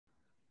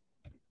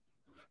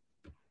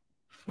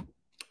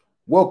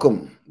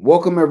Welcome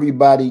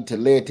everybody to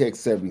Lead Tech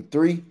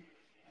 73.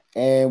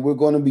 And we're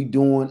going to be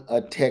doing a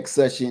tech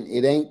session.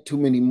 It ain't too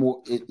many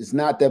more, it's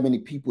not that many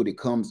people that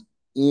comes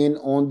in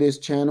on this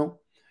channel.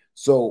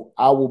 So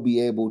I will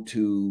be able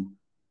to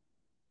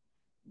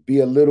be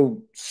a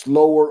little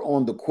slower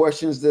on the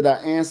questions that I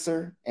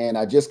answer. And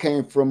I just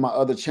came from my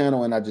other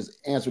channel and I just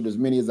answered as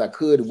many as I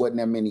could. It wasn't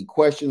that many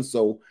questions.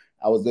 So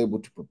I was able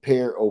to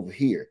prepare over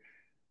here.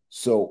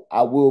 So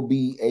I will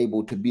be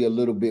able to be a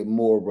little bit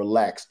more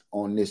relaxed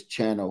on this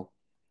channel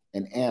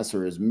and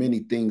answer as many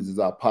things as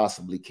I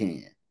possibly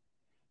can.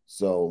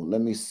 So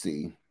let me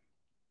see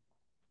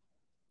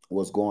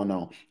what's going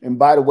on. And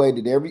by the way,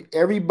 did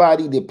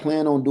everybody that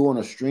plan on doing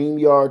a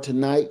StreamYard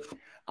tonight,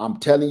 I'm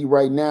telling you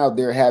right now,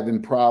 they're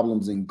having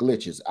problems and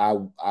glitches.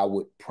 I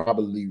would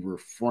probably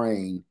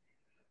refrain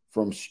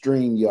from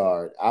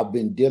StreamYard. I've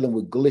been dealing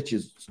with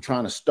glitches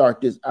trying to start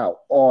this out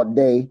all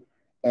day,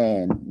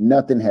 and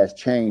nothing has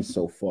changed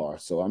so far.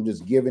 So I'm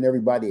just giving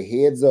everybody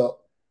a heads up.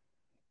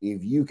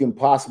 If you can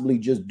possibly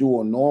just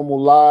do a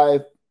normal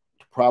live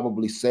to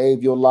probably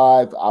save your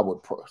life, I would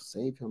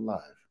save your life.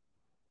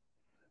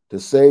 To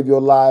save your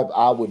life,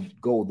 I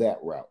would go that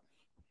route.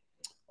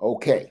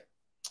 Okay.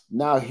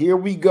 Now here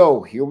we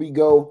go. Here we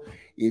go.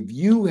 If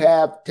you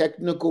have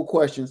technical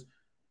questions,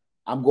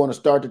 I'm going to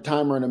start the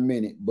timer in a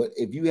minute. But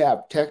if you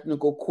have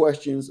technical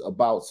questions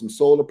about some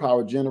solar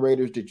power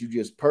generators that you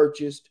just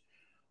purchased,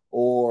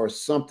 or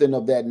something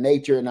of that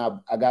nature, and I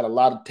got a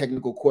lot of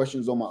technical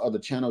questions on my other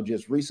channel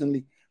just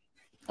recently,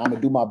 I'm going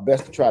to do my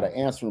best to try to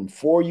answer them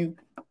for you.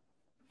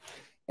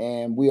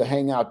 And we'll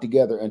hang out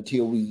together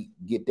until we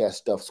get that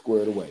stuff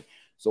squared away.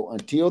 So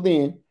until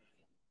then,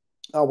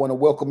 I want to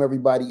welcome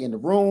everybody in the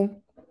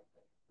room.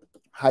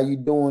 How you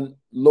doing,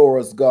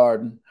 Laura's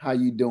Garden? How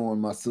you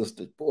doing, my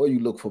sister? Boy, you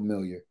look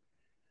familiar.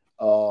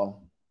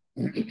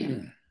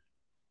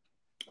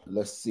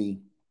 Let's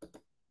see.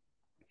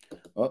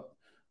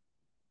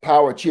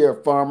 Power Chair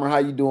Farmer, how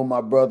you doing, my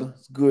brother?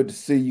 It's good to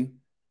see you.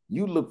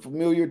 You look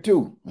familiar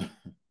too.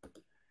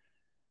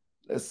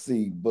 Let's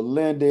see.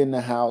 Belinda in the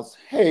house.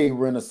 Hey,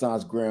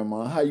 Renaissance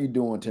Grandma, how you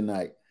doing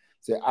tonight?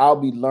 Say, I'll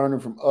be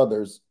learning from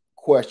others'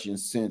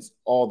 questions since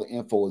all the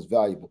info is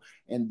valuable.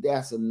 And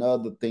that's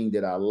another thing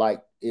that I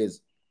like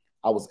is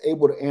I was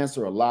able to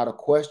answer a lot of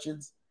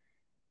questions.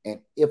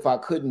 And if I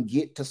couldn't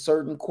get to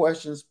certain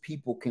questions,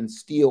 people can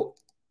still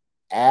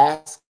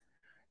ask.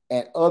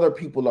 And other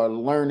people are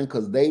learning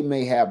because they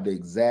may have the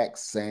exact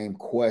same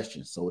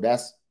question. So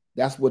that's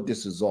what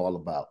this is all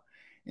about.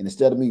 And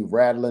instead of me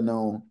rattling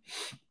on,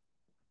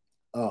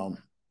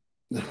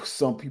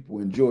 some people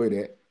enjoy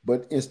that.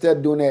 But instead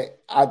of doing that,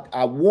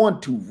 I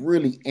want to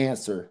really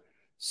answer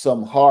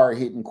some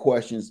hard-hitting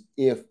questions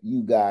if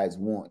you guys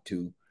want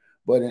to.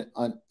 But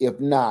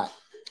if not,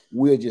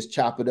 we'll just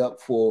chop it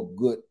up for a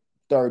good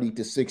 30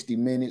 to 60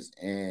 minutes.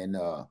 And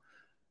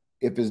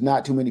if there's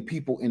not too many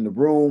people in the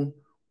room,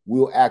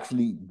 we'll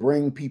actually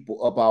bring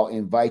people up. I'll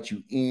invite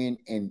you in.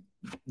 And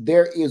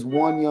there is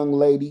one young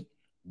lady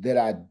that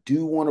I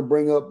do want to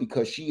bring up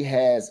because she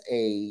has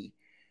a,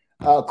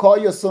 call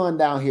your son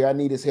down here. I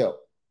need his help.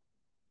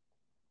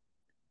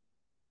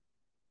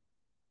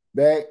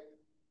 Back.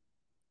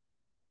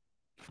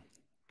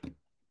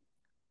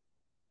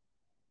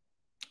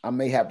 I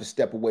may have to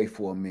step away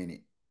for a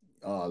minute.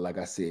 Like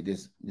I said,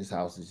 this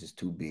house is just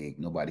too big.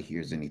 Nobody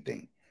hears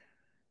anything.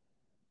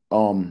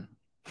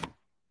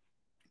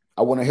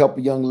 I want to help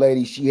a young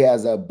lady. She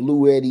has a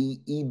Bluetti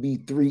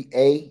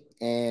EB3A,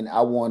 and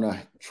I want to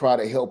try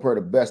to help her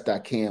the best I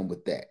can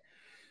with that.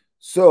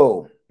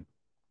 So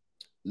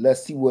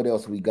let's see what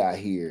else we got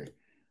here.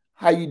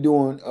 How you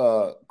doing,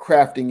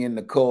 crafting in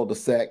the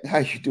cul-de-sac? How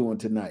you doing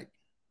tonight?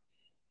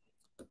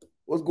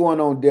 What's going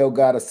on,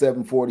 Delgado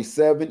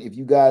 747? If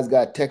you guys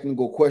got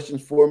technical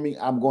questions for me,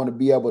 I'm going to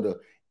be able to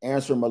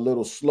answer them a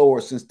little slower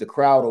since the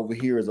crowd over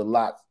here is a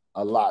lot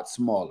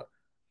smaller.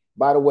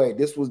 By the way,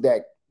 this was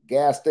that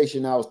gas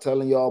station I was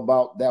telling y'all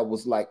about that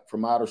was like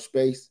from outer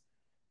space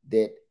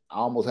that I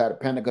almost had a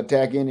panic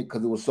attack in it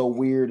because it was so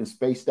weird and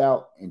spaced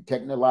out and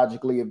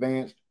technologically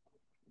advanced.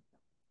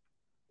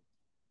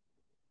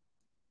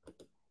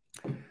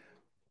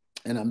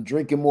 And I'm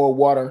drinking more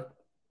water.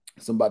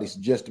 Somebody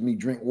suggested me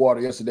drink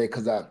water yesterday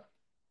because I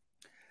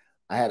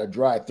had a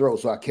dry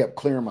throat, so I kept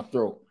clearing my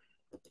throat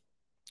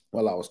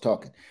while I was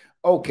talking.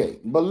 Okay,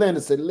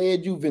 Belinda said,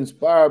 Led, you've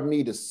inspired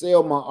me to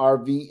sell my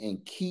RV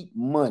and keep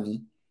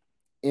money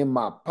in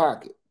my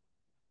pocket.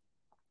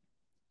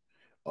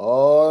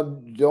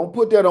 Don't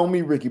put that on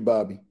me, Ricky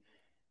Bobby.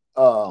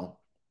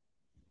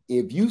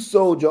 If you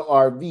sold your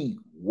RV,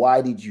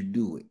 why did you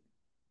do it?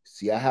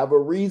 See, I have a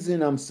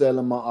reason I'm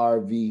selling my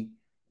RV.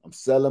 I'm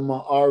selling my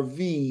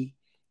RV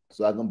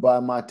so I can buy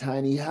my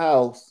tiny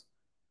house.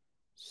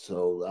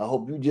 So I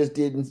hope you just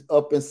didn't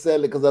up and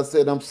sell it because I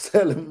said I'm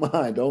selling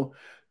mine.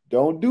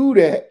 Don't do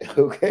that,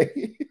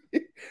 okay?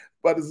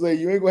 About to say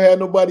you ain't gonna have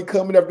nobody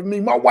coming after me.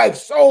 My wife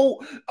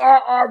sold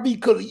our RV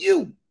because of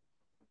you.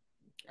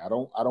 I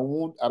don't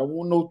want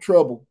no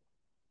trouble.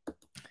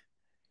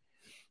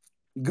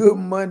 Good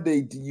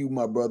Monday to you,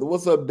 my brother.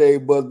 What's up,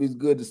 Dave Busby? It's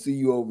good to see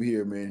you over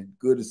here, man.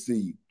 Good to see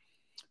you.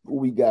 Who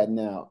we got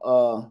now?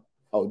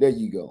 Oh, there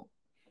you go.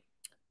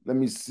 Let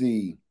me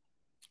see.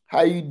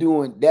 How you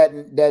doing?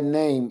 That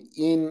name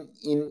in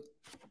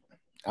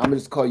I'm gonna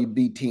just call you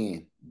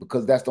B10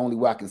 because that's the only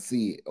way I can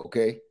see it.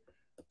 Okay.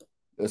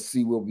 Let's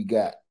see what we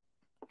got.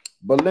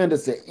 Belinda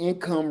said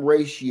income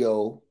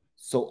ratio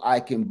so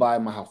I can buy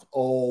my house.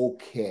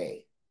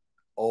 Okay.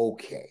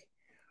 Okay.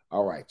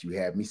 All right. You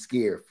had me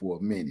scared for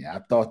a minute. I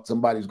thought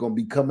somebody was gonna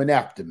be coming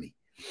after me.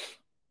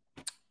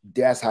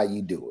 That's how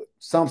you do it.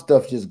 Some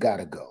stuff just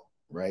gotta go,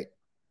 right?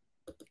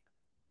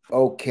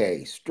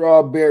 Okay,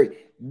 strawberry.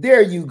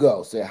 There you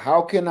go. So,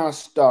 how can I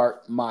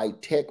start my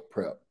tech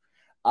prep?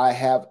 I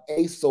have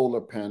a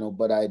solar panel,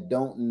 but I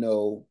don't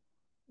know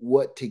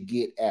what to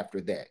get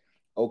after that.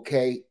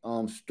 Okay,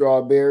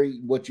 strawberry.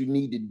 What you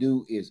need to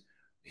do is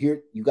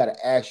here. You got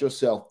to ask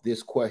yourself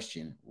this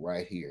question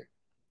right here.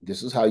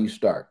 This is how you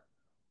start.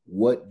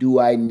 What do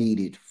I need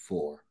it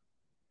for?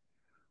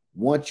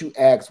 Once you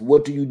ask,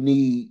 what do you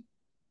need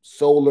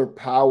solar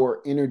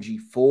power energy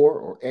for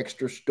or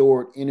extra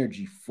stored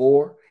energy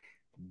for?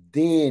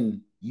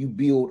 Then you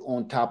build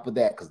on top of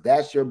that because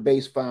that's your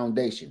base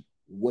foundation.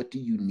 What do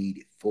you need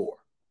it for?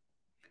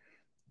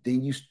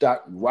 Then you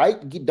start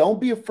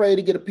don't be afraid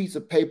to get a piece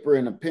of paper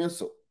and a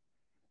pencil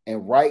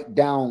and write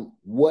down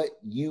what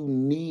you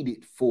need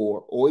it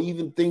for, or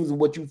even things of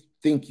what you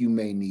think you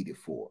may need it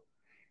for.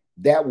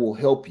 That will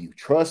help you.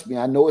 Trust me,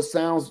 I know it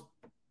sounds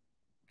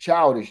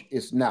childish.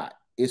 It's not.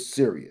 It's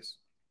serious.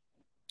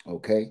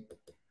 Okay.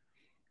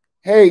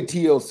 Hey,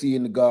 TLC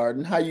in the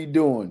garden. How you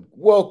doing?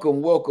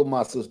 Welcome, welcome,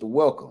 my sister.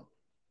 Welcome.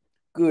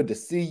 Good to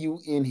see you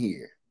in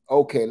here.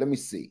 Okay, let me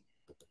see.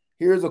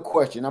 Here's a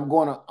question. I'm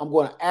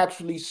gonna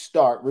actually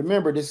start.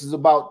 Remember, this is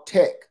about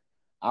tech.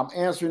 I'm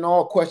answering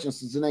all questions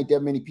since there ain't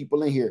that many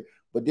people in here,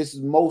 but this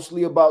is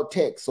mostly about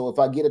tech. So if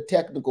I get a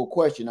technical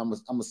question, I'm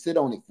gonna sit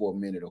on it for a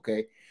minute,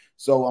 okay?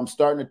 So I'm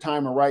starting a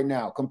timer right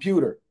now.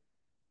 Computer,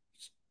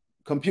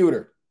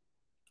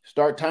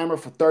 start timer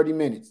for 30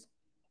 minutes.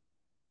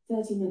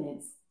 30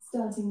 minutes,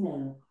 starting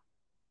now.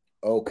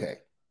 Okay.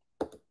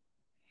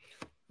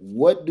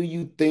 What do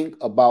you think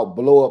about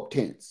blow up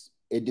tents?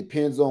 It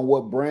depends on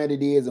what brand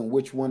it is and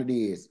which one it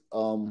is.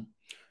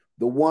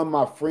 The one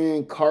my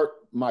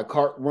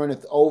cart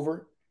runneth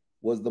over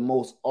was the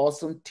most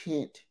awesome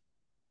tent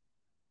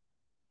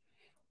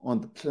on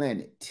the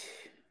planet.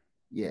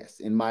 Yes,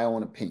 in my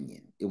own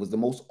opinion, it was the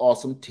most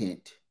awesome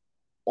tent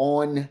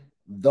on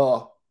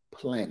the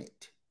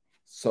planet.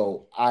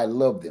 So I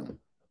love them.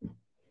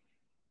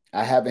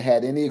 I haven't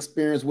had any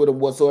experience with them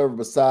whatsoever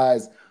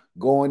besides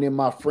going in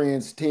my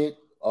friend's tent,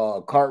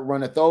 cart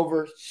runneth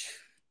over.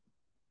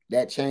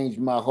 That changed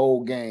my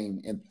whole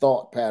game and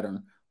thought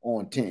pattern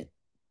on tent.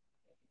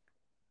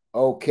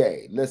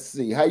 Okay, let's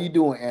see. How you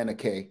doing, Anna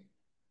K?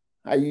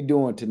 How you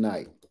doing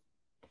tonight?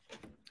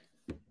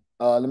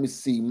 Let me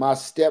see. My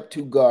step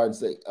two guards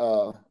say,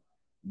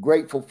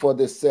 grateful for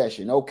this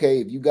session. Okay,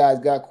 if you guys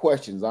got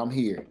questions, I'm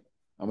here.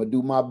 I'm gonna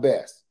do my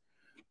best.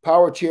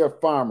 Power Chair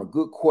Farmer,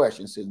 good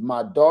question. Says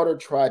my daughter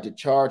tried to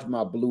charge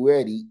my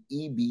Bluetti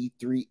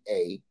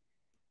EB3A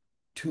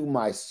to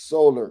my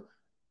solar.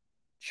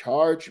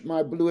 Charge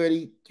my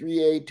Bluetti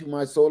 3A to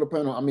my solar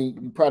panel. I mean,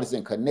 you probably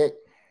saying connect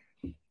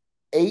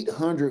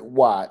 800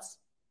 watts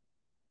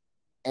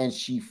and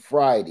she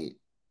fried it.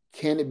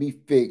 Can it be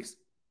fixed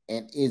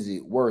and is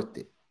it worth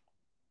it?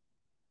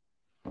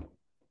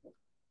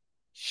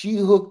 She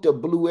hooked a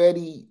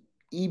Bluetti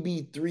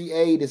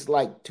EB3A that's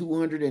like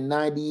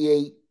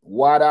 298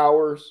 watt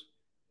hours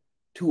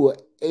to an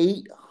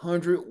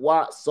 800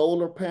 watt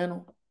solar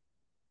panel.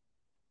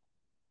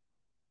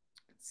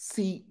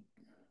 See,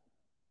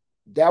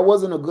 that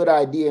wasn't a good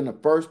idea in the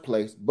first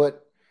place,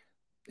 but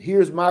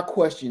here's my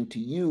question to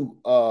you,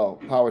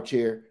 Power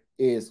Chair,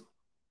 is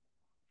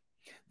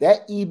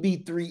that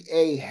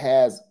EB3A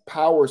has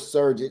power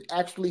surge. It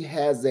actually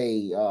has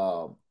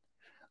a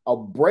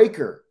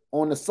breaker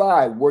on the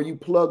side where you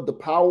plug the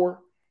power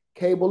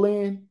cable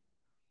in.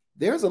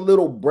 There's a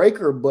little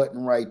breaker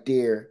button right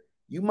there.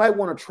 You might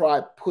want to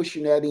try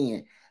pushing that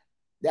in.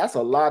 That's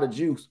a lot of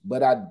juice,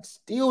 but I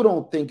still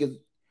don't think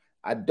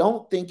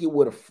it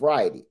would have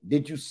fried it.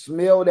 Did you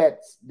smell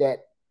that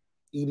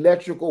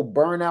electrical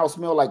burnout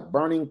smell like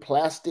burning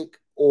plastic,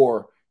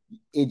 or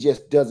it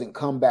just doesn't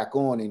come back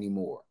on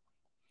anymore?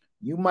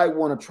 You might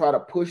want to try to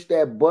push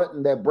that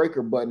button, that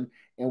breaker button.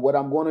 And what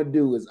I'm going to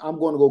do is I'm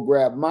going to go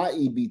grab my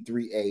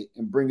EB3A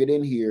and bring it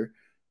in here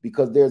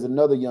because there's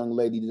another young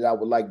lady that I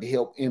would like to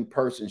help in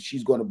person.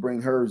 She's going to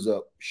bring hers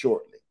up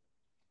shortly.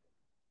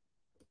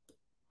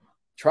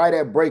 Try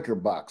that breaker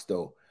box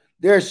though.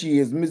 There she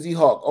is, Mizzy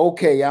Hawk.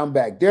 Okay, I'm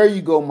back. There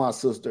you go, my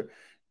sister.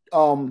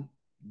 Do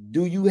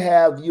you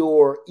have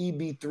your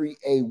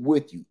EB3A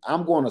with you?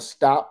 I'm going to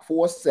stop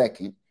for a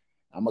second.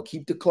 I'm going to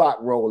keep the clock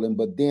rolling,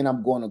 but then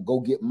I'm going to go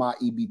get my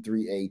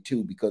EB3A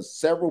too because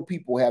several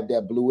people have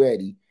that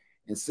Bluetti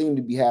and seem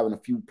to be having a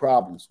few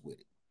problems with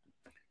it.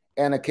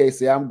 Anna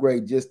Casey, I'm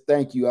great. Just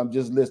thank you. I'm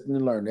just listening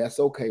and learning. That's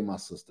okay, my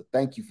sister.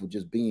 Thank you for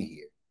just being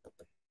here.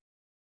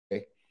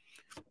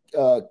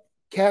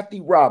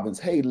 Kathy Robbins,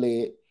 hey,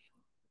 Led,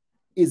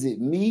 is it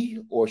me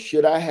or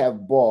should I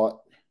have bought?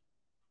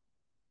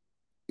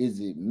 Is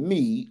it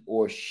me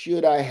or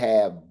should I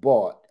have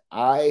bought?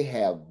 I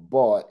have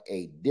bought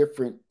a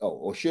different,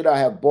 or should I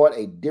have bought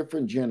a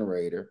different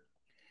generator?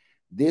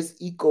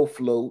 This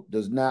EcoFlow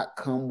does not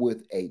come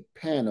with a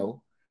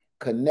panel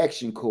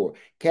connection cord.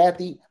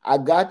 Kathy, I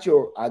got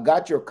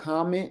your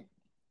comment,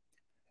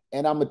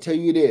 and I'm gonna tell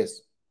you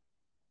this.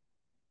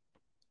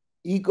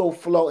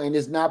 EcoFlow, and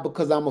it's not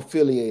because I'm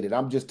affiliated.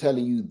 I'm just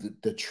telling you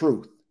the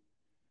truth.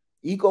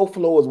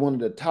 EcoFlow is one of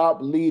the top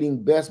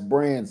leading best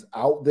brands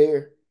out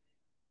there.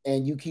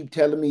 And you keep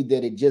telling me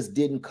that it just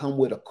didn't come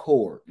with a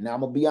cord. Now, I'm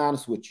going to be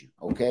honest with you,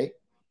 okay?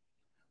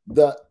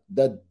 The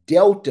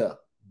Delta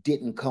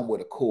didn't come with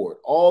a cord.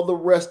 All the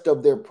rest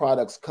of their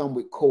products come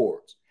with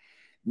cords.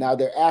 Now,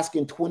 they're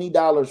asking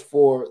 $20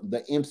 for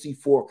the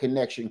MC4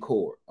 connection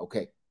cord,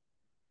 okay?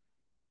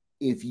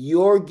 If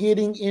you're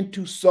getting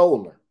into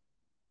solar,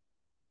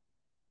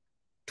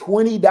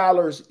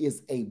 $20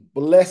 is a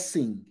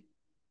blessing.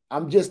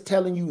 I'm just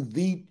telling you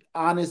the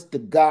honest to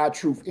God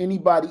truth.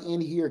 Anybody in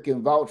here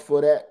can vouch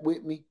for that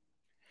with me.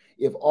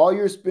 If all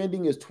you're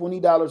spending is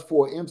 $20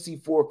 for an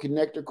MC4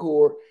 connector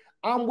cord,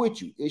 I'm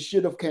with you. It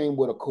should have came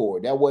with a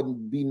cord. That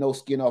wouldn't be no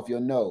skin off your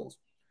nose.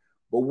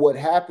 But what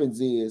happens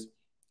is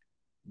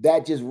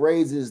that just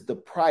raises the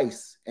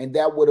price, and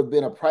that would have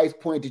been a price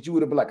point that you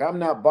would have been like, I'm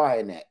not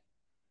buying that.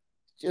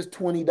 Just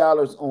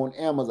 $20 on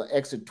Amazon,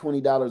 extra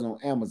 $20 on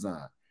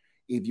Amazon.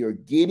 If you're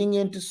getting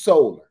into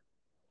solar,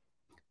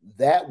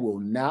 that will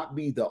not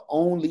be the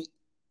only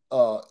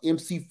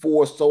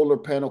MC4 solar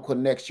panel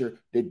connection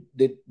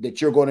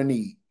that you're going to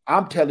need.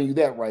 I'm telling you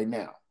that right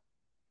now.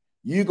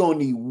 You're going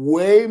to need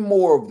way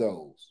more of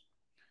those.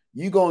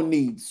 You're going to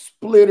need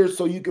splitters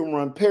so you can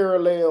run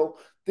parallel,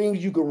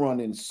 things you can run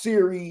in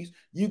series.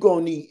 You're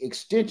going to need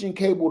extension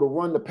cable to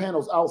run the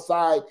panels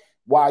outside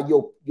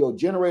while your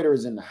generator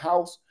is in the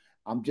house.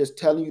 I'm just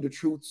telling you the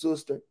truth,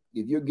 sister.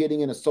 If you're getting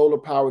into solar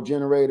power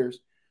generators,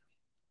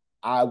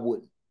 I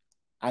wouldn't.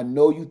 I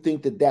know you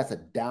think that that's a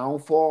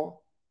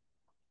downfall.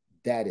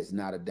 That is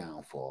not a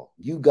downfall.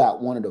 You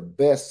got one of the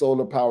best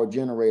solar power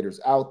generators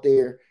out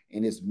there,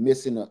 and it's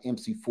missing an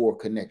MC4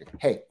 connector.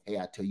 Hey,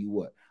 I tell you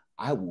what,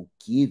 I will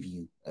give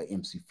you an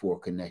MC4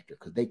 connector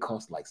because they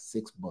cost like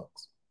 $6.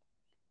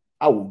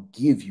 I will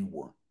give you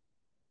one.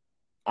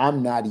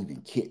 I'm not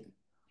even kidding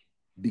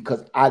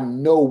because I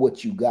know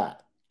what you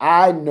got.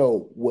 I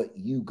know what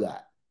you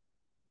got.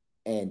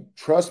 And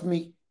trust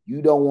me,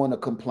 you don't want to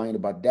complain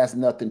about. That's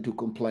nothing to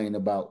complain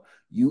about.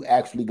 You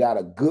actually got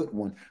a good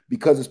one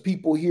because there's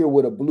people here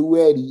with a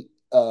Bluetti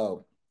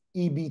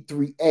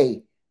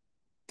EB3A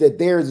that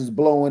theirs is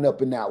blowing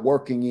up and not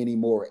working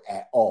anymore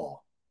at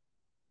all.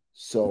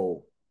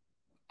 So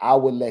I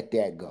would let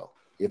that go.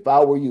 If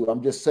I were you,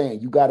 I'm just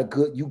saying you got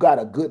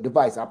a good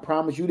device. I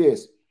promise you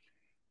this.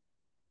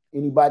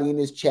 Anybody in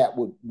this chat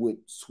would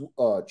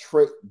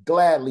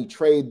gladly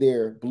trade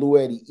their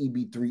Bluetti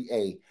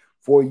EB3A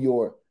for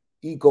your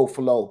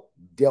EcoFlow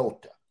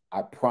Delta.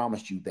 I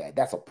promise you that.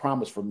 That's a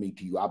promise from me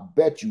to you. I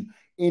bet you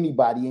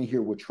anybody in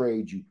here will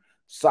trade you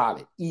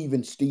solid,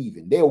 even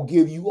Steven. They'll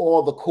give you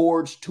all the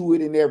cords to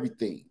it and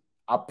everything.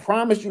 I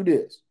promise you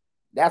this.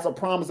 That's a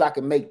promise I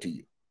can make to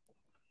you.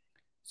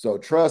 So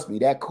trust me,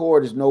 that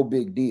cord is no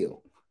big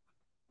deal.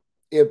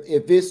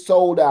 If it's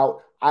sold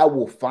out, I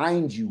will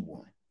find you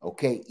one.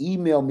 Okay,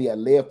 email me at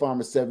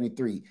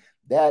LedFarmer73.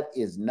 That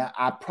is not,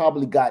 I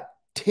probably got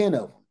 10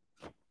 of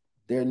them.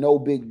 They're no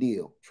big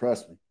deal.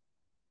 Trust me.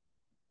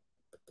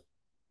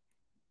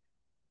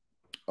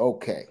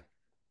 Okay.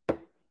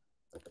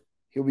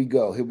 Here we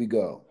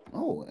go.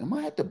 Oh, am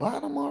I at the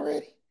bottom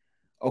already?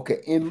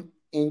 Okay. In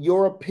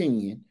your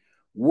opinion,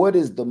 what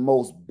is the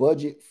most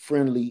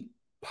budget-friendly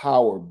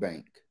power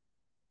bank?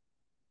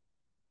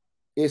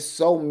 It's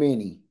so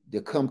many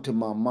that come to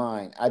my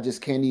mind. I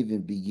just can't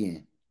even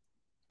begin.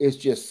 It's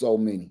just so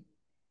many.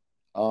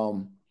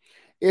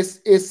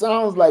 It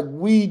sounds like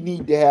we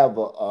need to have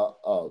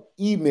a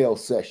email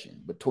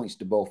session between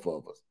the both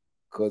of us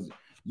because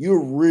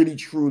you're really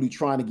truly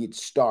trying to get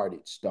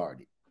started.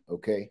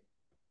 Okay.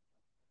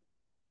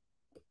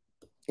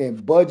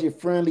 And budget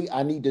friendly,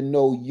 I need to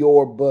know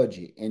your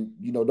budget, and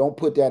don't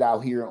put that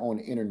out here on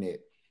the internet.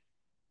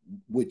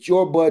 With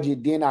your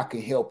budget, then I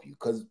can help you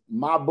because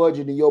my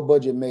budget and your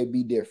budget may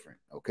be different.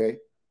 Okay.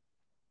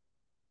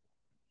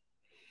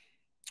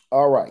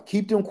 All right.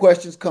 Keep them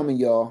questions coming,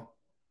 y'all.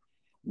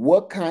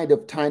 What kind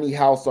of tiny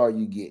house are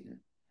you getting?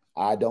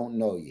 I don't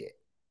know yet.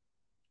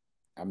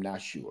 I'm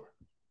not sure.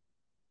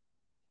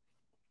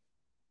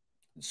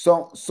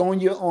 So,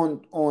 Sonia,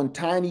 on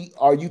tiny,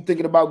 are you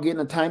thinking about getting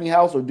a tiny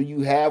house or do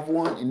you have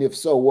one? And if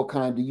so, what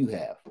kind do you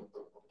have?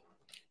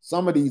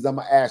 Some of these I'm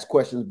going to ask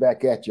questions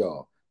back at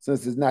y'all.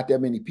 Since there's not that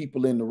many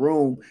people in the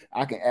room,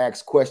 I can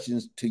ask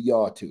questions to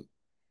y'all too.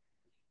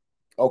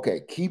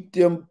 Okay, keep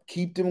them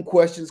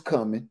questions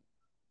coming.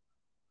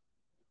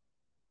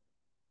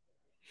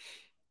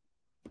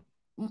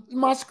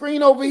 My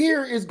screen over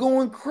here is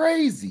going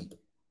crazy.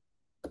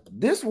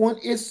 This one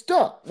is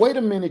stuck. Wait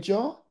a minute,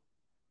 y'all.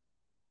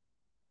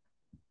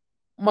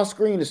 My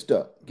screen is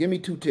stuck. Give me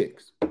 2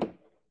 ticks.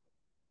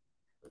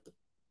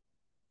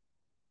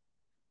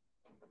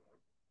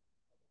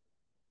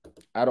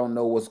 I don't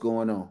know what's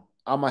going on.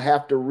 I'm going to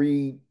have to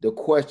read the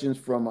questions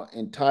from an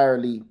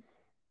entirely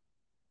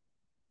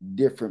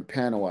different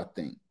panel, I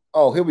think.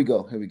 Oh, here we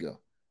go. Here we go.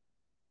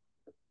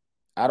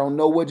 I don't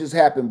know what just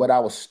happened, but I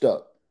was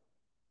stuck.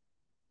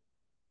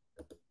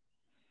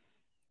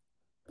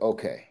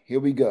 Okay, here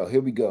we go.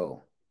 Here we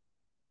go.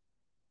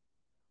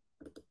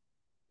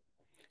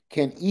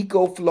 Can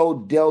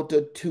EcoFlow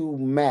Delta 2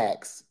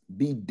 Max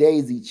be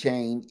daisy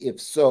chained? If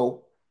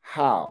so,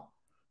 how?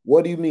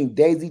 What do you mean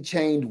daisy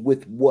chained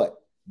with what?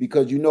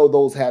 Because you know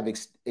those have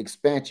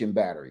expansion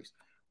batteries.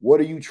 What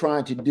are you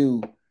trying to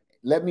do?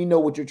 Let me know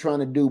what you're trying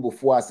to do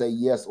before I say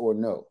yes or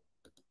no.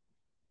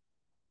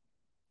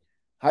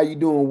 How you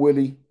doing,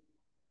 Willie?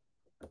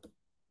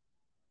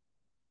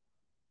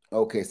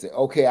 Okay, so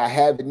okay, I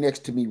have it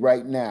next to me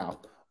right now.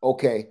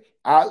 Okay,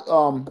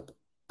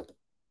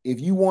 if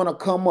you want to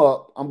come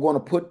up, I'm going to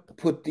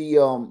put the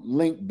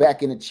link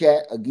back in the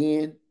chat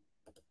again,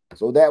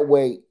 so that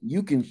way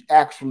you can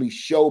actually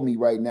show me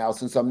right now,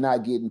 since I'm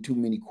not getting too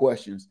many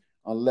questions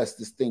unless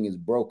this thing is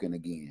broken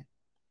again.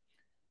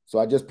 So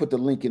I just put the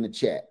link in the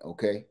chat,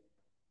 okay?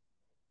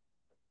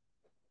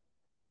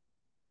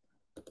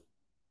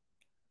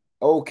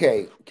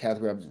 Okay,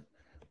 Catherine,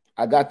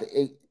 I got the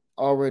 8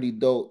 already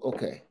though.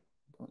 Okay,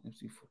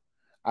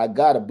 I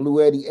got a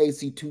Blue Eddy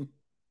AC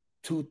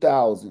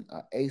 2000,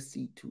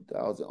 AC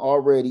 2000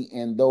 already,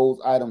 and those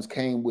items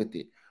came with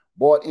it.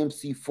 Bought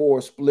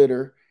MC4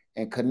 splitter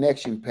and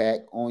connection pack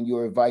on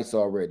your advice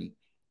already.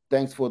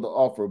 Thanks for the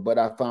offer, but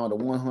I found a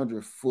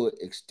 100-foot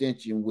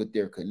extension with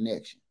their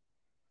connection.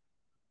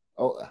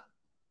 Oh,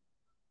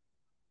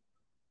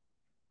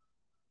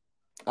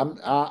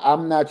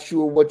 I'm not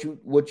sure what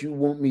you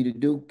want me to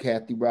do,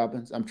 Kathy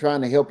Robbins. I'm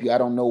trying to help you. I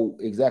don't know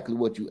exactly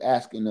what you're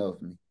asking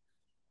of me.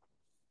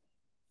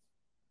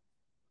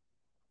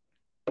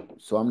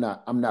 So I'm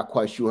not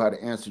quite sure how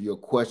to answer your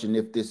question,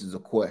 if this is a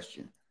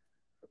question.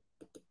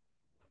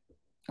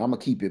 I'm gonna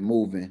keep it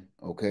moving,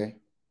 okay?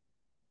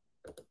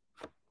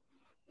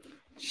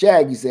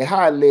 Shaggy said,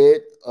 "Hi,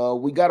 Led.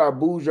 We got our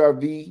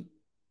Bouge-RV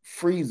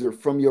freezer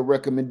from your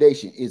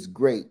recommendation. It's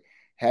great.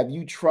 Have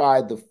you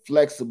tried the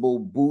flexible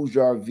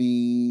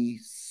Bouge-RV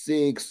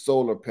SIG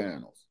solar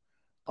panels?"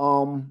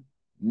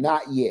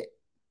 Not yet.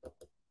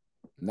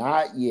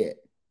 Not yet.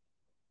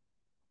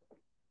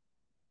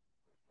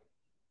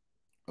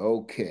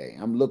 Okay,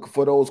 I'm looking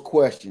for those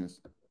questions.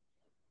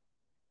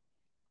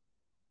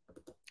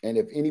 And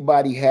if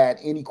anybody had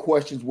any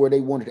questions where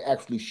they wanted to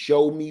actually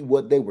show me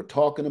what they were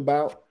talking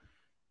about,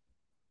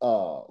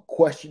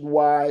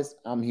 question-wise,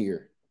 I'm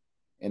here.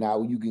 And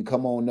you can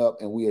come on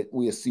up and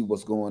we'll see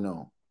what's going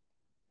on.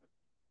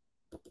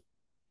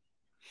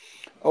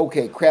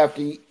 Okay,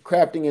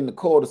 crafting in the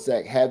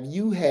cul-de-sac. Have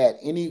you had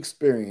any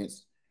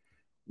experience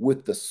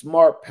with the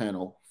smart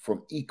panel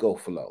from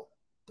EcoFlow?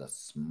 The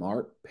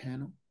smart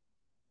panel?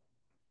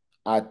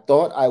 I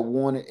thought I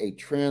wanted a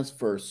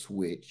transfer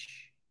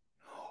switch.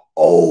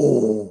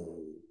 Oh,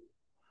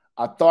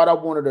 I thought I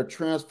wanted a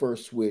transfer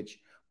switch,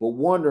 but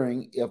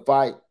wondering if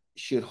I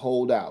should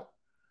hold out.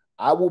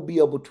 I will be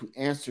able to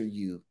answer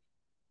you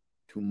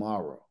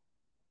tomorrow.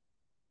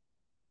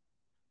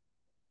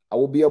 I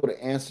will be able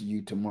to answer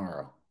you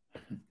tomorrow.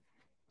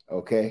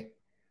 Okay?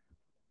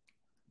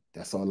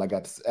 That's all I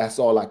got. That's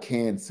all I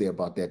can say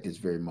about that this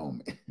very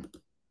moment.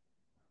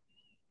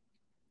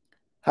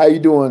 How you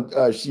doing,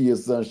 Shia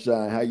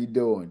Sunshine? How you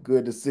doing?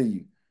 Good to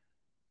see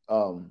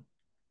you.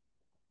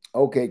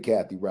 Okay,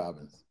 Kathy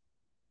Robbins.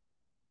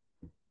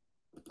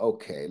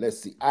 Okay, let's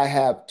see. I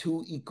have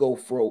 2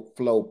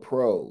 EcoFlow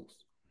Pros.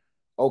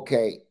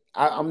 Okay,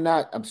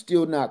 I'm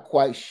still not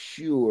quite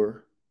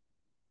sure.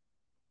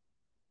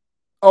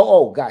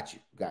 Oh, got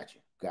you.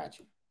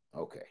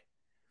 Okay.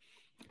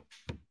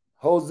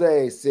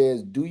 Jose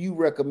says, do you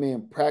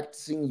recommend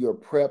practicing your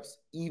preps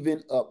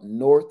even up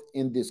north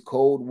in this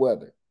cold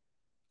weather?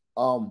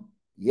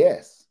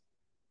 Yes.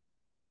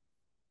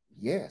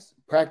 Yes.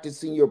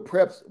 Practicing your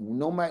preps,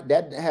 no matter,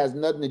 that has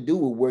nothing to do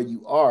with where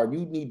you are.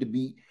 You need to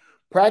be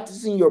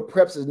practicing your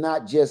preps is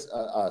not just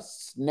a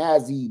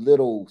snazzy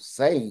little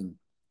saying.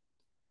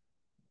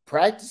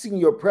 Practicing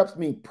your preps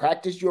means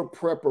practice your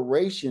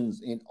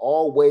preparations in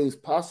all ways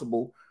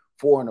possible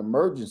for an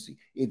emergency.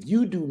 If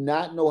you do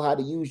not know how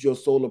to use your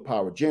solar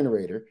power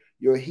generator,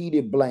 your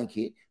heated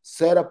blanket,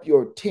 set up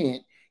your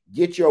tent,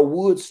 get your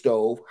wood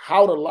stove,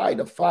 how to light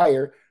a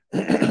fire,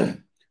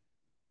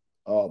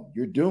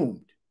 you're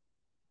doomed.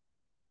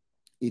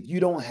 If you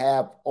don't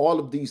have all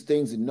of these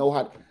things and know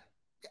how,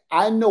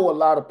 I know a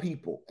lot of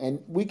people,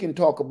 and we can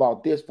talk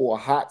about this for a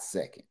hot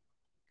second.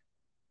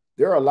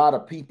 There are a lot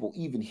of people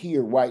even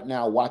here right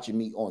now watching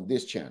me on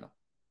this channel.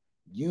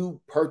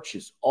 You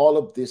purchase all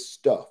of this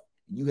stuff.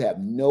 You have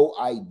no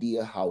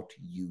idea how to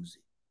use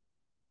it.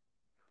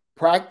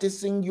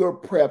 Practicing your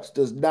preps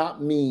does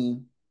not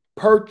mean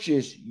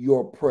purchase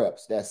your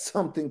preps. That's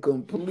something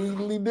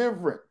completely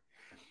different.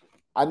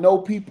 I know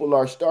people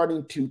are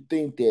starting to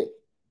think that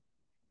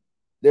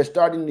They're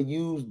starting to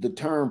use the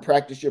term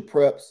practice your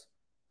preps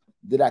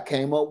that I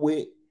came up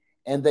with,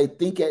 and they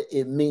think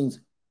it means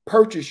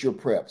purchase your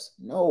preps.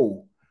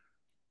 No.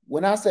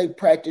 When I say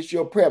practice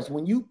your preps,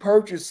 when you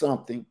purchase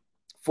something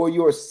for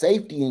your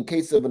safety in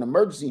case of an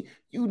emergency,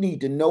 you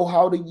need to know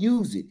how to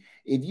use it.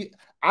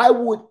 I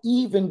would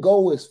even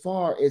go as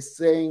far as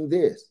saying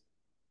this.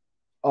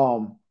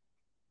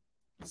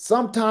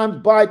 Sometimes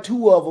buy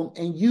 2 of them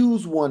and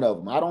use 1 of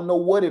them. I don't know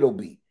what it'll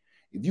be.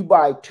 If you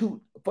buy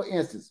 2, for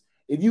instance,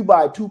 if you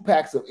buy 2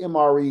 packs of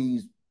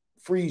MREs,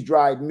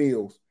 freeze-dried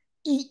meals,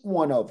 eat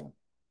 1 of them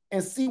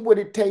and see what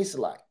it tastes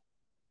like.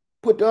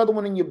 Put the other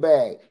one in your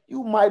bag.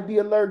 You might be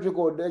allergic,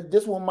 or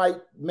this one might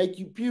make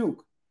you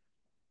puke.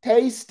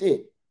 Taste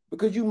it,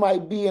 because you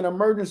might be in an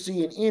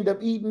emergency and end up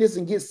eating this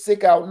and get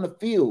sick out in the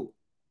field.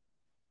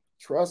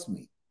 Trust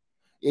me.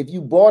 If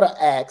you bought an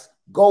axe,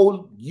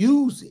 go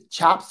use it.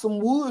 Chop some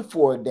wood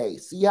for a day.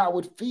 See how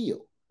it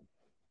feels.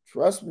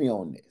 Trust me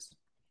on this.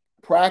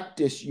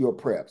 Practice your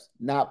preps,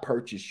 not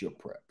purchase your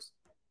preps.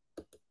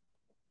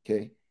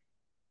 Okay.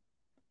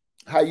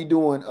 How you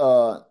doing?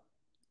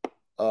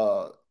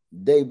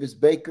 Davis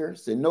Baker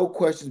said, no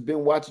questions.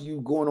 Been watching you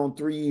going on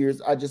 3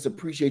 years. I just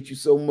appreciate you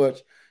so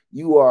much.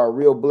 You are a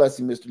real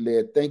blessing, Mr.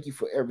 Laird. Thank you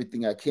for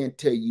everything. I can't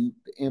tell you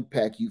the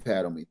impact you've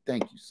had on me.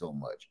 Thank you so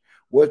much.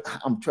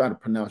 I'm trying to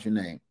pronounce your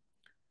name.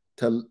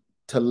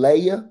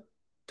 Talaya,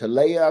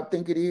 I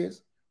think it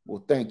is.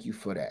 Well, thank you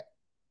for that.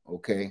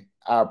 Okay.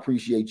 I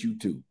appreciate you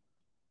too.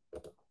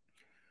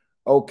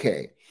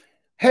 Okay.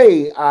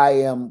 Hey, I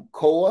am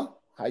Koa.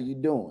 How you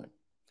doing?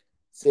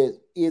 Says,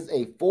 is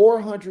a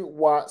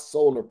 400-watt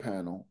solar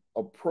panel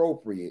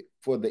appropriate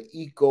for the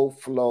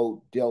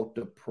EcoFlow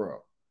Delta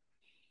Pro?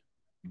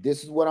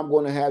 This is what I'm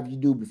going to have you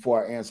do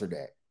before I answer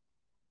that.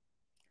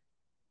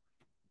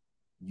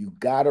 You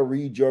got to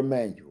read your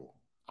manual.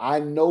 I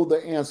know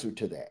the answer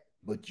to that,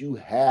 but you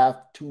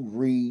have to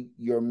read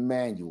your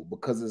manual,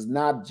 because it's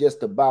not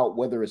just about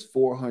whether it's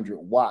 400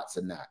 watts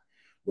or not.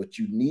 What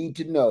you need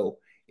to know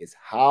is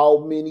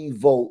how many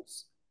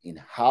volts and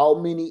how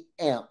many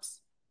amps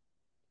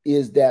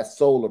is that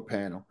solar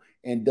panel,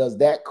 and does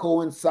that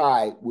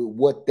coincide with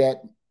what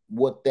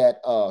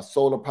that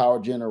solar power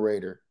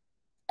generator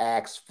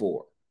asks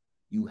for?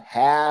 You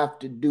have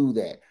to do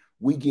that.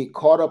 We get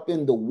caught up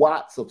in the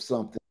watts of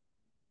something,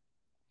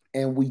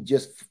 and we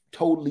just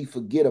totally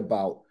forget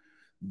about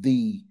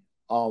the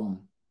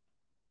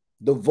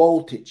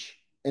voltage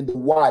and the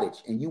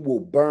wattage, and you will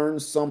burn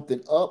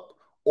something up,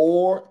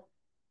 or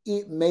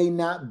it may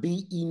not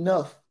be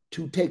enough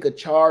to take a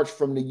charge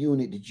from the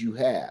unit that you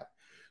have.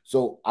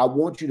 So I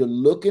want you to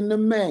look in the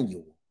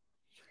manual,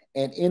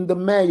 and in the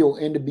manual,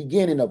 in the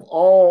beginning of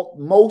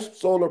most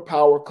solar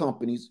power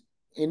companies,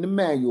 in the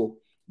manual,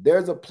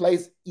 there's a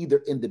place either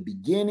in the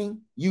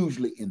beginning,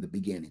 usually in the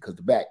beginning, because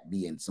the back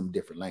be in some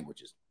different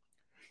languages.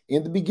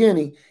 In the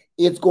beginning,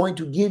 it's going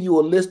to give you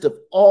a list of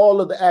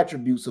all of the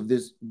attributes of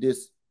this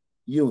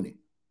unit.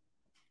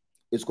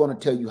 It's going to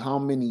tell you how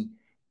many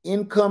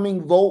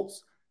incoming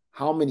volts,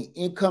 how many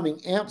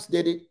incoming amps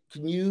that it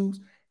can use,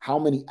 how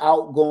many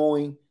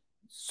outgoing,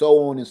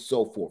 so on and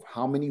so forth,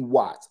 how many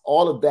watts.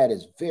 All of that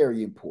is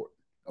very important.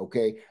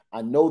 Okay,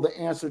 I know the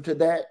answer to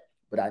that,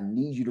 but I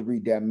need you to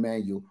read that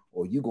manual,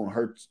 or you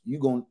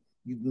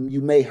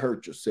may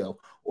hurt yourself,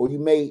 or you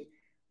may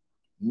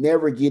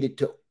never get it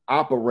to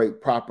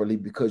operate properly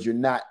because you're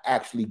not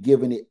actually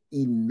giving it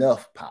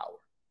enough power.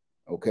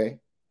 Okay,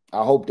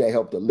 I hope that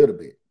helped a little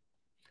bit.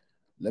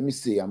 Let me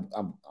see.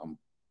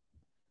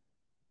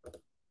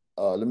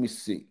 Let me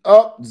see.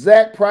 Oh,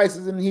 Zach Price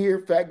is in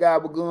here. Fat guy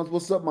with guns.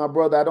 What's up, my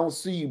brother? I don't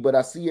see you, but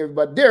I see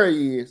everybody. There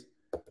he is,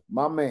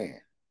 my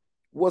man.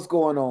 What's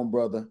going on,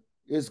 brother?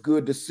 It's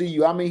good to see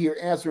you. I'm in here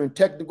answering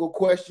technical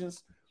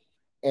questions,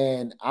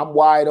 and I'm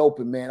wide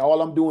open, man.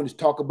 All I'm doing is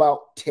talk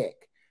about tech.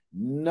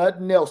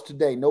 Nothing else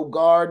today. No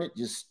gardening,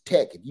 just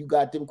tech. If you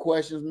got them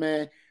questions,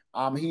 man,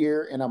 I'm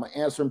here, and I'm going to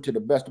answer them to the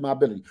best of my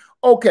ability.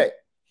 Okay,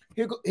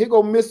 here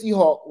go Missy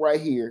Hawk right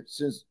here,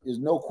 since there's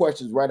no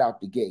questions right out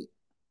the gate.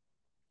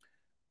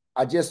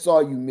 I just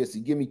saw you,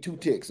 Missy. Give me 2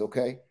 ticks,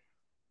 okay?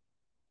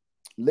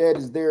 Led,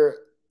 is there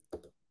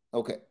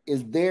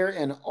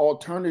an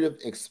alternative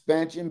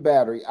expansion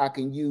battery I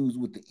can use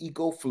with the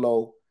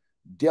EcoFlow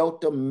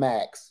Delta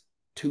Max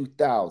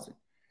 2000?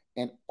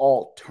 An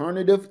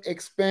alternative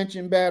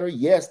expansion battery?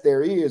 Yes,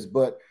 there is,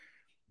 but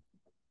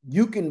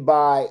you can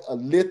buy a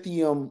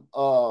lithium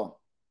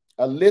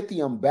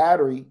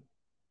battery,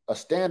 a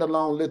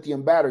standalone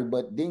lithium battery,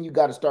 but then you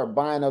got to start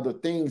buying other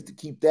things to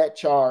keep that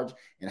charge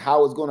and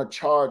how it's going to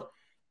charge.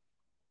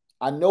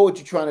 I know what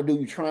you're trying to do.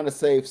 You're trying to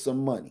save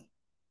some money.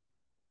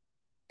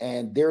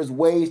 And there's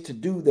ways to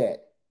do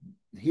that.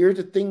 Here's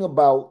the thing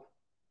about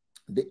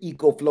the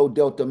EcoFlow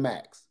Delta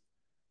Max.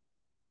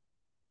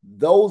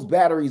 Those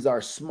batteries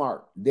are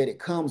smart that it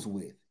comes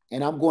with.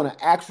 And I'm going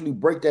to actually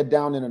break that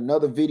down in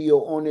another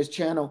video on this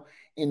channel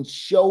and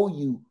show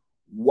you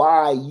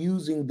why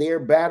using their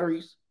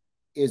batteries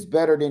is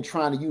better than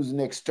trying to use an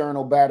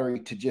external battery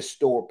to just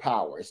store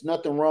power. It's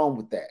nothing wrong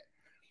with that.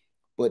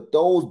 but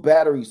those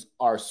batteries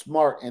are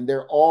smart and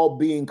they're all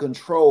being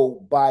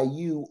controlled by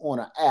you on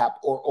an app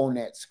or on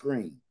that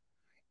screen.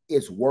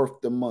 It's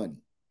worth the money.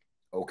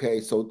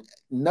 Okay, so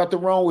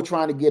nothing wrong with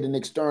trying to get an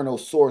external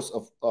source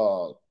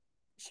of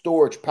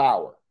storage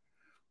power,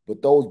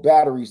 but those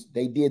batteries,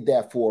 they did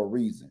that for a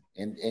reason.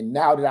 And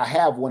now that I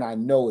have one, I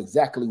know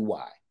exactly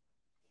why.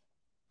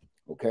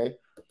 Okay.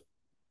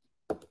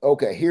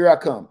 Okay, here I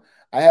come.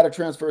 I had a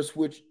transfer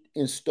switch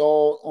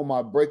installed on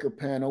my breaker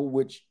panel,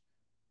 which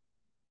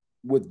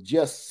with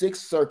just 6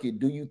 circuit,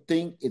 do you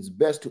think it's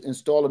best to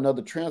install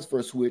another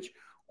transfer switch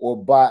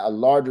or buy a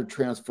larger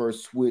transfer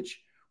switch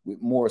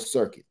with more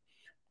circuit?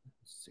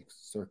 6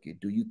 circuit.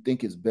 Do you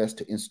think it's best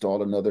to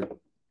install another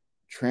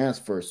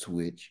transfer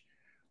switch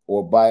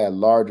or buy a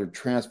larger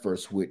transfer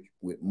switch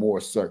with more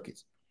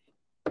circuits?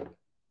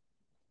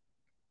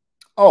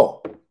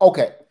 Oh,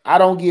 okay. I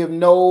don't give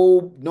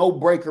no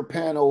breaker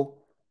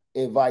panel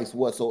advice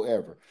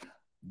whatsoever.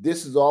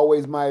 This is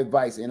always my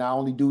advice, and I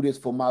only do this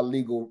for my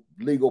legal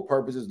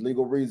purposes,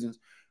 legal reasons.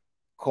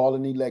 Call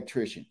an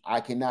electrician. I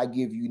cannot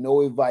give you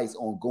no advice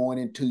on going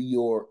into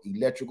your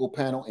electrical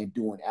panel and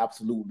doing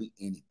absolutely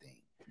anything.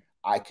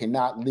 I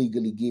cannot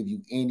legally give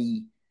you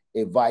any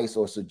advice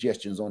or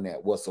suggestions on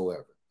that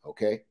whatsoever.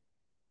 Okay.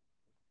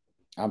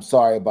 I'm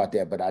sorry about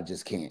that, but I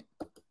just can't.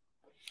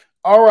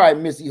 All right,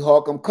 Missy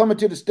Hawk, I'm coming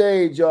to the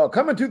stage, y'all.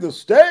 Coming to the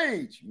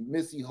stage.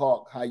 Missy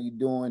Hawk, how you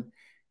doing?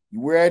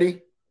 You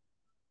ready?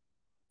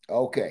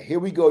 Okay, here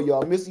we go,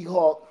 y'all. Missy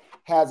Hawk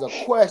has a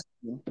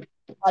question.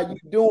 How you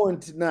doing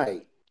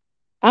tonight?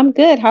 I'm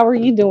good. How are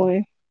you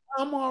doing?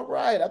 I'm all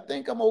right. I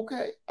think I'm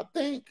okay. I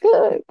think.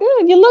 Good,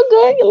 good. You look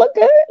good. You look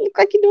good. Look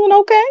like you're doing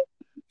okay.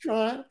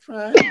 Trying,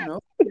 you know.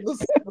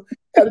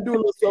 Got to do a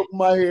little something in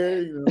my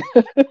hair, you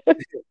know.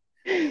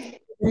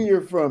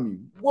 Hear from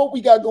you. What we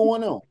got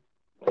going on?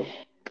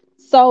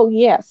 So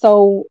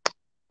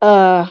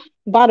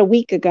about a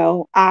week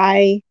ago,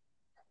 I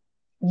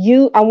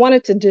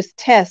wanted to just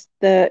test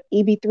the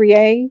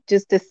EB3A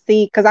just to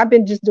see, because I've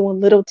been just doing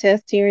little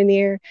tests here and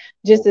there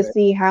just to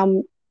see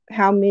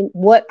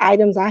what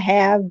items I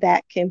have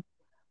that can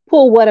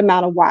pull what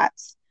amount of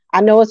watts.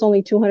 I know it's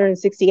only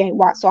 268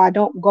 watts, so I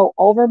don't go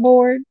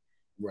overboard.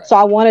 Right. So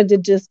I wanted to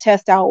just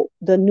test out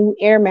the new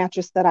air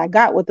mattress that I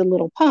got with the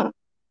little pump.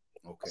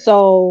 Okay.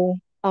 So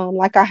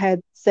like I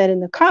had said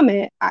in the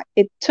comment,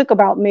 it took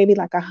about maybe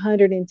like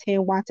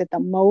 110 watts at the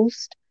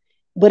most,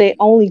 but it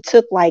only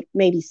took like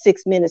maybe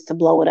 6 minutes to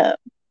blow it up.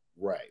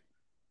 Right.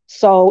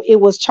 So it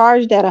was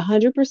charged at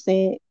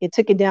 100%. It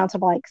took it down to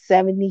like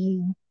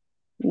 70,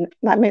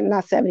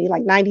 not 70,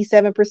 like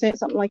 97%,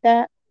 something like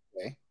that.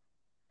 Okay.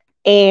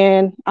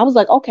 And I was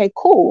like, okay,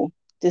 cool.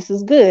 This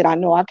is good. I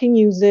know I can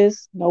use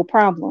this. No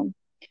problem.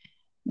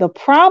 The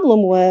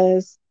problem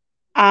was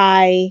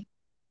I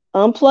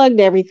unplugged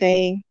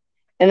everything.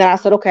 And then I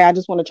said, okay, I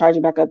just want to charge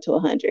it back up to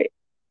 100.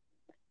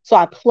 So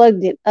I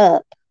plugged it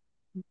up,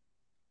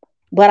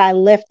 but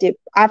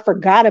I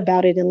forgot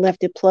about it and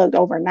left it plugged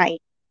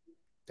overnight.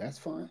 That's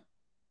fine.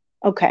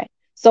 Okay.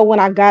 So when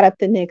I got up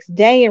the next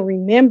day and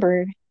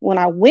remembered, when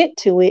I went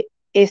to it,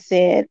 it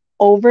said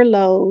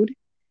overload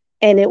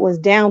and it was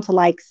down to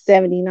like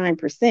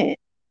 79%,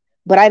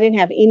 but I didn't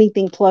have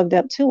anything plugged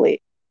up to it.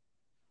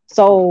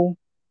 So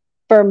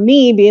for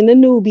me being a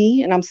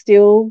newbie and I'm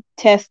still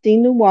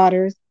testing the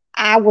waters,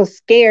 I was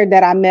scared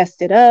that I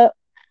messed it up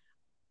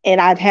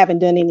and I haven't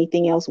done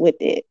anything else with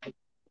it.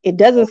 It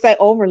doesn't say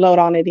overload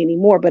on it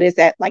anymore, but it's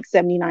at like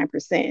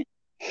 79%.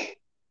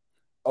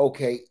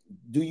 Okay.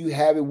 Do you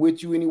have it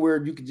with you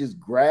anywhere you could just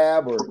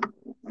grab or?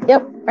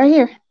 Yep, right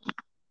here.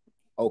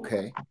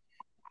 Okay.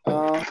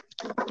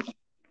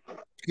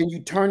 Can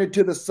you turn it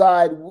to the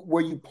side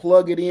where you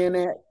plug it in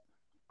at?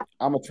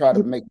 I'm going to try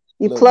to make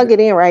you plug it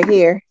in right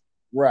here.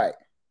 Right.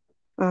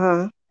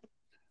 Uh-huh.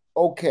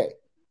 Okay.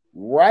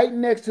 Right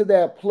next to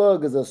that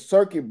plug is a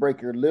circuit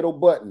breaker, little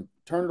button.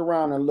 Turn it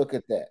around and look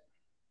at that.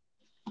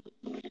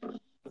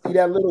 See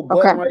that little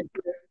button right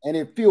there? And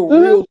it feels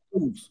real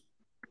loose.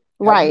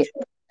 Right.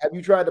 Have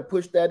you tried to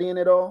push that in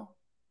at all?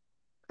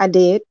 I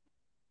did.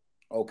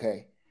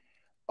 Okay.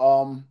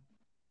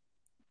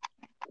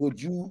 Would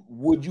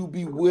you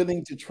be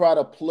willing to try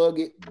to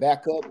plug it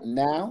back up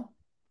now?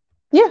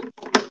 Yeah.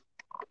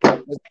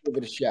 Let's give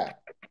it a shot.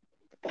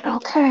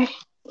 Okay.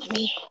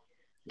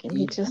 Give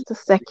me just a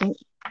second.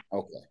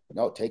 Okay.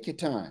 No, take your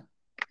time.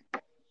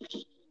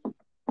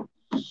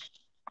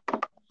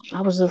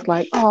 I was just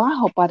like, oh, I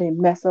hope I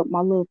didn't mess up my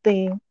little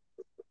thing.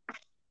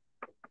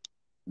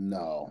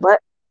 No. But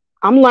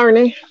I'm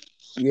learning.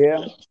 Yeah.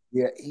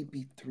 Yeah.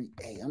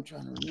 EB3A. I'm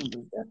trying to remember.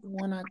 Is that the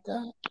one I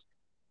got?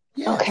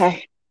 Yeah.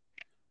 Okay.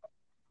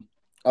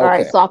 All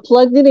right. So I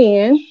plugged it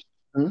in.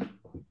 Mm-hmm.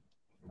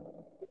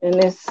 And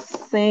it's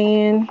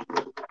saying,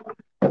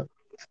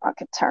 if I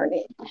could turn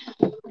it.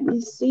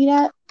 You see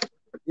that?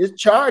 It's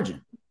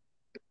charging.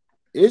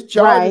 It's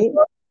charging.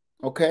 Right.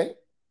 Okay.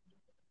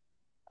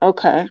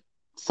 Okay.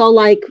 So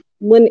like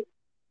and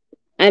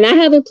I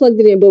haven't plugged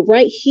it in, but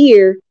right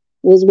here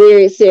was where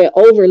it said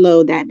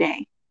overload that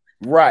day.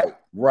 Right.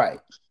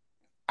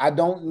 I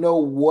don't know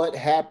what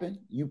happened.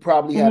 You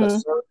probably had a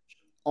surge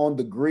on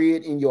the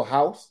grid in your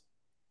house.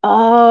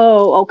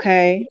 Oh,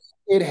 okay.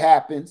 It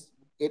happens.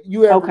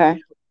 You ever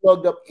Okay.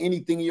 plugged up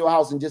anything in your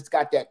house and just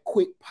got that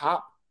quick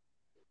pop?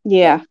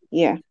 Yeah,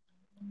 yeah.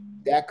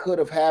 That could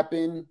have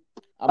happened.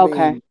 I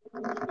Okay.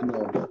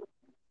 mean,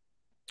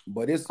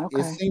 but it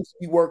Okay. seems to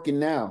be working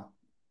now.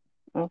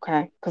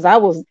 Okay. Because I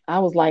was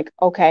like,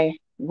 okay,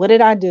 what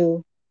did I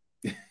do?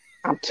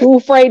 I'm too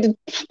afraid to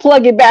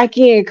plug it back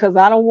in because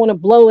I don't want to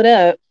blow it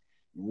up.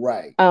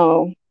 Right.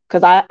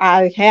 Because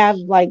I have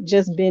like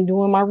just been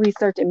doing my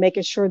research and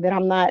making sure that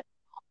I'm not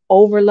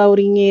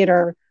overloading it,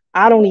 or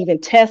I don't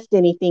even test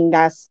anything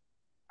that's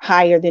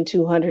higher than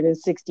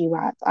 260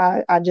 watts.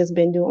 I just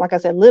been doing, like I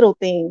said, little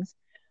things.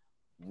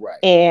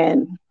 Right.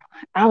 And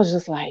I was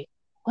just like,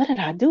 what did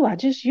I do? I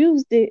just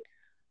used it.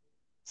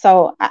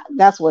 So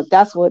that's what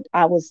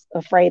I was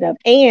afraid of.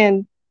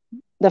 And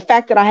the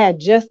fact that I had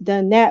just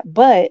done that,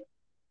 but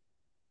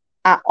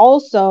I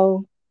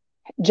also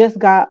just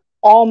got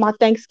all my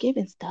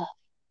Thanksgiving stuff,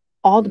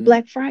 all the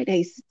Black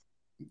Friday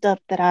stuff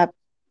that I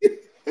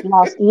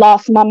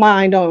lost my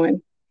mind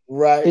on.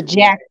 Right.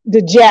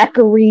 The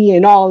jackery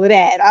and all of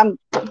that.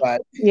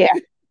 Yeah.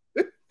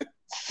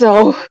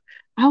 So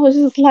I was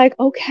just like,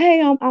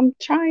 okay, I'm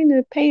trying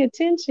to pay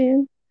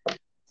attention.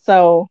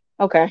 So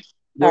okay.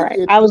 All right.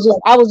 I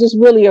was just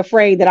really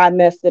afraid that I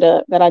messed it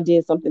up, that I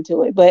did something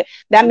to it. But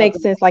that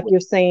makes sense, like you're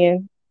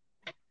saying,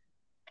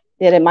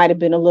 that it might have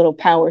been a little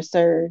power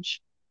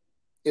surge.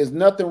 There's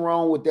nothing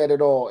wrong with that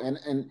at all.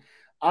 And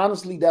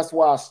honestly, that's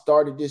why I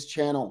started this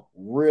channel,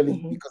 really,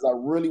 because I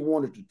really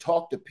wanted to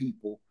talk to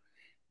people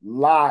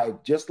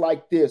live just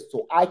like this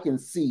so I can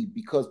see,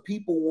 because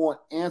people want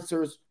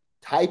answers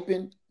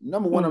typing.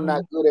 Number one, I'm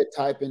not good at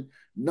typing.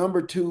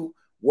 Number two,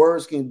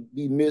 words can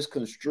be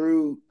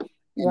misconstrued.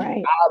 And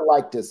right. I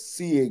like to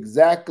see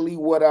exactly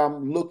what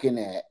I'm looking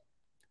at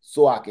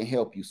so I can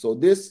help you. So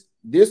this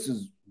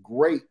is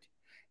great.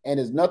 And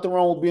there's nothing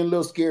wrong with being a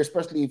little scared,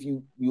 especially if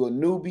you're a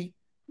newbie.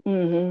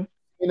 And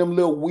them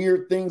little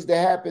weird things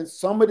that happen.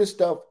 Some of this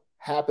stuff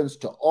happens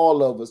to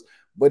all of us.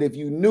 But if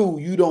you knew,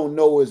 you don't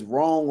know it's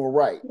wrong or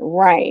right.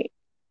 Right.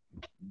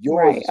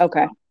 Yours,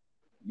 okay.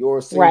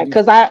 Yours, right?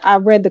 Because I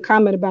read the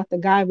comment about the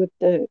guy with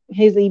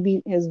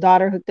his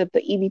daughter hooked up the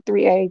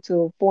EV3A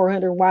to a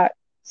 400-watt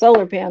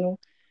solar panel.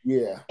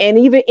 Yeah. And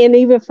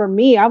even for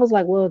me, I was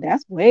like, well,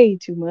 that's way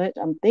too much.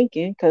 I'm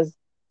thinking, because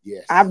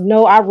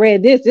I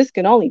read this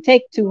can only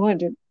take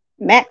 200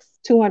 max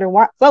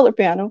 200-watt solar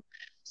panel.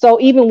 So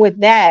even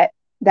with that,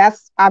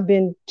 I've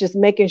been just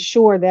making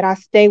sure that I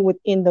stay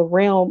within the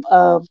realm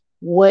of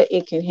what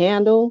it can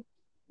handle.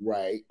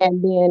 Right.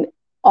 And then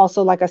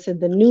also, like I said,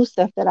 the new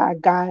stuff that I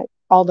got,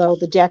 although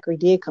the Jackery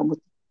did come with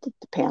the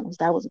panels,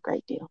 that was a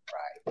great deal.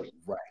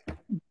 Right.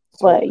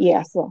 But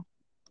yeah, so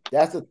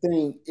that's the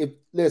thing.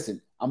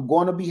 I'm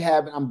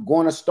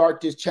going to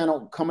start this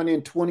channel coming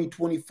in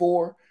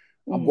 2024.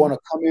 I'm going to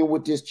come in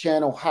with this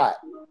channel hot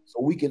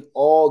so we can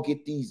all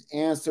get these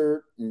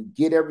answered and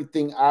get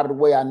everything out of the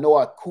way. I know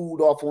I cooled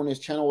off on this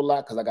channel a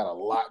lot because I got a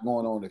lot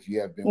going on, if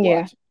you have been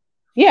watching.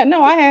 Yeah,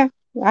 no, I have.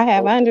 Okay.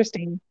 I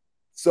understand.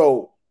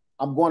 So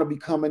I'm going to be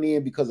coming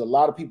in because a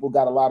lot of people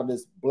got a lot of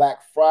this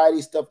Black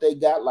Friday stuff they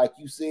got, like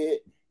you said.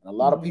 And a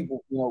lot of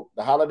people,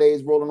 the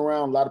holidays rolling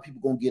around, a lot of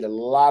people going to get a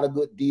lot of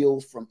good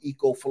deals from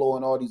EcoFlow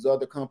and all these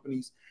other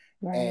companies.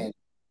 Right. And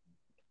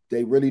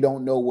they really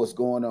don't know what's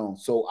going on.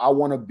 So I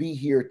want to be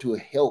here to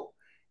help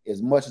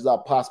as much as I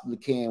possibly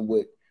can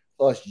with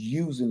us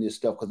using this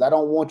stuff, because I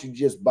don't want you to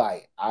just buy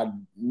it. I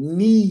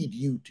need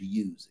you to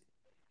use it.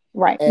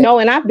 Right. And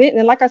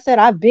like I said,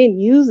 I've been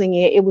using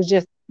it. It was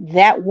just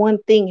that one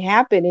thing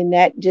happened, and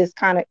that just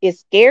it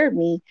scared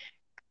me,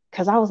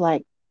 because I was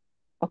like,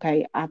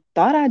 okay, I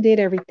thought I did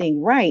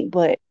everything right,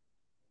 but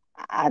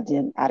I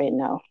didn't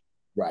know.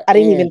 Right. I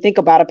didn't even think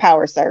about a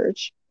power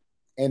surge.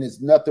 And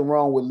it's nothing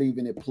wrong with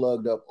leaving it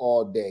plugged up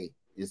all day.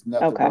 It's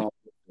nothing wrong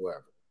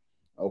whatsoever.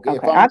 Okay.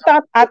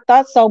 I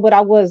thought so, but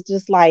I was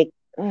just like,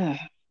 ugh.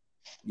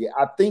 Yeah,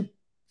 I think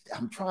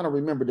I'm trying to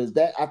remember.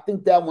 I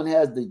think that one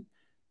has the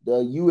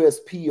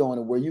USP on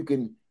it where you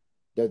can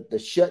the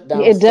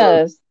shutdown. It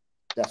does.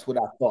 That's what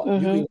I thought.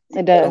 You can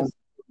it does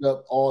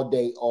up all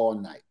day, all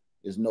night.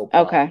 There's no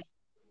problem.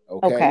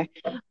 Okay.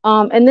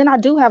 And then I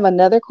do have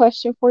another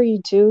question for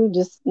you too,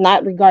 just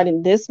not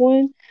regarding this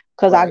one,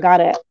 because I got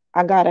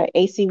a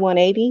AC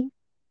 180.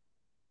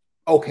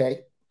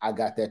 Okay, I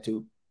got that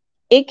too.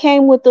 It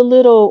came with the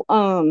little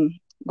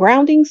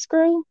grounding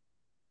screw.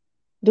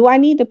 Do I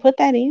need to put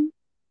that in?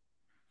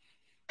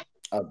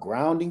 A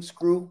grounding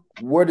screw?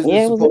 Where does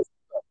it supposed to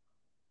go?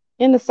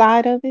 In the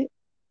side of it.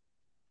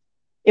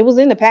 It was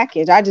in the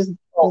package. I just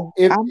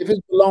if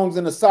it belongs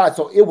in the side,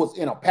 so it was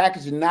in a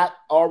package and not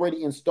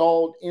already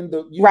installed in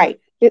the unit. Right.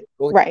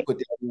 Go ahead, put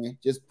that in.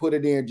 Just put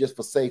it in just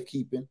for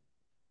safekeeping.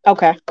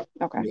 Okay.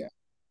 Yeah. Okay.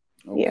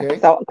 Yeah.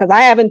 So because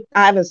I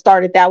haven't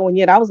started that one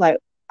yet. I was like,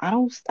 I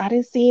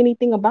didn't see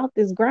anything about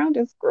this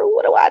grounding screw.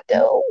 What do I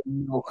do?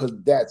 Because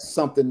that's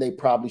something they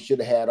probably should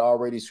have had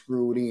already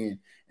screwed in.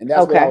 And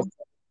that's what I was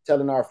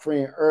telling our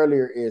friend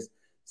earlier is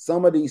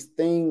some of these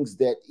things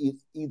that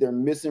is either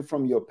missing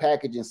from your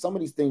package, and some of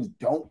these things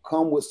don't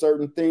come with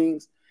certain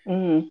things,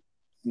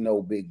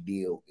 no big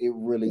deal. It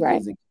really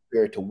isn't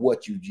compared to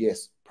what you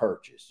just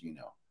purchased, you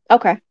know.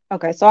 Okay.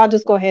 Okay. So I'll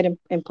just go ahead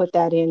and put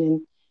that in,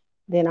 and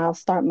then I'll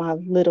start my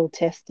little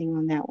testing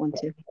on that one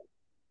too.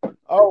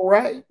 All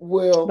right.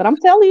 Well, But I'm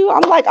telling you,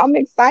 I'm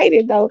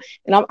excited though.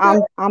 And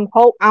I'm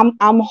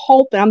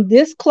hoping I'm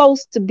this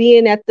close to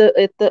being at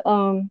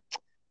the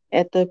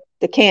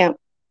camp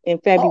in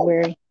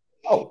February.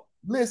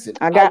 Listen,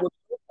 I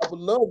would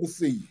love to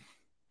see you.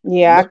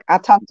 Yeah, I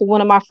talked to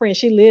one of my friends.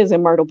 She lives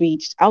in Myrtle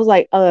Beach. I was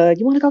like,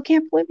 you want to go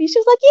camp with me? She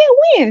was like,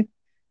 yeah, when?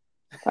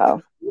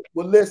 So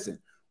well, listen,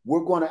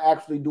 we're going to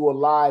actually do a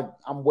live.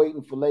 I'm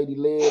waiting for Lady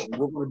Led.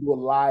 We're going to do a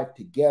live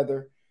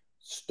together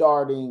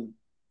starting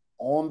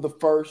on the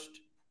 1st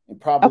and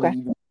probably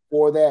even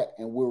before that.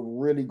 And we're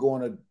really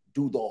going to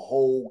do the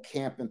whole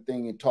camping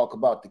thing and talk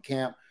about the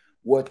camp,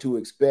 what to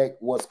expect,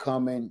 what's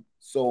coming,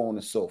 so on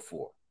and so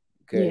forth.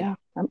 Okay. Yeah.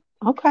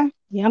 Okay.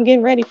 Yeah, I'm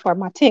getting ready for it.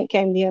 My tent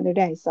came the other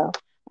day, so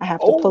I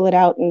have to pull it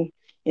out and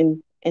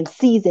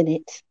season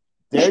it.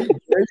 There you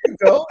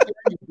go. There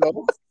you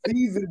go.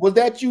 Season. Was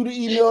that you that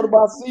emailed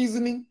about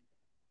seasoning?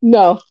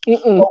 No. I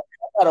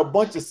got a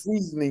bunch of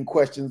seasoning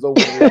questions over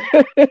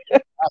there.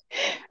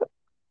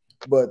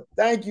 But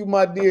thank you,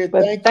 my dear.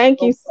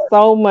 Thank you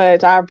so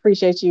much. I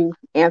appreciate you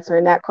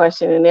answering that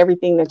question and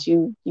everything that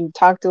you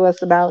talk to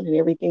us about and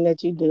everything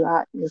that you do.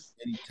 I just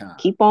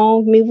keep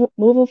on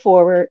moving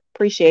forward.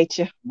 Appreciate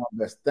you. My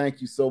best.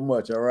 Thank you so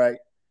much. All right.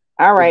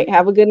 All right.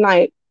 Have a good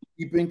night.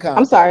 Keep in contact.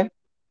 I'm sorry.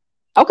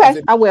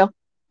 Okay, I will.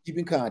 Keep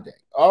in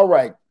contact. All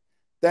right.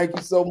 Thank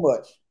you so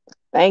much.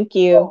 Thank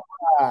you.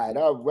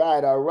 All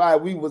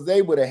right. We was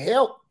able to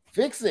help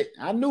fix it.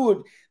 I knew it.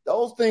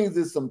 Those things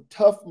is some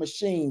tough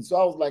machines. So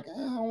I was like, I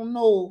don't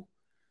know.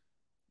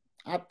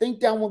 I think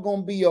that one's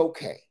going to be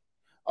okay.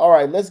 All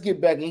right, let's get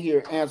back in here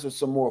and answer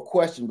some more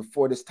questions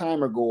before this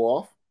timer go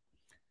off.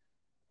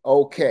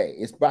 Okay,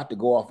 it's about to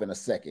go off in a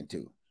second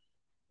too.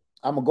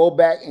 I'm going to go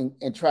back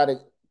and try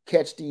to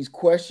catch these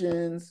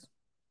questions.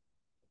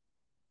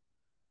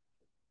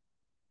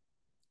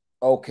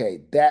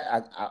 Okay,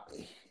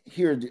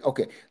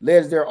 okay.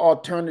 Is there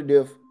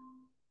alternative?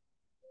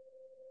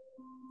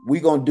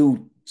 We're going to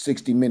do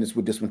 60 minutes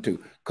with this one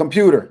too.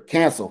 Computer,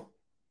 cancel.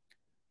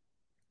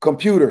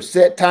 Computer,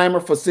 set timer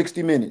for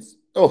 60 minutes.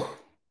 1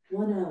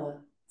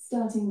 hour,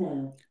 starting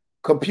now.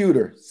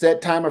 Computer,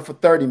 set timer for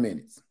 30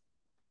 minutes.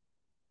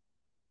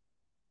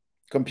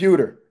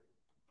 Computer,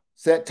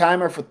 set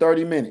timer for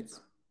 30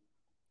 minutes.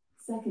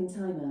 Second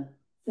timer,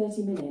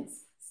 30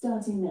 minutes,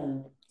 starting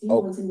now. Do you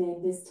want to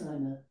name this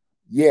timer?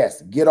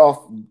 Yes, get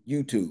off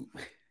YouTube.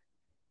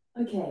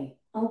 Okay,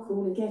 I'll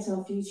call a get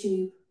off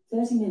YouTube,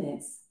 30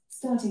 minutes,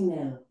 starting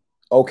now.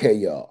 Okay,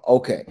 y'all.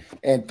 Okay.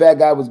 And Fat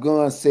Guy with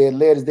Guns said,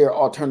 Led, is there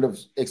alternative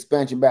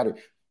expansion battery?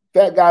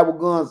 Fat Guy with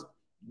Guns,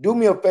 do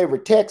me a favor.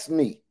 Text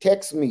me.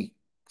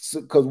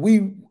 Because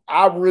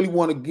I really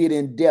want to get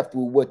in depth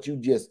with what you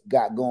just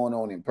got going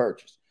on in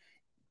purchase.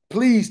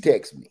 Please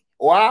text me.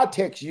 Or I'll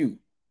text you.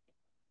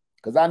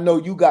 Because I know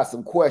you got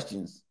some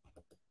questions.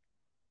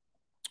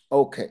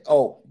 Okay.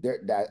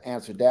 That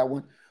answered that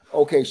one.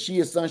 Okay. She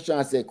is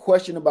Sunshine said,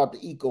 question about the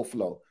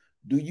EcoFlow.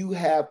 Do you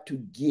have to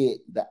get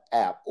the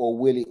app or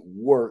will it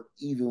work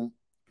even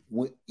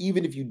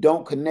if you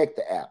don't connect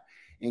the app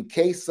in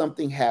case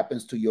something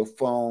happens to your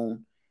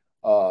phone,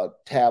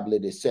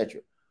 tablet,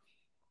 etc.?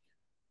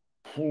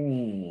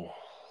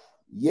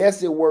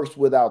 Yes, it works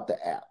without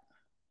the app,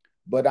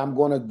 but I'm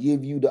going to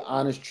give you the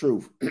honest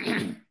truth.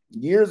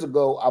 Years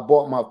ago, I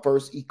bought my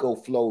first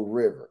EcoFlow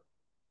River.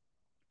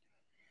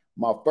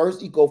 My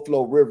first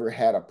EcoFlow River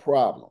had a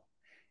problem.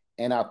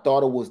 And I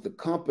thought it was the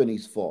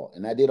company's fault.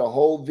 And I did a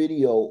whole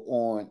video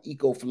on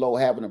EcoFlow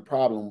having a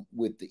problem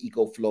with the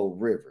EcoFlow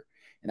River.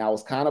 And I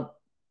was kind of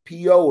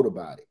PO'd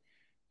about it.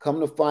 Come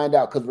to find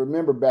out, because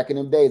remember back in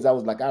them days, I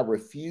was like, I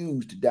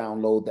refused to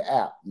download the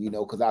app,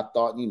 because I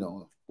thought,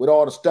 with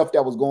all the stuff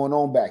that was going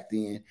on back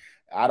then,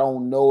 I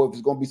don't know if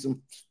it's going to be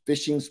some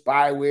phishing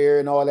spyware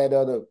and all that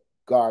other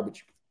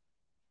garbage.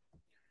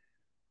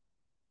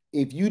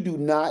 If you do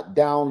not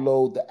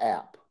download the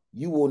app,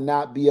 you will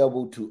not be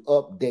able to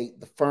update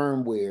the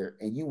firmware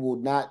and you will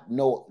not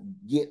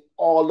get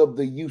all of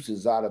the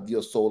uses out of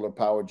your solar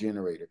power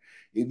generator.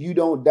 If you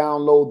don't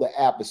download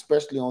the app,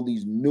 especially on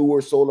these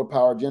newer solar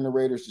power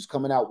generators just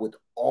coming out with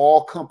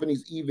all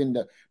companies, even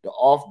the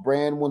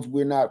off-brand ones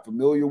we're not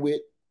familiar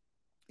with,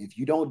 if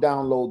you don't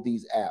download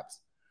these apps,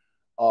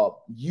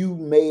 you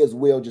may as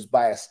well just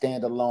buy a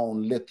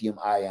standalone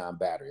lithium-ion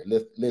battery,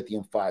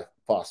 lithium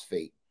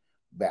phosphate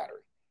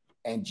battery,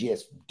 and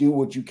just do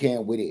what you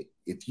can with it.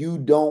 If you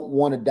don't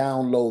want to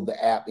download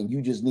the app and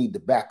you just need the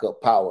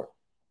backup power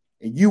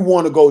and you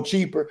want to go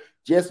cheaper,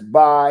 just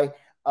buy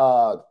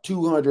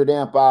 200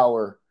 amp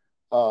hour,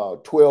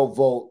 12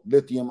 volt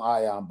lithium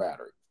ion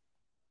battery.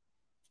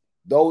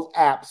 Those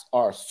apps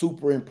are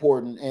super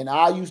important. And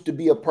I used to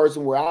be a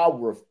person where I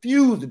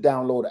refused to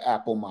download an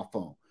app on my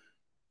phone.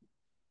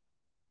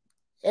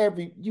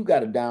 You got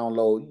to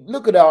download.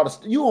 Look at all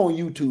the you on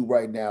YouTube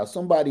right now.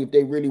 Somebody, if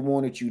they really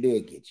wanted you,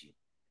 they'll get you.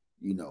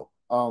 You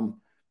know.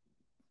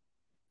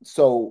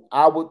 So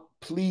I would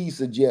please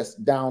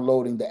suggest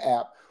downloading the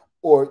app,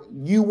 or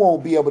you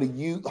won't be able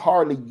to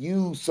hardly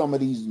use some of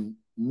these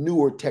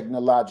newer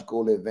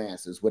technological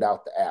advances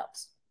without the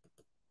apps.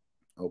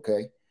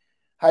 Okay.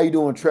 How you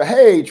doing?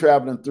 Hey,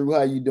 traveling through.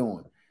 How you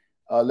doing?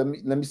 Let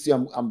me see.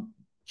 I'm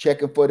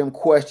checking for them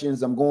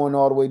questions. I'm going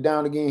all the way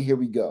down again. Here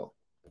we go.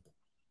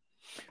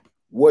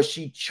 Was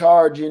she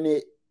charging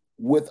it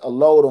with a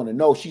load on it?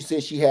 No, she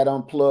said she had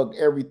unplugged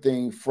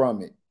everything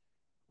from it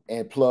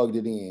and plugged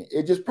it in.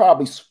 It just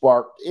probably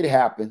sparked. It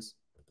happens.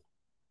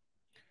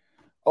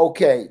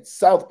 Okay,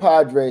 South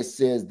Padre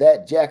says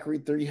that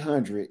Jackery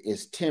 300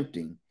 is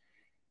tempting.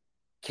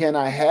 Can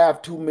I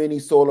have too many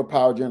solar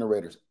power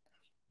generators?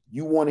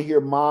 You want to hear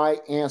my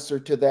answer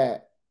to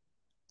that?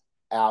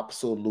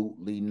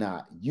 Absolutely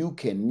not. You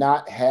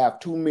cannot have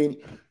too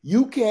many.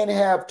 You can't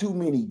have too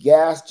many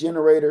gas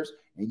generators,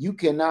 and you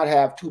cannot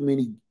have too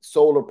many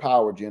solar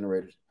power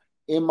generators.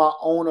 In my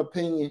own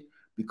opinion,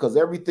 because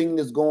everything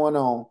that's going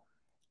on,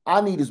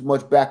 I need as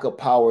much backup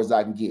power as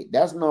I can get.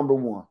 That's number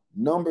one.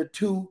 Number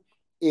two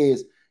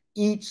is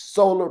each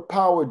solar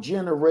power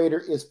generator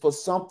is for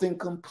something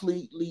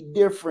completely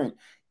different.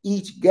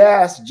 Each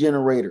gas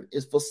generator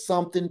is for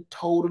something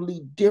totally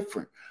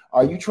different.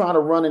 Are you trying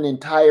to run an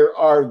entire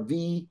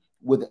RV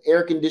with an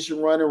air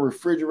conditioner running,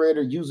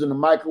 refrigerator, using a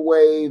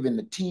microwave, and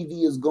the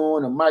TV is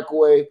going, a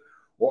microwave?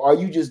 Or are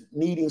you just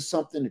needing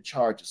something to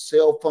charge a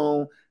cell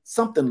phone,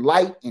 something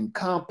light and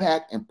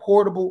compact and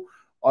portable?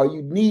 Are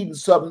you needing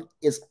something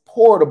that's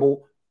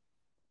portable,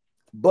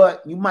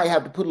 but you might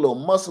have to put a little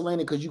muscle in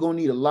it because you're going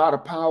to need a lot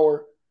of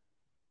power?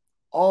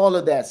 All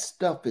of that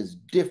stuff is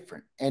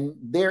different. And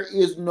there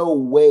is no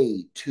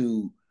way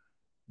to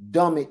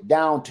dumb it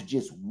down to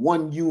just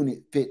one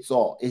unit fits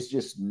all. It's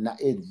just not,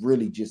 it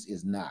really just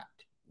is not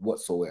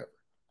whatsoever.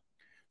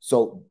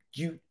 So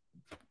you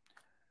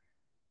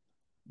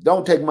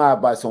don't take my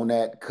advice on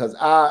that, because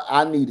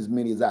I need as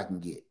many as I can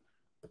get.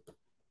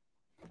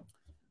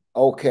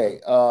 Okay.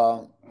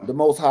 The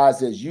Most High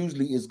says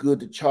usually it's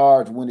good to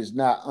charge when it's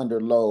not under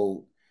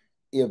load.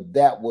 If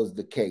that was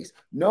the case.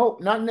 No,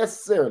 not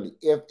necessarily.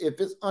 If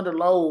it's under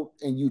load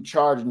and you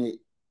charging it,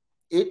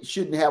 it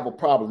shouldn't have a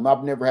problem.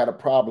 I've never had a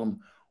problem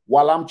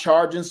while I'm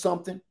charging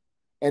something,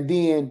 and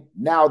then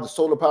now the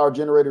solar power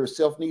generator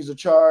itself needs a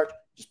charge.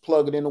 Just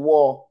plug it in the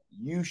wall.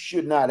 You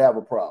should not have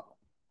a problem.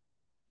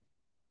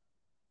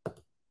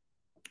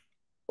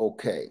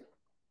 Okay.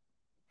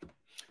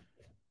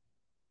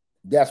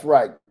 That's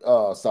right,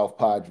 South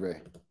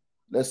Padre.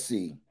 Let's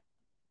see.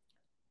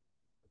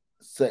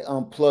 Say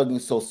unplugging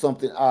so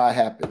something odd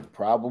happened.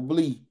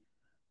 Probably.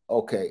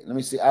 Okay, let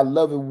me see. I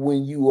love it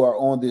when you are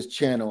on this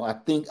channel. I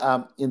think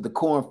I'm in the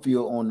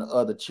cornfield on the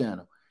other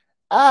channel.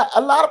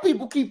 A lot of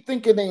people keep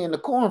thinking they're in the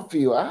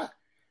cornfield.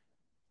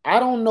 I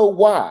don't know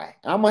why.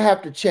 I'm going to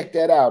have to check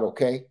that out,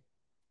 okay?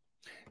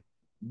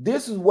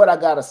 This is what I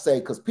got to say,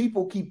 because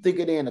people keep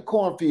thinking they're in the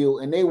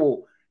cornfield, and they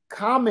will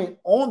comment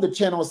on the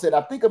channel and said,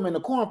 I think I'm in the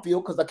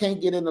cornfield because I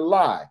can't get in the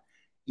live.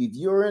 If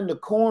you're in the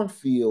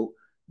cornfield,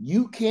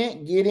 you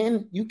can't get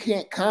in. You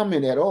can't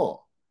comment at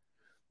all.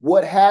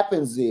 What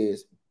happens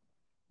is,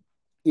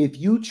 if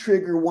you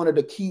trigger one of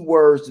the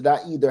keywords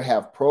that I either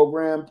have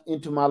programmed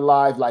into my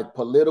live, like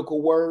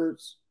political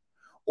words,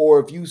 or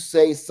if you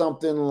say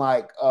something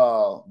like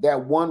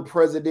that one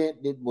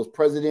president that was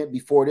president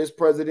before this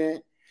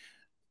president,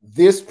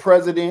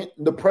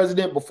 the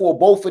president before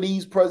both of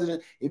these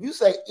presidents, if you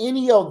say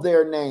any of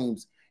their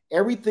names,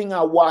 everything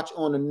I watch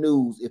on the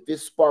news, if it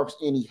sparks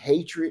any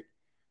hatred,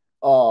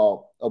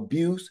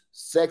 abuse,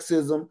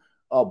 sexism,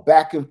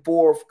 back and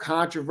forth,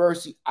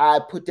 controversy,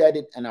 I put that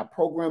in and I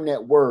program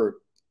that word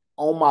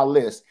on my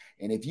list.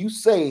 And if you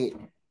say it,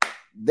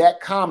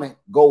 that comment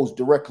goes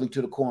directly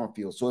to the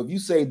cornfield. So if you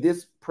say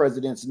this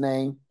president's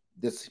name,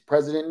 this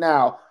president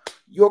now,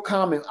 your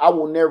comment, I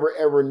will never,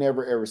 ever,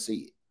 never, ever see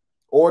it.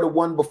 Or the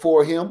one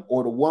before him,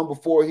 or the one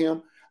before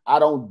him. I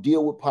don't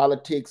deal with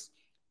politics,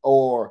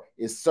 or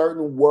it's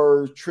certain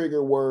words,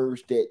 trigger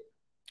words that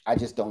I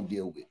just don't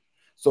deal with.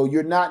 So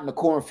you're not in the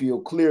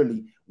cornfield.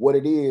 Clearly, what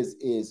it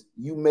is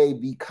you may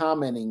be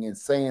commenting and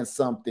saying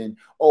something.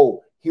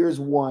 Oh, here's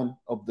one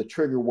of the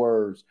trigger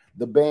words,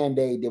 the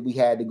Band-Aid that we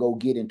had to go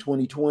get in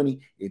 2020.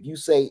 If you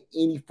say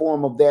any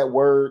form of that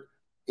word,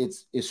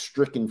 it's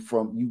stricken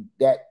from you.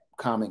 That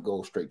comment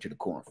goes straight to the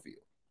cornfield.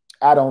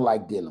 I don't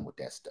like dealing with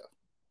that stuff.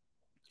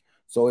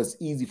 So it's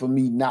easy for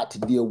me not to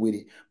deal with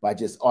it by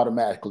just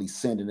automatically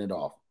sending it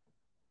off.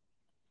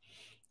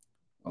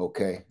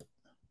 Okay.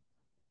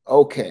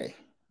 Okay.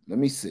 Let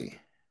me see.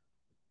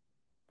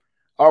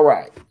 All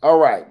right. All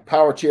right.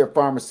 Power Chair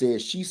Farmer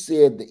says, she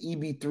said the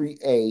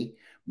EB3A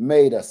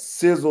made a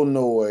sizzle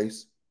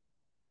noise.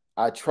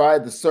 I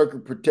tried the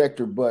circuit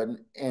protector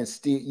button and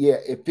still, yeah,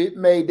 if it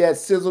made that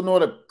sizzle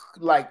noise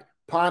like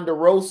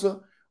Ponderosa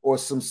or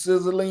some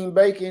sizzling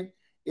bacon,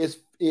 it's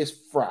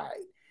fried.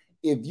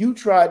 If you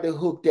tried to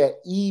hook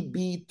that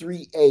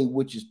EB3A,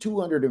 which is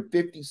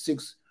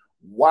 256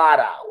 watt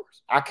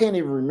hours. I can't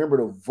even remember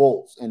the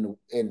volts and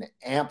the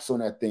amps on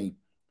that thing.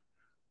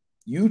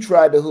 You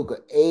tried to hook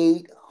an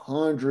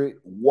 800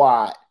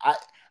 watt.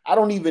 I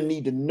don't even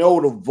need to know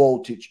the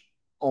voltage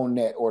on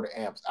that or the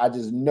amps. I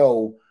just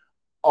know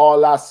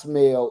all I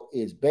smell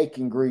is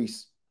bacon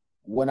grease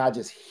when I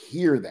just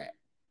hear that.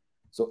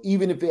 So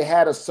even if it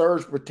had a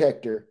surge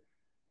protector,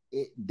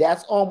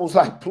 that's almost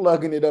like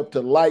plugging it up to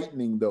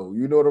lightning, though.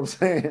 You know what I'm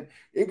saying?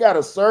 It got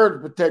a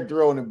surge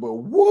protector on it, but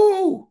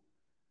woo,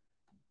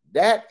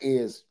 that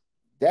is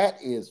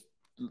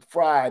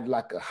fried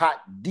like a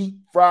hot, deep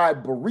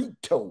fried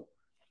burrito.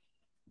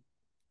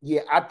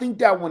 Yeah, I think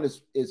that one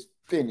is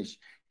finished.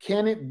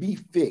 Can it be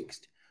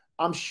fixed?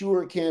 I'm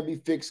sure it can be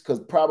fixed because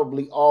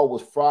probably all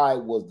was fried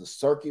was the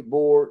circuit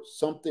board.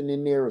 Something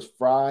in there is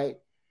fried.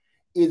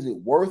 Is it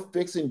worth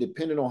fixing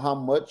depending on how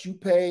much you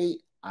pay?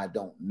 I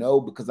don't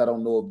know because I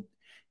don't know if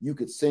you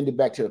could send it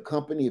back to the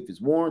company. If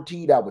it's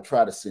warranted, I would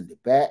try to send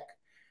it back.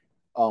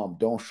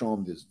 Don't show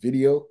them this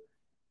video.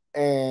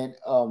 And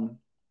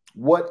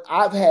what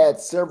I've had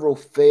several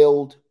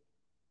failed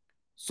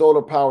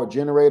solar power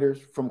generators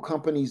from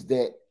companies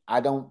that I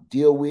don't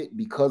deal with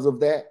because of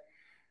that.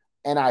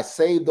 And I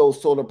saved those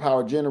solar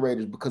power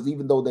generators because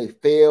even though they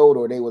failed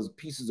or they was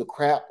pieces of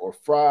crap or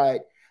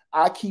fried,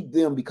 I keep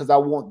them because I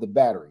want the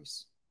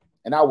batteries.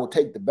 And I will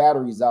take the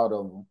batteries out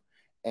of them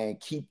and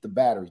keep the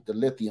batteries, the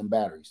lithium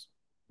batteries.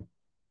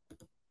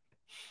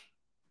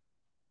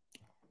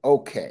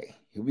 Okay,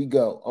 here we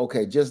go.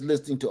 Okay, just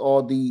listening to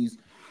all these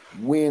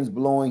winds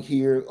blowing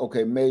here.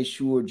 Okay, made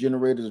sure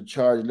generators are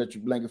charged,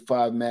 electric blanket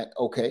 5 mat.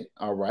 Okay,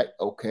 all right,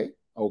 okay,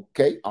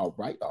 okay, all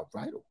right,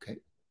 okay.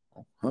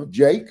 Huh,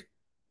 Jake?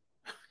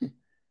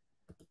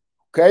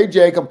 Okay,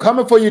 Jake, I'm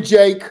coming for you,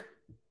 Jake.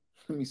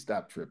 Let me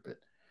stop tripping.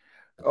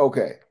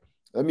 Okay,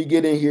 let me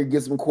get in here,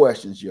 get some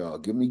questions, y'all.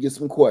 Get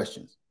some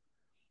questions.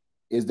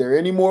 Is there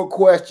any more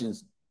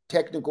questions,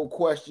 technical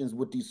questions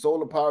with these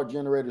solar power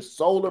generators,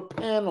 solar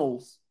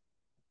panels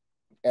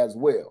as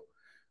well?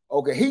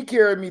 Okay, he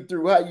carried me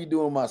through. How you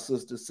doing, my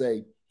sister?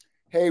 Say,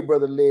 hey,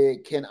 Brother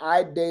Leg, can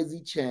I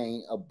daisy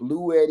chain a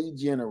Bluetti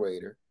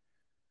generator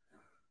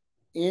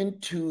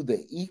into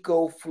the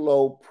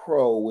EcoFlow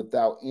Pro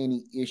without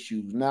any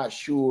issues? Not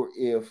sure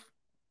if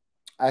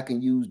I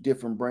can use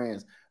different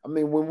brands. I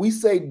mean, when we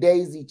say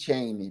daisy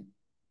chaining,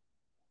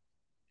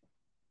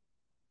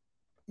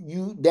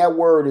 that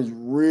word is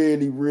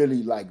really,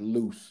 really like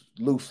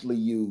loosely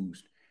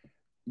used.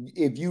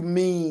 If you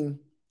mean,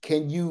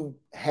 can you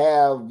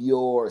have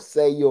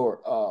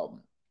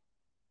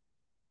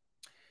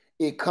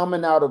it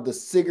coming out of the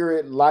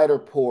cigarette lighter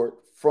port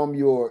from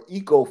your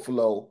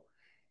EcoFlow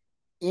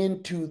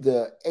into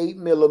the 8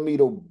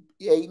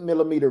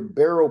 millimeter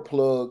barrel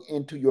plug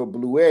into your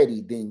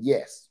Bluetti, then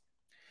yes.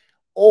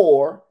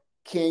 Or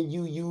can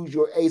you use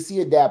your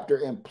AC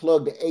adapter and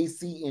plug the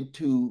AC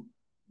into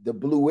the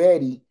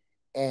Bluetti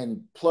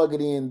and plug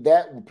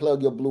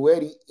your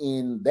Bluetti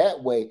in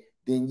that way?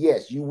 Then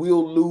yes, you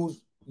will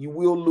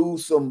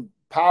lose some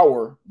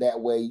power that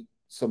way,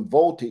 some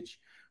voltage,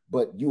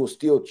 but you will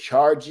still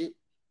charge it.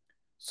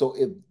 So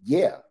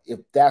if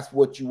that's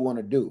what you want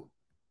to do.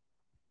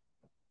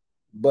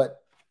 But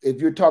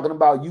if you're talking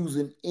about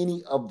using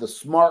any of the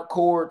smart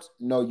cords,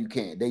 no, you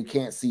can't. They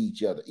can't see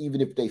each other, even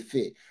if they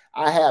fit.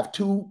 I have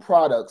 2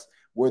 products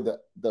where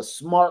the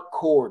smart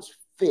cords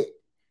fit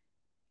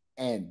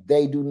and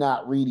they do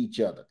not read each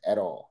other at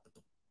all.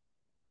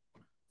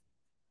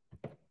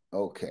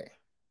 Okay.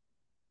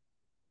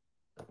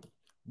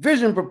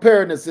 Vision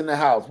preparedness in the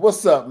house.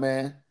 What's up,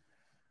 man?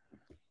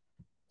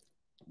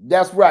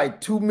 That's right.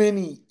 Too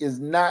many is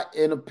not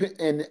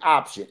an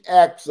option.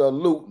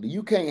 Absolutely.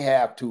 You can't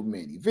have too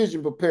many.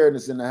 Vision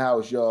preparedness in the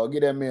house, y'all.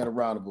 Give that man a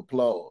round of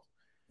applause.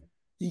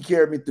 He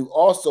carried me through.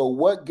 Also,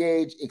 what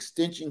gauge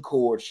extension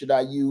cord should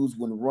I use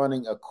when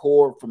running a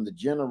cord from the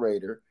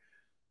generator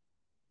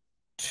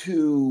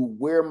to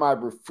where my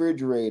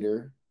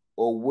refrigerator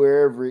or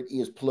wherever it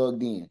is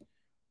plugged in?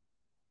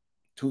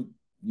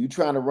 You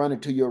trying to run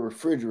it to your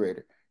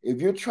refrigerator.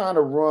 If you're trying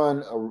to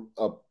run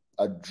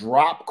a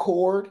drop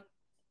cord,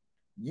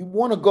 you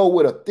want to go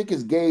with the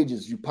thickest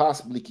gauges you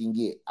possibly can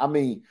get. I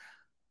mean,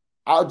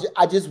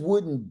 I just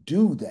wouldn't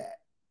do that.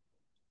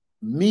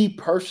 Me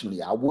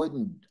personally,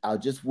 I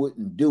just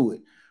wouldn't do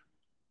it,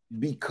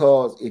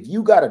 because if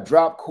you got a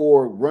drop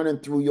cord running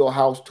through your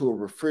house to a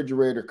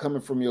refrigerator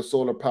coming from your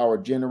solar power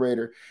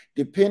generator,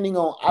 depending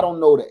on, I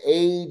don't know the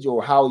age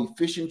or how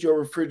efficient your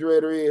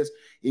refrigerator is,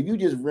 if you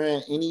just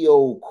ran any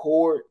old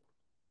cord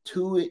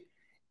to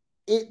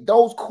it,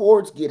 those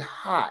cords get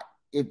hot.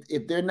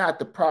 If they're not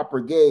the proper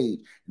gauge,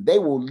 they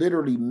will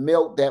literally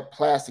melt that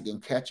plastic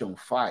and catch on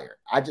fire.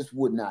 I just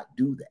would not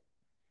do that.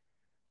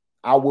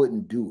 I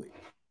wouldn't do it.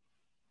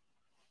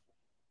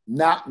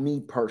 Not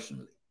me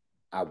personally.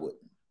 I wouldn't.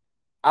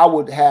 I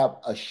would have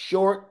as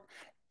short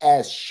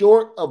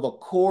of a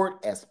cord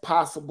as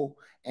possible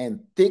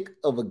and thick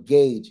of a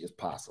gauge as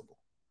possible.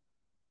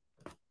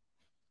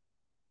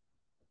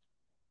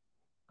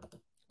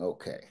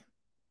 Okay.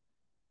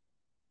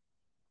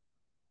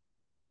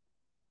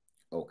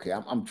 Okay,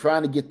 I'm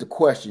trying to get the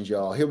questions,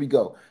 y'all. Here we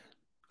go.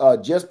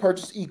 Just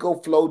purchased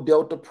EcoFlow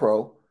Delta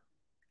Pro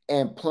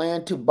and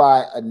plan to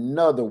buy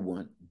another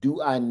one.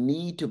 Do I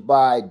need to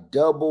buy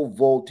double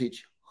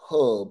voltage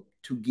hub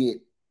to get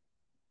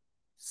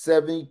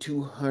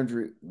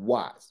 7,200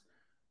 watts?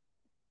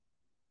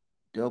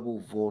 Double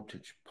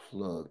voltage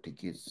plug to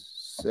get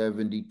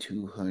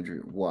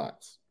 7,200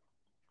 watts.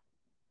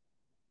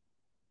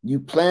 You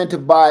plan to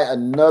buy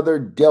another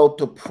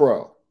Delta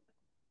Pro.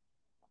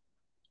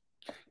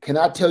 Can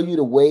I tell you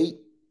to wait?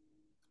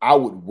 I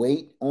would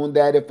wait on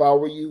that if I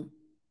were you.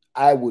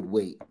 I would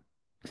wait.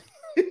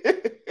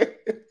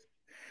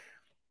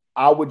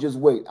 I would just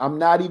wait. I'm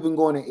not even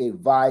going to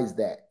advise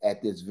that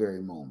at this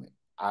very moment.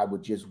 I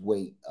would just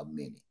wait a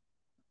minute.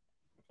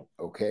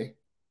 Okay?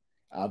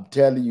 I'm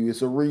telling you,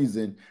 it's a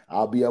reason.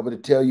 I'll be able to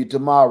tell you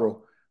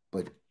tomorrow,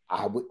 but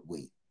I would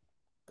wait.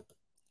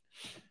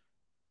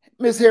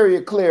 Miss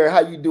Harriet Claire,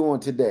 how you doing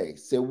today?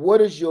 Said,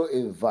 what is your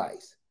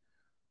advice?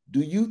 Do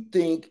you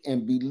think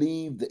and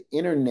believe the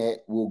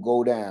internet will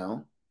go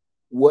down?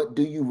 What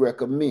do you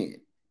recommend?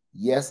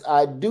 Yes,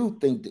 I do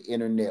think the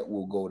internet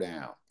will go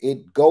down.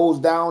 It goes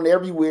down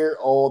everywhere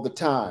all the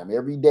time,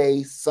 every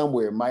day,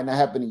 somewhere. It might not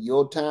happen in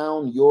your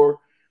town, your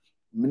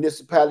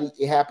municipality.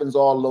 It happens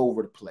all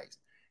over the place.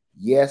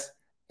 Yes,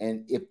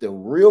 and if the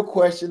real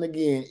question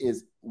again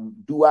is,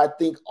 do I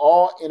think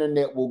all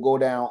internet will go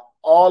down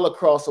all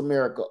across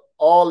America,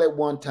 all at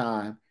one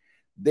time?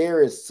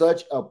 There is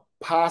such a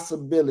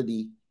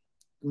possibility,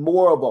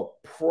 more of a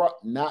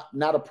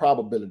not a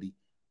probability.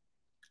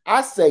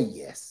 I say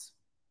yes.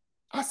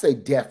 I say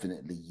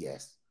definitely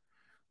yes.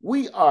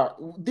 We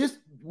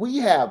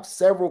have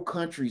several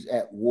countries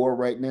at war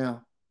right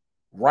now.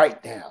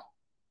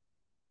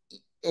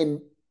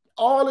 And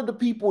all of the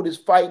people that's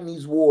fighting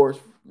these wars,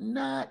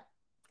 none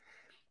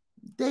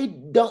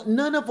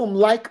of them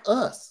like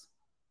us.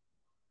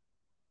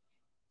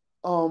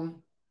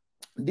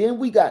 Then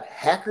we got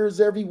hackers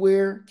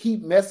everywhere,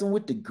 keep messing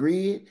with the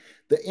grid.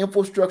 The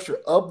infrastructure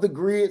of the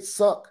grid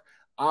suck.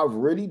 I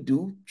really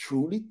do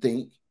truly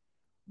think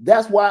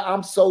that's why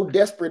I'm so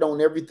desperate on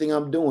everything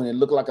I'm doing. It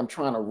look like I'm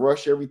trying to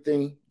rush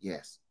everything.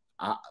 Yes,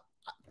 I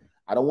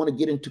don't want to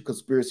get into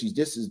conspiracies.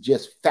 This is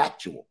just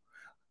factual.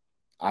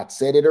 I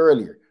said it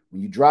earlier.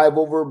 When you drive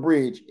over a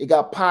bridge, it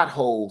got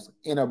potholes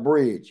in a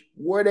bridge.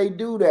 Where they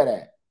do that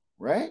at,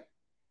 right?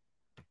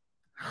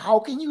 How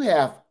can you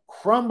have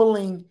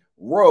crumbling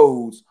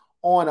roads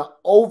on an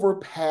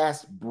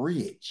overpass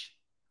bridge?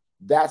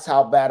 That's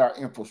how bad our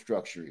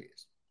infrastructure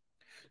is.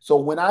 So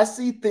when I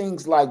see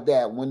things like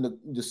that, when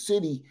the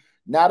city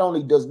not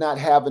only does not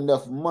have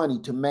enough money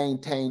to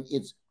maintain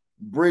its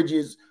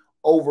bridges,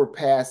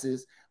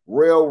 overpasses,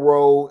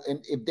 railroad,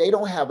 and if they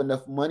don't have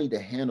enough money to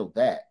handle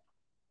that,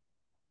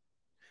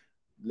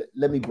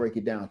 let me break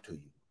it down to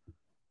you.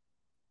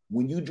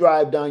 When you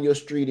drive down your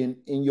street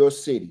in your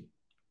city,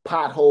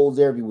 potholes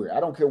everywhere. I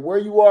don't care where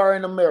you are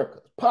in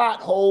America.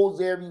 Potholes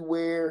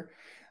everywhere.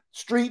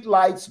 Street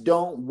lights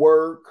don't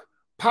work.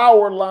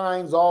 Power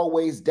lines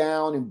always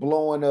down and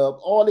blowing up.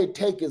 All it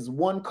takes is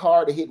one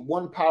car to hit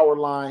one power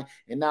line,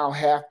 and now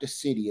half the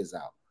city is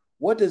out.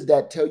 What does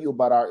that tell you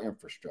about our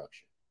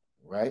infrastructure,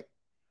 right?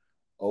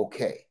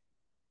 Okay.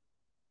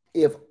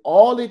 If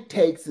all it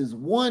takes is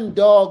one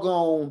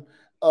doggone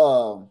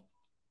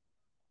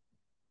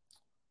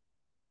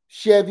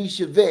Chevy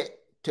Chevette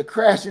to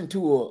crash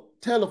into a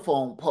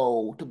telephone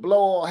pole to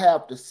blow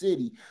half the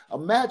city,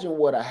 imagine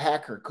what a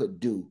hacker could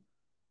do,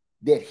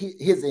 that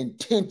his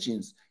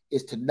intentions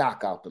is to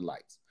knock out the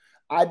lights.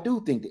 I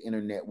do think the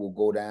internet will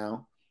go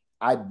down.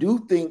 I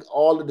do think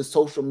all of the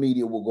social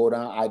media will go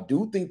down. I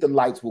do think the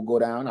lights will go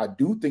down. I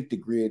do think the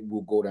grid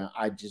will go down.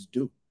 I just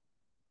do.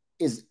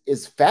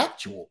 It's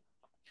factual.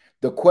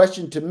 The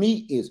question to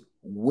me is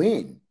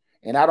when.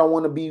 And I don't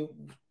want to be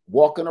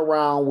walking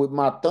around with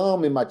my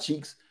thumb in my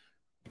cheeks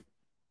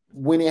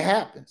when it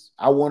happens.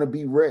 I want to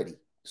be ready.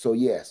 So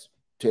yes,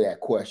 to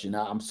that question.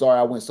 I'm sorry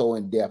I went so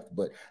in depth,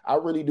 but I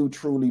really do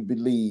truly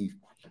believe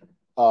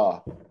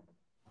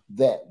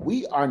that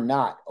we are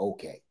not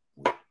okay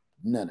with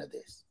none of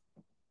this.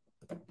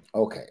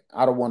 Okay,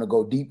 I don't want to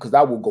go deep because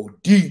I will go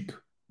deep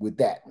with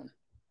that one.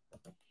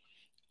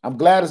 I'm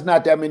glad it's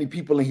not that many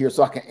people in here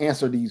so I can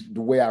answer these the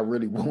way I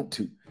really want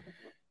to.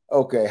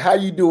 Okay, how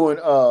you doing,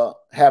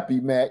 Happy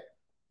Mac?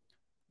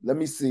 Let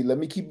me see. Let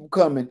me keep them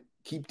coming.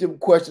 Keep them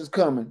questions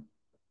coming.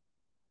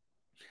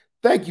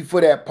 Thank you for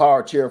that,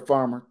 Power Chair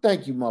Farmer.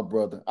 Thank you, my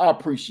brother. I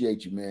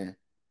appreciate you, man.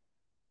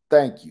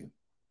 Thank you.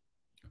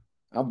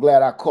 I'm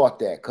glad I caught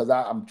that because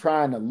I'm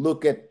trying to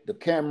look at the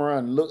camera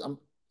and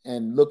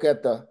look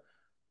at the.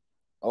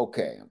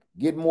 Okay,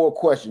 get more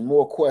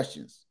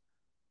questions.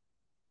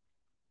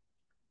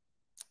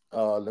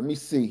 Let me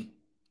see.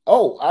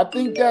 Oh, I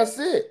think that's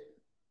it.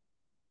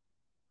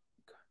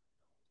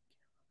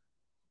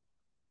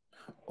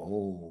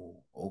 Oh,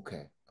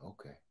 okay.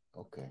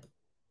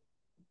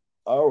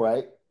 All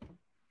right.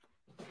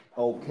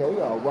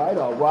 Okay, all right.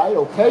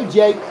 Okay,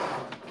 Jake.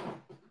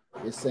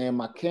 It's saying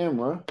my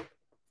camera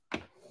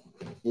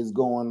is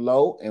going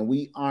low, and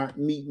we aren't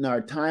meeting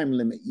our time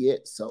limit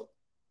yet. So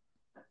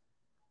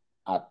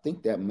I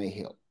think that may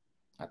help.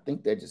 I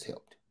think that just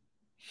helped.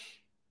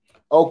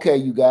 Okay,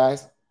 you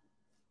guys,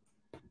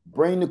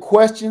 bring the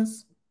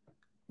questions.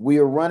 We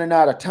are running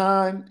out of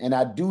time, and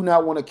I do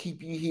not want to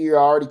keep you here.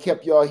 I already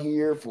kept y'all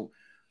here for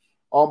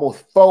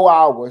almost 4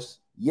 hours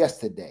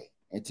yesterday.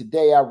 And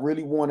today I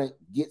really want to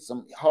get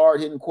some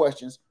hard-hitting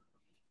questions,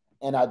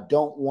 and I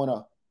don't want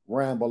to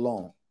ramble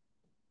on.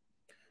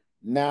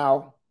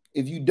 Now,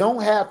 if you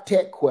don't have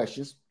tech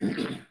questions,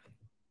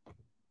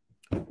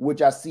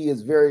 which I see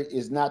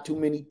is not too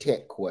many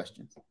tech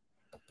questions,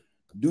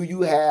 do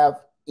you have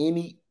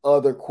any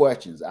other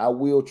questions? I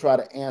will try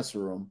to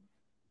answer them.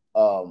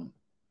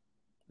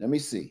 Let me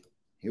see.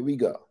 Here we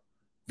go.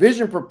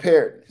 Vision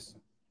preparedness.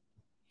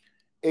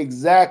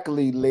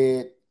 Exactly,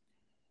 Led.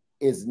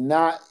 Is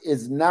not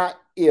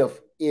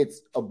if,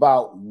 it's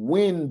about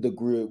when the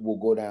grid will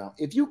go down.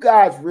 If you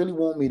guys really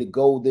want me to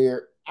go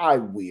there, I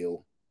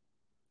will.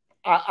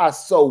 I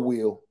so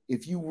will.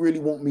 If you really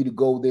want me to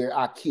go there,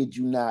 I kid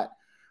you not.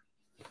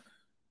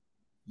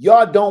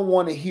 Y'all don't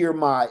want to hear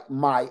my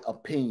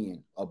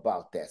opinion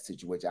about that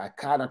situation. I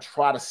kind of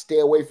try to stay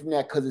away from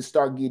that because it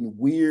start getting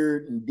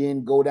weird and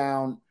then go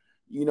down,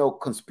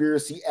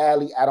 conspiracy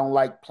alley. I don't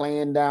like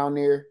playing down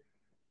there.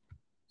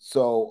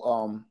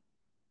 So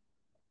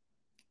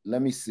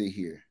let me see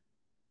here.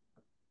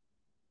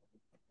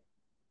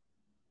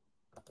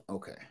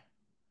 Okay.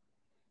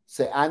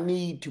 Say, I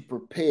need to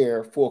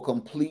prepare for a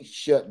complete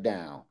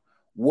shutdown.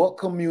 What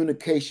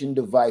communication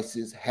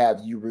devices have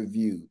you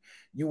reviewed?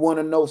 You want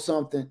to know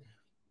something?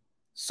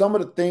 Some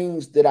of the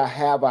things that I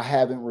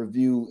haven't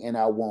reviewed, and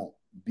I won't.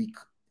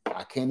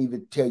 I can't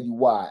even tell you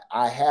why.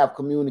 I have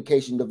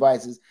communication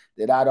devices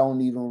that I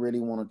don't even really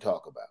want to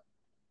talk about.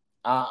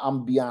 I'm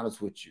going to be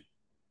honest with you.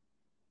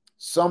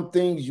 Some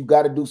things you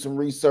got to do some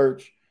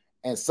research,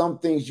 and some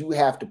things you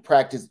have to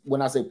practice.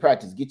 When I say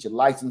practice, get your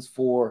license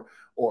for,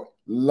 or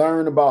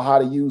learn about how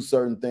to use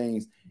certain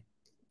things.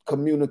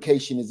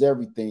 Communication is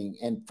everything.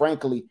 And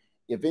frankly,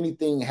 if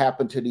anything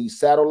happened to these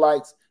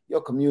satellites,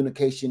 your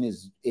communication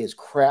is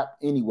crap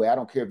anyway. I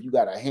don't care if you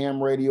got a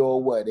ham radio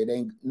or what. It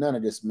ain't none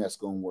of this mess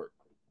gonna work.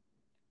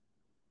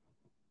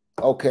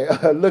 Okay,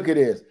 look at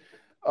this.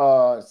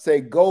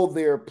 Say, go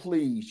there,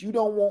 please. You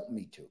don't want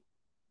me to.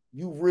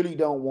 You really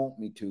don't want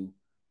me to.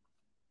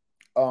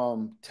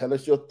 Tell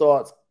us your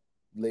thoughts,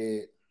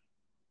 Led.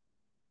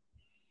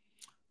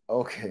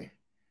 Okay.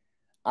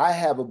 I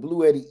have a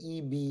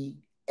Bluetti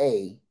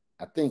EBA,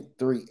 I think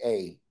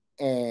 3A,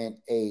 and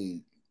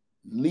a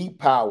Lee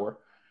Power.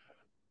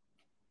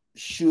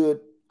 Should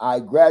I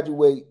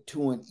graduate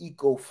to an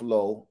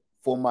EcoFlow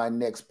for my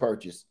next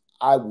purchase?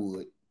 I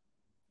would.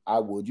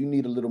 You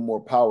need a little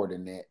more power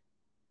than that.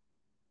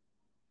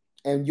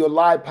 And your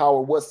Live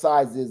Power, what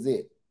size is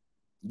it?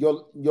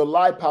 Your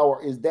Live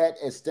Power, is that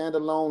a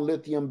standalone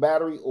lithium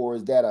battery, or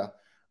is that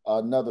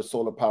another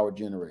solar power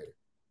generator?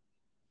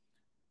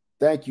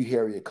 Thank you,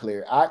 Harriet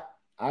Claire.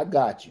 I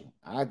got you.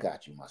 I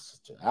got you, my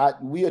sister.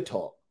 We'll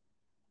talk.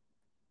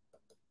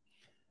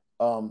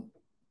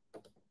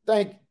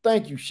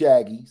 Thank you,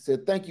 Shaggy.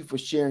 Said, thank you for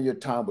sharing your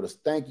time with us.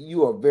 Thank you.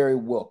 You are very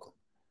welcome.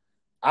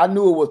 I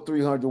knew it was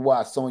 300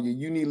 watts, Sonia.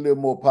 You need a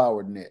little more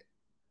power than that.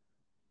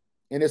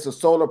 And it's a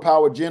solar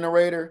power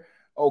generator.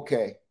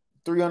 Okay.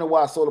 300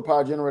 watt solar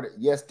power generator.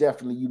 Yes,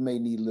 definitely. You may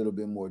need a little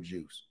bit more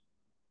juice.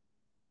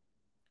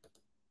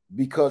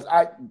 Because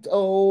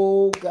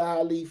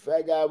golly,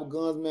 fat guy with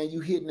guns, man, you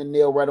hitting the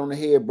nail right on the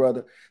head,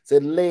 brother.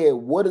 Said, Led,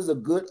 what is a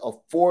good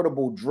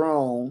affordable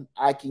drone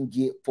I can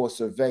get for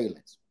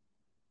surveillance?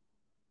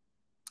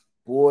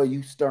 Boy,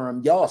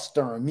 y'all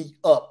stirring me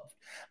up.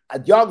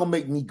 Y'all gonna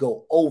make me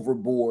go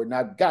overboard, and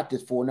I've got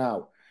this for an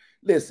hour.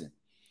 Listen,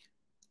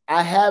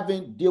 I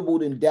haven't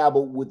dibbled and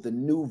dabbled with the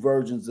new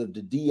versions of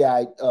the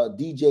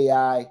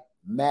DJI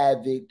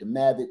Mavic, the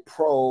Mavic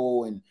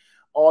Pro, and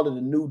all of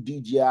the new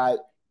DJI.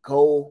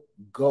 Go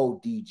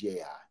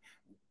DJI.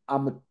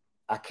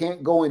 I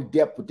can't go in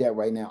depth with that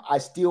right now. I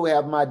still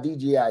have my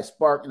DJI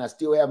Spark, and I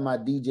still have my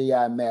DJI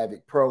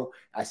Mavic Pro.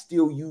 I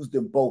still use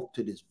them both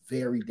to this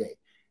very day.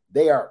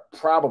 They are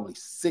probably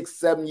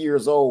 6-7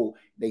 years old.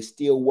 They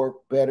still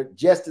work better,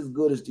 just as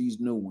good as these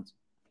new ones.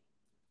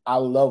 I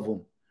love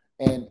them.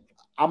 And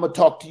I'm going to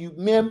talk to you,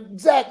 man.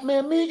 Zach,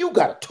 man, me and you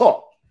got to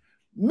talk.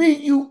 We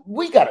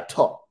got to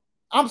talk.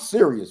 I'm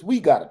serious. We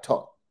got to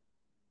talk.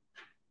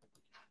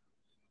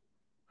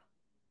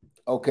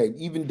 Okay,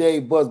 even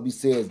Dave Busby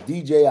says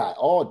DJI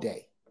all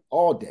day.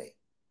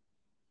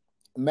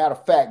 Matter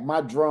of fact,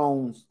 my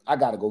drones, I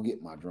got to go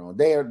get my drone.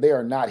 They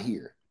are not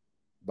here,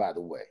 by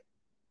the way.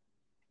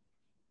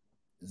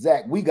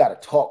 Zach, we got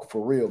to talk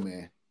for real,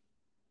 man.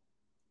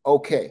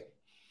 Okay.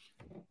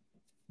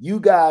 You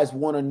guys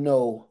want to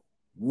know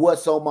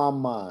what's on my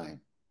mind.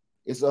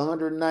 It's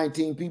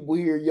 119 people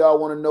here. Y'all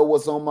want to know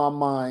what's on my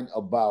mind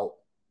about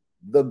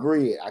the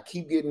grid. I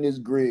keep getting this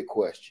grid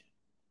question.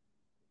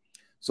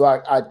 So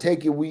I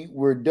take it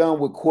we're done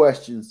with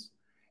questions.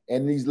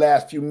 And these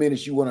last few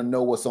minutes, you want to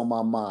know what's on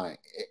my mind.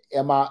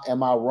 Am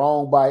I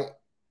wrong by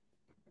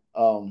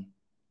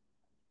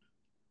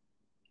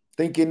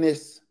thinking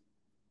this,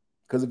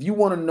 because if you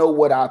want to know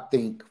what I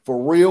think,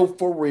 for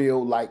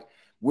real, like,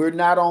 we're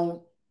not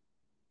on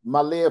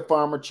my Laird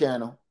Farmer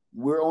channel.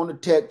 We're on the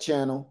tech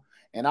channel,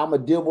 and I'm a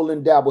dibble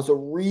and dabble. It's a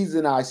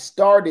reason I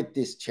started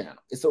this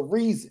channel. It's a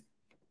reason.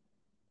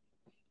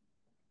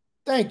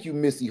 Thank you,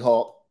 Missy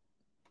Hawk.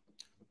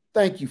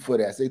 Thank you for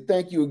that. Say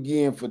thank you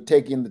again for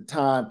taking the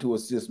time to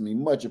assist me.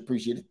 Much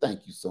appreciated.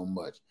 Thank you so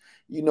much.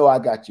 You know I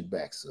got your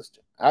back,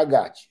 sister. I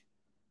got you.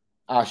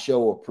 I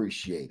sure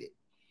appreciate it.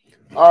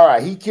 All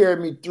right. He carried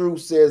me through,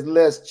 says,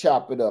 let's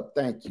chop it up.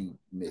 Thank you,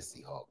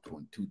 Missy Hawk,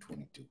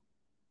 2222.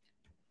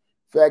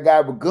 Fat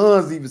Guy with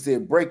Guns even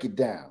said, break it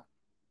down.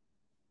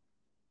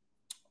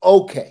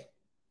 Okay.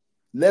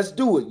 Let's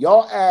do it.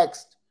 Y'all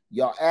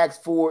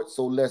asked for it,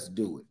 so let's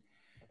do it.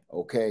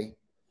 Okay.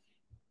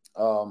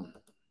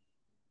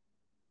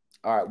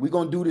 All right, we're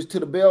going to do this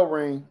till the bell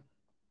ring,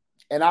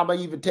 and I'm going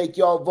to even take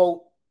y'all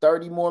vote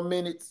 30 more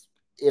minutes,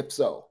 if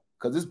so,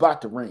 because it's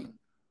about to ring.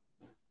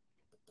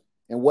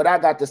 And what I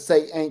got to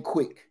say ain't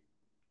quick.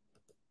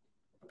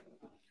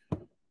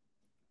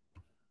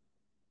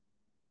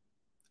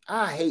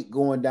 I hate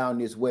going down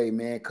this way,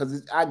 man,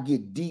 because I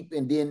get deep,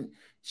 and then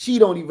she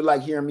don't even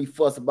like hearing me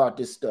fuss about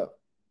this stuff.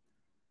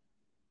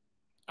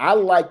 I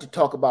like to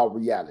talk about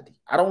reality.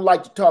 I don't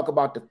like to talk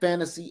about the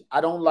fantasy.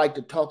 I don't like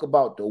to talk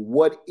about the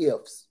what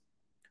ifs.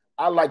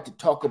 I like to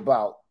talk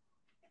about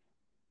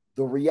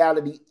the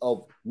reality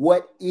of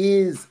what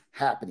is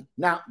happening.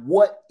 Not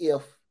what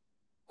if,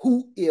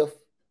 who if,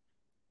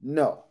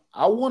 no.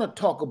 I want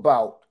to talk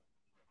about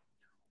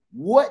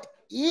what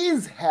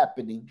is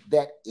happening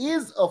that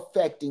is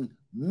affecting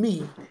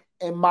me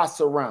and my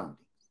surroundings.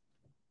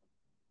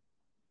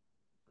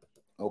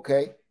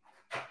 Okay?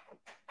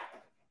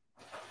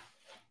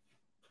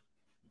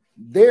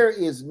 There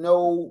is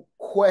no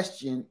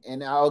question,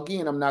 and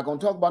again, I'm not going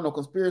to talk about no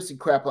conspiracy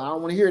crap. I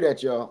don't want to hear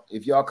that, y'all.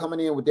 If y'all coming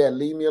in with that,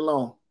 leave me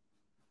alone.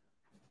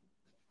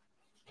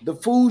 The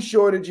food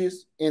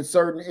shortages in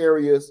certain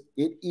areas,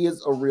 it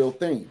is a real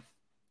thing.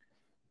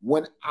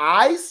 When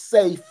I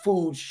say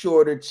food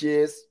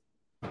shortages,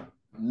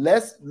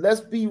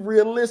 let's be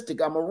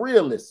realistic. I'm a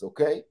realist,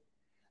 okay?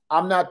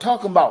 I'm not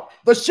talking about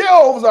the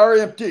shelves are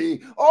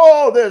empty.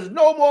 Oh, there's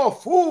no more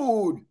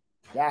food.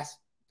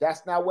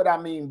 That's not what I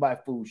mean by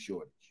food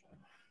shortage.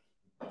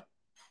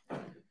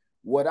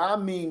 What I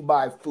mean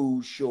by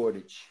food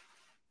shortage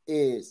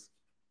is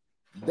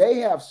they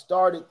have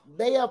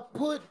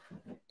put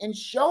and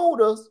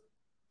showed us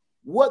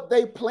what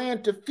they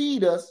plan to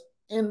feed us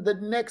in the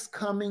next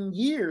coming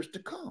years to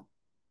come.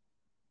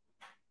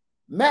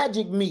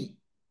 Magic meat.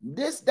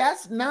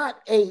 That's not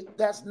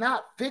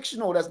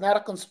fictional. That's not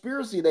a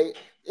conspiracy.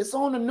 It's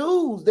on the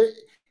news.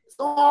 It's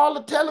on all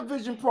the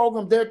television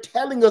programs. They're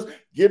telling us,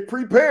 get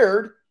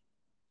prepared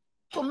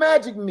for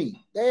magic meat.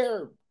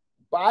 They're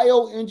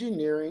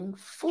bioengineering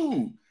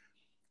food.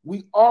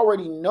 We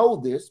already know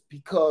this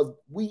because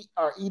we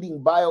are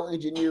eating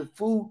bioengineered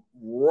food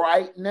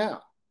right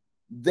now.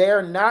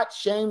 They're not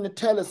ashamed to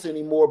tell us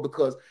anymore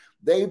because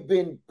they've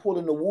been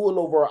pulling the wool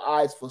over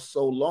our eyes for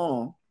so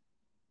long.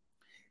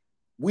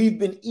 We've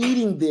been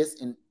eating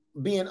this and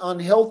being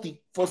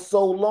unhealthy for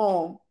so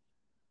long.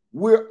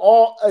 We're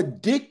all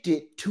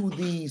addicted to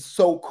these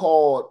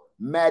so-called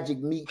magic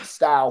meat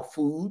style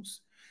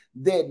foods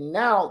that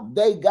now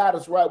they got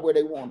us right where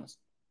they want us.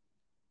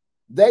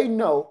 They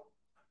know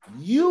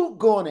you're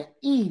going to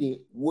eat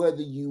it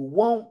whether you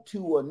want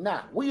to or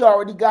not. We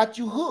already got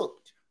you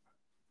hooked.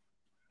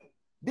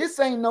 This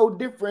ain't no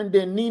different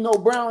than Nino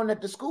Brown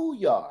at the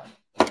schoolyard.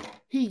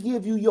 He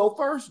give you your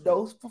first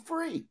dose for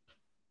free.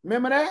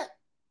 Remember that?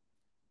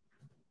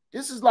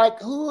 This is like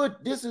hood.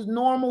 This is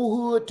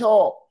normal hood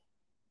talk.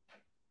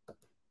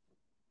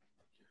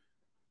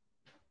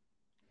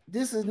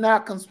 This is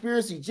not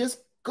conspiracy. Just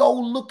go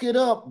look it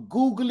up.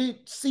 Google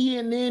it,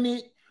 CNN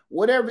it,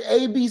 whatever,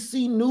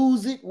 ABC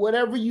News it,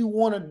 whatever you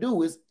want to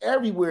do. It's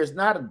everywhere. It's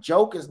not a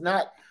joke. It's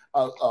not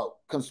a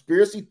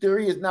conspiracy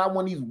theory. It's not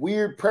one of these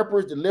weird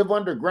preppers that live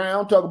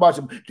underground. Talk about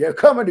some, they're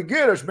coming to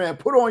get us, man.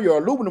 Put on your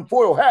aluminum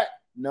foil hat.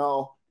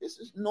 No, this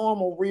is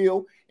normal,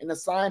 real. And the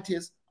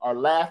scientists are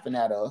laughing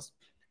at us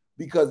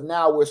because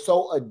now we're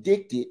so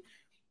addicted.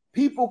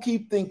 People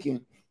keep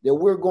thinking that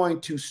we're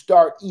going to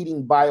start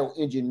eating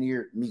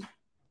bioengineered meat.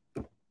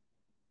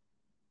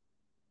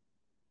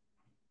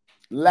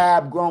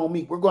 Lab-grown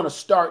meat. We're going to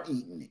start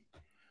eating it.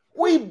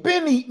 We've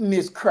been eating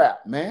this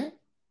crap, man.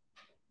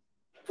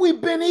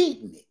 We've been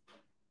eating it.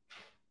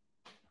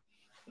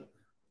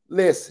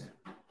 Listen,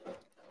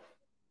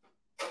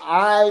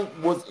 I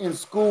was in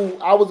school.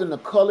 I was in the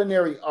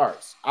culinary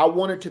arts. I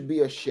wanted to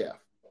be a chef.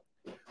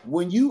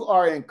 When you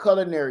are in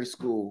culinary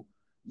school,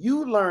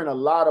 you learn a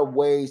lot of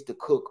ways to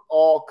cook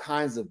all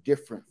kinds of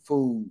different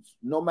foods,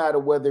 no matter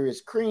whether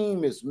it's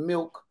cream, it's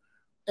milk.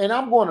 And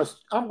I'm going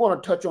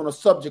to touch on a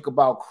subject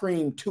about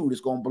cream too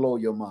that's going to blow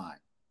your mind.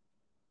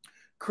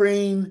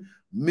 Cream,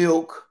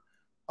 milk,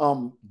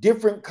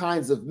 different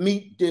kinds of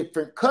meat,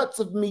 different cuts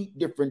of meat,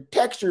 different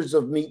textures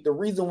of meat. The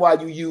reason why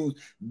you use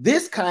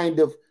this kind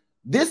of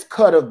This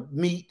cut of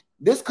meat,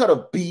 this cut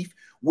of beef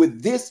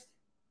with this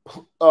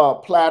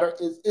platter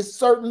is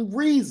certain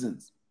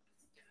reasons.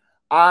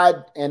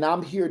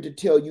 I'm here to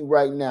tell you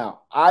right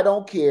now, I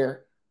don't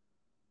care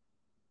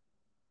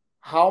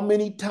how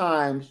many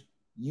times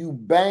you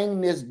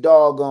bang this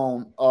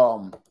doggone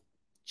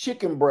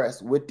chicken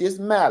breast with this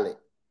mallet,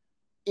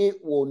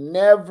 it will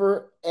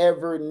never,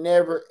 ever,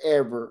 never,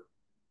 ever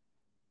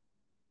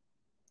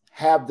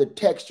have the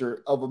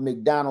texture of a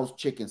McDonald's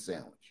chicken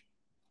sandwich.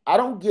 I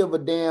don't give a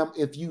damn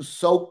if you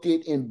soaked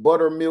it in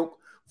buttermilk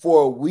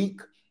for a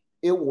week.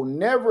 It will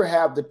never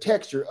have the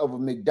texture of a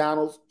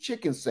McDonald's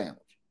chicken sandwich.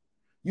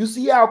 You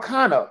see how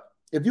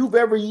if you've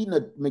ever eaten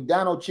a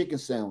McDonald's chicken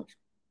sandwich,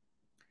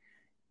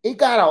 it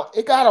got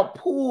a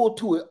pull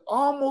to it,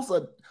 almost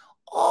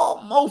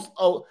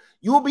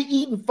you'll be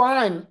eating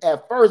fine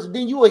at first, and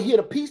then you will hit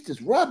a piece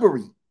that's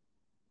rubbery.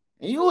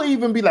 And you'll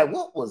even be like,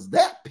 what was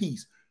that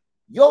piece?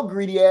 Your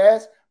greedy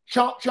ass,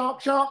 chomp,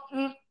 chomp,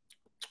 chomp.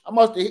 I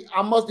must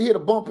have hit a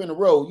bump in the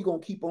road. You're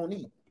going to keep on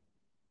eating.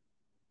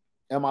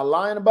 Am I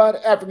lying about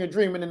it? African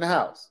dreaming in the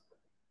house.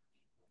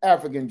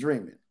 African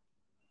dreaming.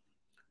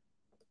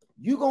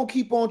 You're going to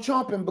keep on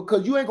chomping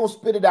because you ain't going to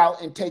spit it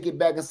out and take it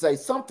back and say,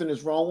 something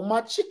is wrong with my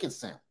chicken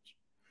sandwich.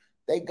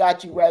 They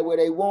got you right where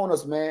they want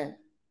us, man.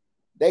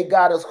 They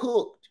got us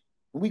hooked.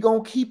 We're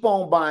going to keep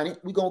on buying it.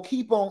 We're going to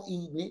keep on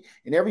eating it.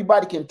 And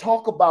everybody can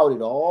talk about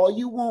it all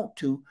you want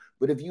to.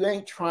 But if you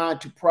ain't trying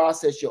to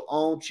process your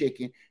own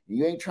chicken,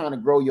 you ain't trying to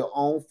grow your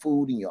own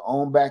food in your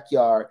own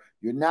backyard,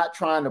 you're not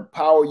trying to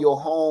power your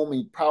home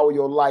and power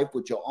your life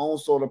with your own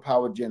solar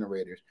power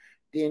generators,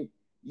 then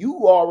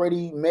you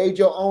already made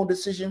your own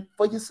decision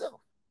for yourself.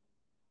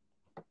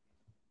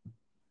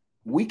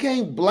 You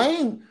can't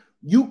blame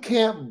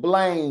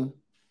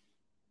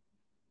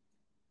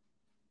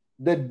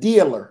the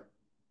dealer.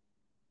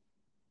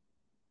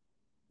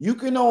 You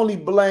can only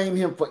blame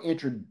him for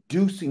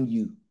introducing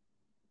you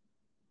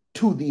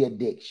to the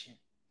addiction.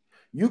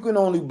 You can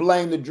only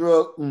blame the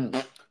drug.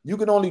 You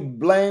can only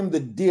blame the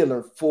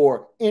dealer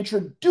for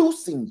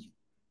introducing you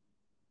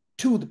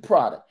to the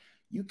product.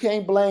 You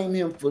can't blame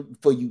him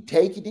for you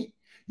taking it.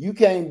 You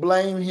can't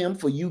blame him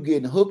for you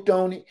getting hooked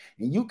on it.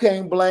 And you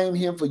can't blame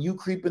him for you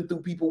creeping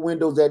through people's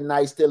windows at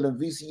night stealing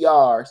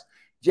VCRs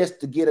just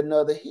to get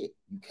another hit.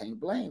 You can't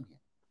blame him.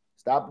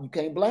 Stop. You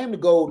can't blame the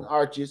golden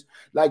arches.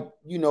 Like,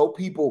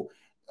 people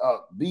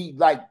be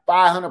like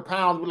 500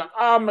 pounds. Be like,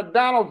 oh,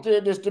 McDonald's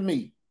did this to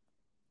me.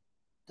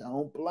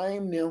 Don't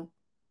blame them.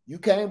 You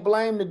can't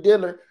blame the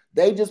dealer.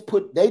 They just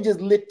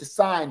lit the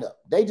sign up.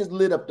 They just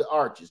lit up the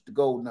arches, the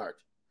golden arches.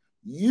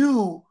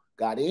 You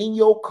got in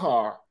your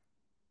car,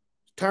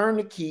 turned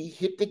the key,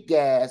 hit the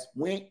gas,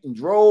 went and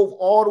drove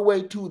all the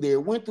way to there,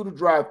 went through the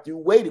drive-thru,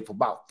 waited for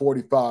about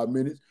 45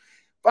 minutes,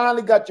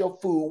 finally got your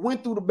food,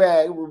 went through the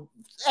bag.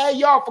 Hey,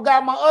 y'all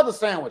forgot my other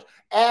sandwich.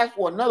 Asked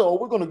for another. Oh,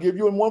 we're going to give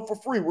you one for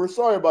free. We're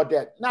sorry about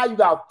that. Now you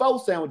got 4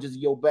 sandwiches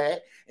in your bag,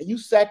 and you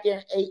sat there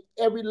and ate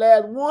every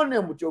last one of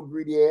them with your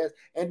greedy ass,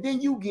 and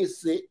then you get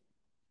sick.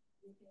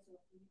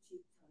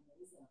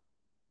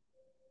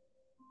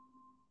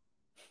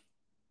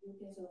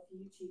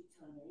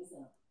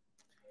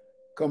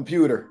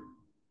 Computer,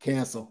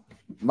 cancel.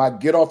 My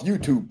get off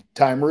YouTube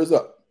timer is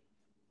up.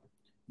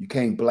 You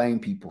can't blame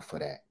people for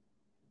that.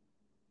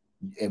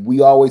 And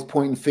we always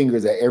pointing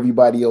fingers at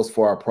everybody else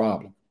for our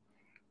problem.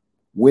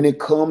 When it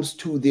comes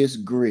to this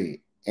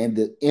grid and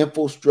the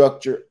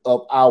infrastructure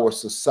of our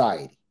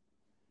society,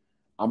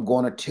 I'm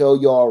going to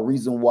tell y'all a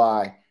reason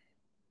why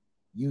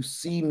you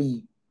see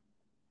me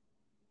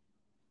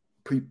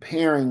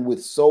preparing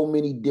with so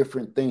many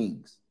different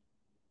things.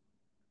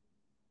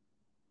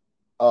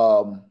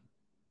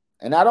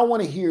 And I don't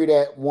want to hear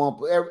that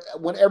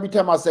every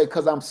time I say,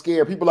 because I'm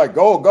scared, people are like,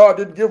 oh, God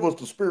didn't give us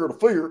the spirit of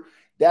fear.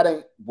 That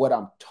ain't what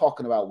I'm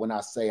talking about when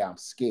I say I'm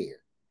scared.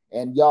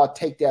 And y'all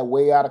take that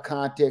way out of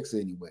context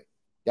anyway.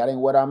 That ain't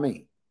what I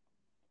mean.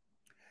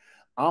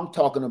 I'm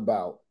talking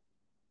about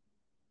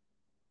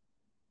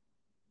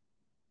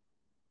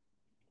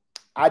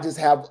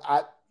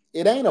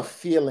it ain't a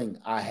feeling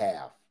I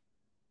have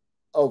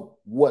of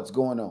what's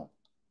going on.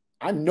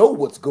 I know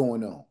what's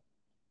going on.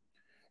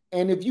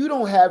 And if you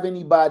don't have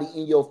anybody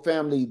in your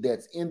family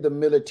that's in the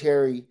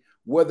military,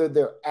 whether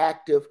they're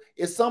active,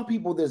 it's some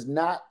people that's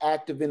not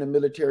active in the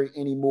military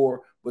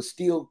anymore, but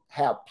still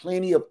have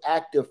plenty of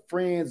active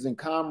friends and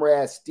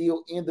comrades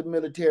still in the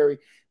military.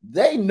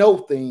 They know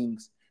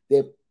things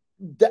that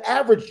the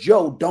average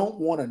Joe don't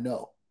want to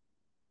know.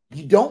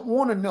 You don't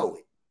want to know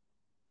it.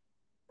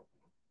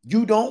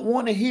 You don't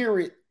want to hear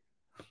it.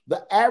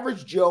 The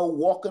average Joe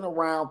walking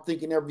around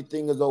thinking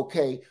everything is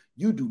okay,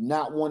 you do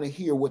not want to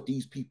hear what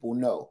these people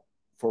know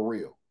for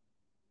real.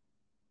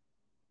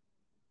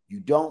 You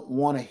don't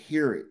want to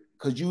hear it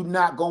because you're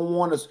not going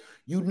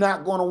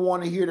to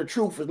want to hear the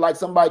truth. It's like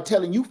somebody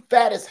telling you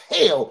fat as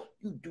hell.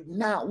 You do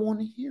not want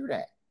to hear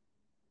that.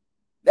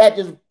 That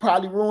just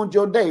probably ruined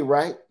your day,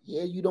 right?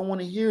 Yeah, you don't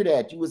want to hear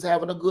that. You was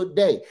having a good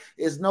day.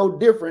 It's no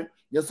different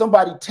than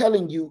somebody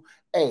telling you,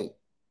 hey,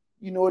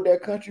 you know what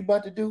that country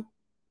about to do?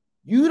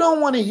 You don't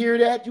want to hear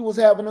that. You was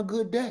having a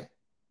good day.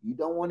 You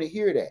don't want to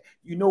hear that.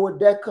 You know what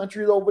that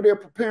country is over there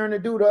preparing to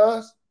do to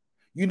us?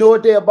 You know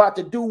what they're about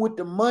to do with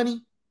the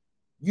money?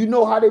 You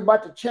know how they're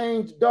about to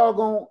change the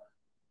doggone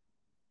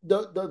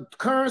the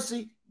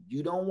currency?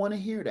 You don't want to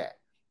hear that.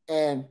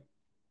 And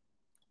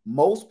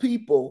most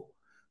people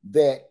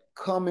that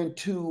come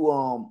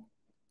into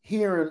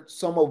hearing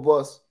some of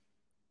us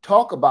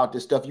talk about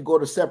this stuff, you go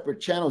to separate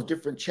channels,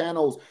 different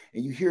channels,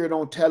 and you hear it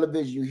on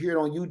television, you hear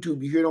it on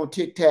YouTube, you hear it on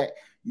TikTok,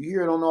 you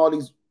hear it on all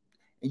these,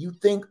 and you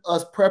think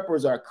us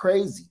preppers are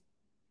crazy.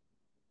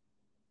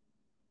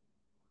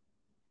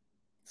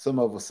 Some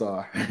of us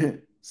are.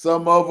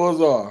 Some of us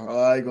are.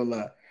 I ain't gonna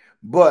lie.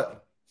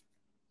 But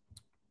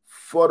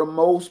for the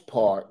most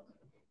part,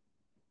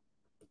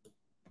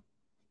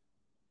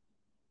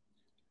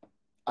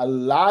 a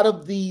lot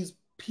of these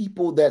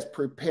people that's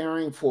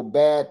preparing for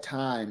bad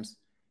times,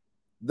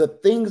 the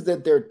things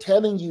that they're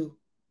telling you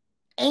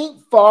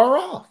ain't far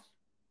off.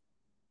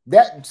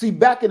 That, see,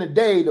 back in the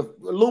day, the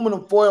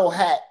aluminum foil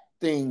hat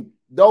thing,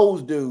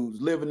 those dudes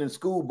living in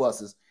school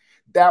buses,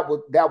 that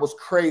was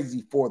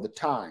crazy for the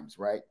times,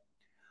 right?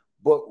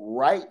 But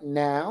right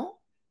now,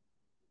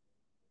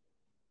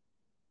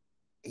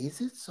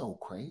 is it so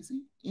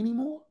crazy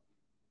anymore?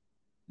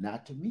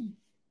 Not to me.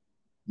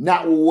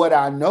 Not with what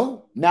I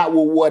know, not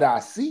with what I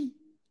see.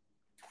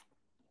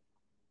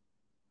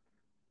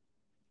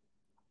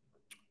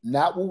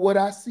 Not with what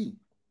I see.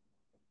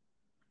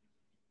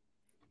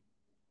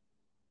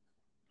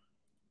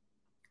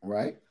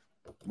 Right?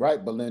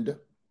 Right, Belinda.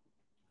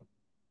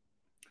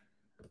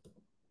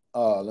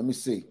 Let me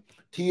see.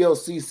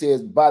 TLC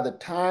says, by the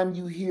time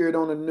you hear it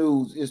on the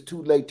news, it's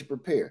too late to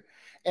prepare.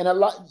 And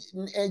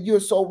you're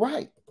so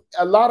right.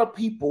 A lot of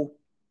people,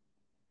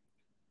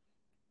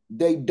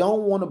 they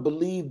don't want to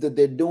believe that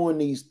they're doing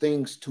these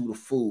things to the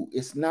food.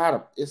 It's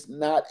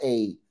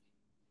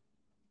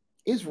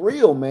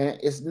real, man.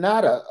 It's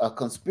not a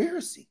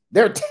conspiracy.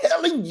 They're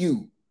telling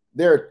you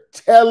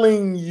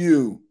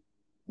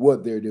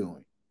what they're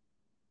doing.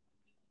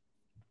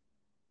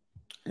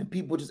 And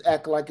people just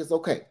act like it's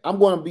okay. I'm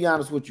going to be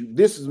honest with you.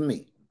 This is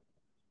me.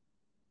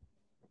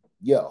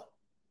 Yo,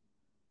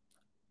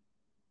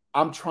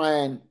 I'm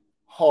trying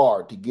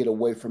hard to get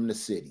away from the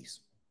cities.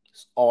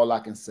 That's all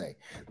I can say.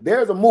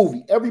 There's a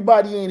movie.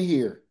 Everybody in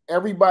here,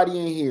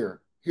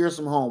 here's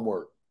some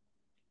homework.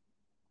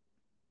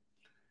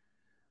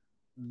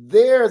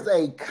 There's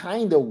a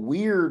kind of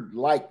weird,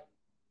 like,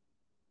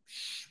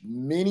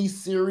 mini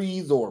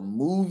series or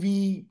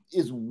movie.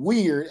 It's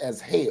weird as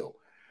hell.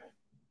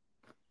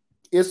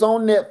 It's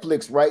on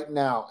Netflix right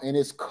now, and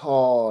it's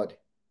called,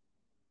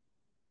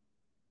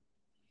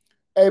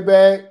 hey,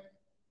 babe,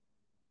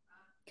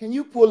 can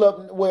you pull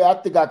up? Well,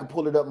 I think I can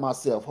pull it up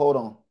myself. Hold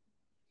on.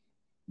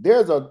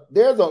 There's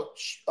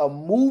a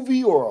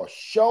movie or a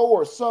show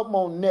or something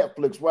on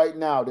Netflix right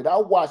now that I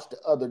watched the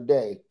other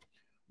day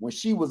when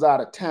she was out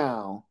of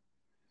town.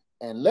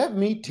 And let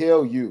me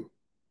tell you,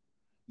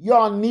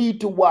 y'all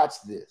need to watch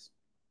this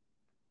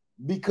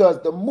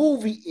because the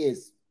movie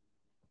is,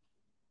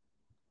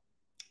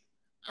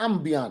 I'm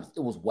gonna be honest, it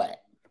was whack.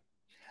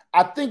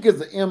 I think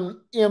it's an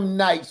M.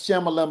 Night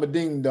Shyamalan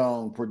Ding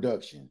Dong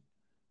production.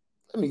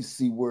 Let me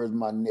see, where's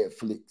my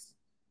Netflix?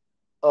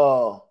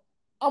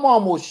 I'm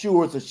almost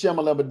sure it's a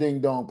Shyamalan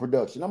Ding Dong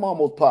production. I'm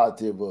almost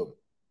positive of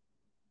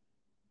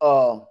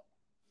it.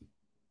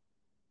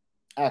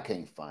 I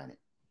can't find it.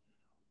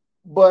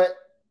 But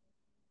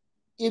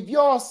if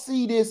y'all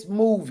see this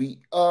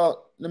movie, let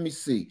me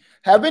see.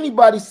 Have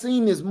anybody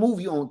seen this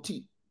movie on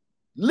TV?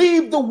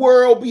 Leave the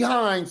World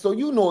Behind, so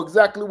you know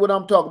exactly what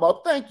I'm talking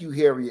about. Thank you,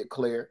 Harriet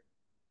Claire.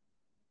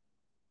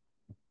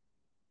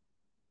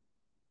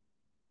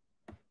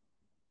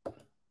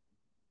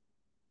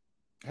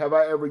 Have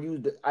I ever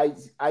used the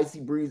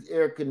Icy Breeze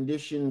air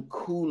conditioned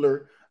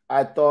cooler?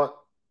 I thought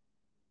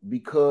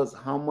because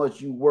how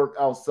much you work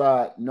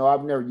outside. No,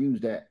 I've never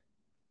used that.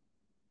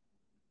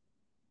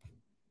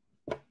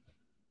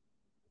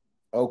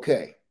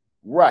 Okay,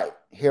 right,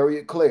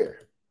 Harriet Claire.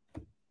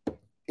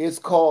 It's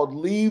called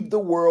Leave the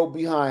World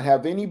Behind.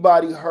 Have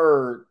anybody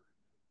heard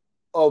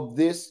of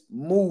this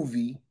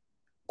movie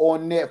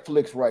on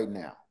Netflix right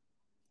now?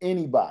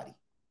 Anybody?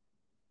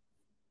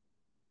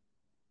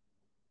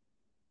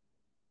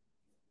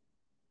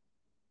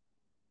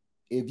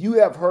 If you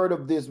have heard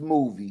of this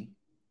movie,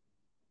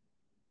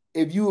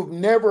 if you have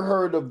never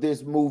heard of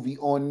this movie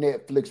on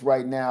Netflix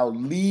right now,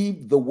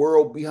 Leave the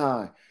World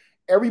Behind.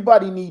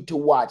 Everybody need to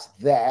watch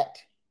that.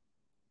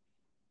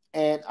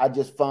 And I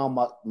just found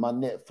my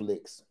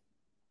Netflix.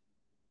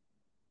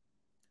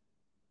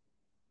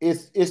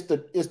 It's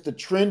the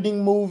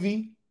trending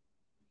movie.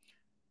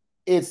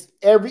 It's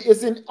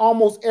in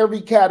almost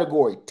every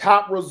category.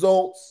 Top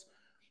results,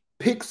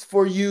 picks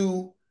for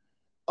you,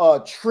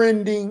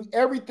 trending,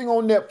 everything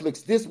on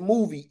Netflix. This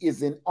movie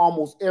is in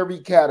almost every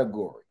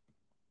category.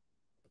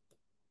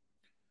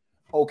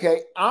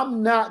 Okay,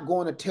 I'm not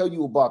going to tell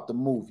you about the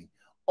movie.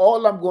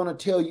 All I'm going to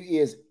tell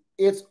you is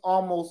it's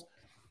almost,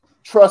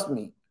 trust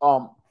me,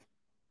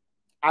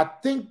 I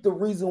think the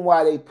reason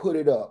why they put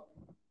it up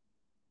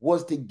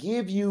was to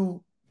give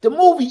you The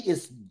movie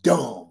is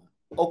dumb.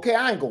 Okay,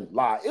 I ain't gonna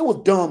lie. It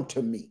was dumb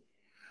to me.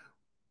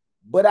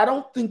 But I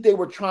don't think they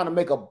were trying to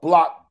make a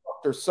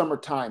blockbuster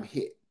summertime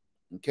hit.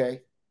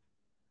 Okay.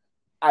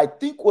 I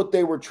think what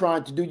they were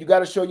trying to do, you got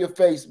to show your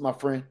face, my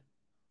friend.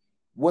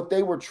 What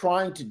they were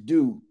trying to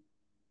do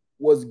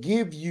was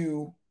give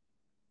you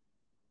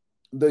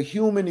the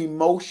human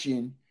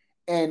emotion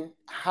and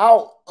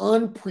how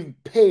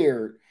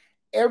unprepared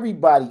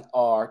everybody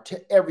are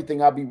to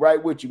everything. I'll be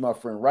right with you, my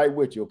friend, right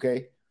with you,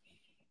 okay?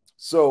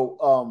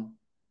 So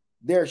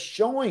they're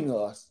showing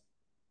us,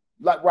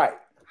 like, right,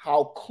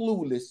 how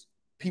clueless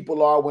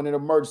people are when an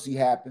emergency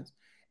happens,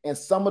 and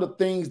some of the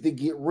things that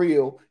get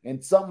real,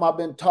 and something I've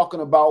been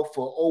talking about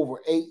for over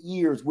 8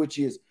 years, which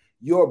is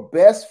your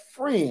best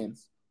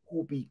friends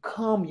who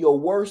become your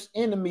worst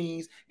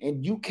enemies,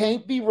 and you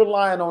can't be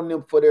relying on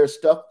them for their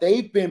stuff.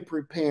 They've been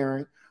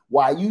preparing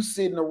while you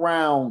sitting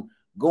around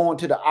going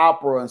to the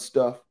opera and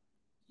stuff.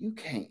 You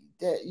can't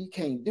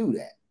do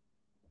that.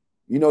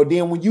 You know,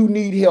 then when you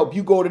need help,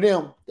 you go to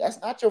them.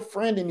 That's not your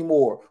friend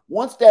anymore.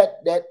 Once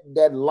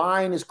that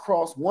line is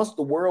crossed, once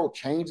the world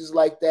changes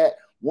like that,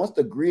 once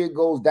the grid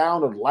goes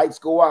down or the lights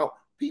go out,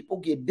 people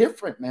get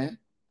different, man.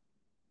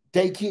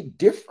 They get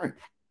different.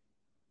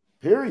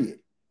 Period.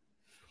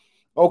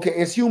 Okay,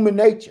 it's human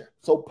nature.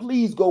 So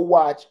please go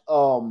watch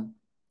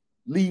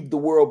Leave the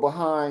World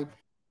Behind.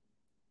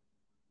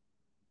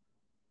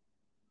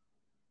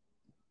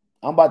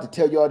 I'm about to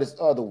tell y'all this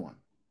other one.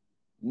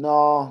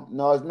 No,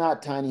 it's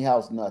not Tiny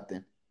House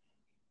nothing.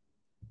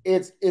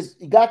 It's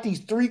you got these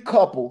 3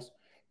 couples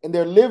and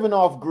they're living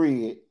off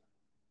grid.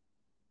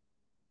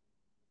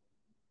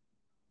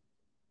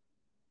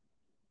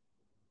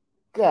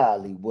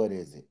 Golly, what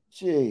is it?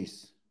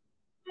 Jeez.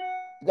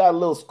 Got a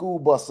little school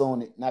bus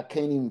on it and I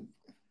can't even.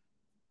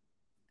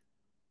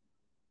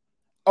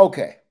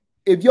 Okay.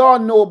 If y'all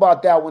know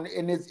about that one,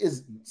 and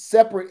it's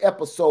separate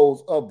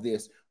episodes of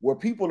this where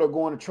people are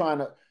going to trying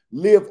to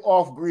live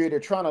off grid. They're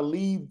trying to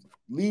leave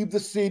the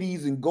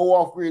cities and go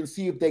off grid and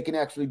see if they can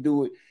actually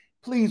do it.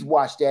 Please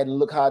watch that and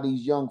look how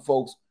these young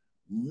folks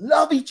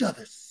love each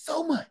other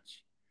so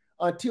much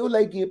until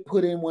they get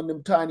put in one of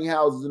them tiny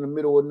houses in the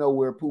middle of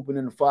nowhere, pooping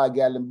in a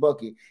 5-gallon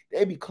bucket.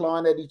 They be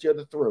clawing at each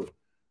other's throat.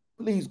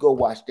 Please go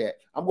watch that.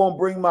 I'm going to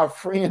bring my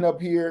friend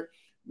up here,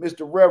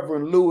 Mr.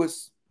 Reverend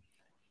Lewis.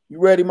 You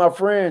ready, my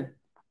friend?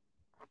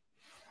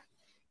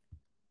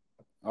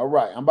 All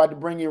right. I'm about to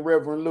bring in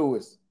Reverend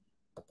Lewis.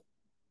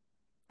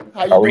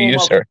 How are you,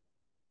 sir?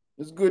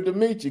 It's good to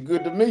meet you.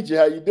 Good to meet you.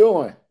 How you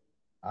doing?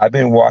 I've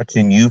been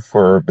watching you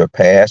for the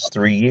past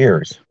 3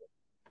 years.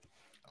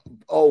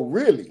 Oh,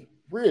 really?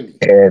 Really?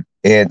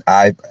 And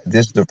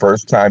this is the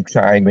first time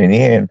chiming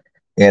in,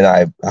 and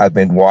I've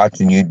been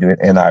watching you do it,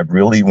 and I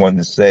really want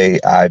to say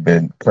I've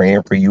been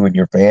praying for you and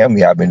your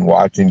family. I've been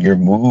watching your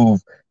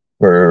move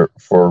for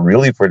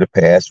the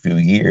past few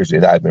years,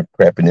 and I've been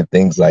prepping and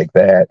things like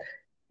that.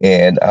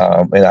 And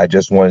I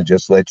just want to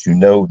let you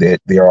know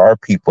that there are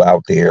people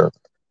out there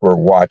who are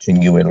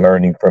watching you and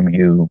learning from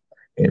you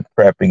and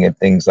prepping and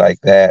things like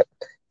that.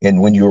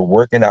 And when you're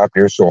working out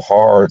there so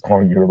hard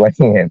on your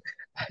land,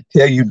 I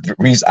tell you,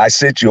 Reese, I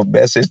sent you a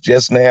message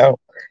just now.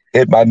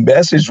 And my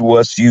message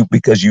was to you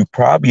because you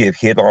probably have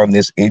hit on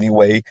this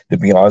anyway, to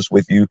be honest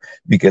with you,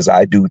 because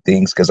I do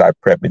things because I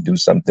prep and do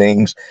some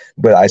things.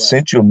 But I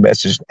sent you a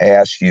message to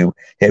ask you,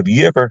 have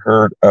you ever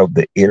heard of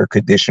the air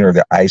conditioner,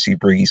 the Icy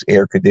Breeze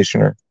air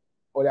conditioner?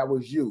 Oh, that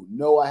was you.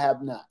 No, I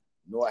have not.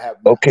 No, I have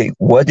not. Okay,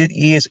 what it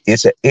is,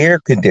 it's an air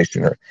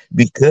conditioner.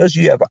 Because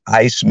you have an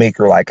ice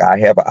maker like I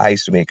have an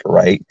ice maker,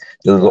 right?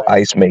 The little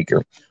ice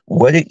maker.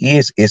 What it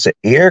is, it's an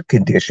air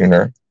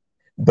conditioner.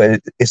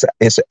 But it's a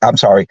I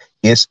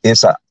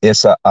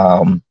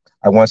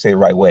want to say it the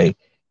right way.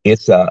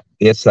 It's a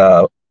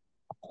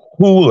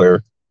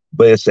cooler,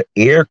 but it's an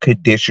air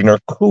conditioner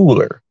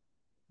cooler,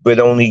 but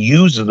only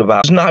uses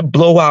does not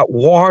blow out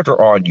water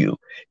on you.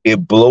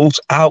 It blows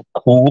out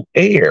cool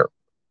air.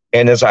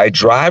 And as I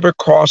drive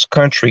across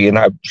country and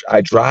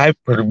I drive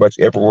pretty much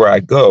everywhere I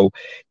go,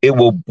 it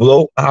will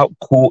blow out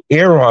cool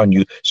air on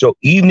you. So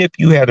even if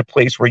you had a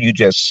place where you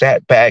just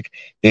sat back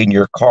in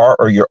your car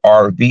or your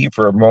RV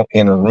for a moment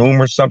in a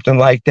room or something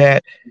like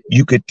that,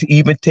 you could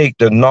even take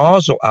the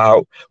nozzle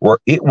out where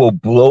it will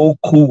blow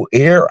cool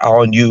air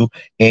on you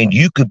and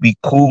you could be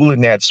cool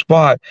in that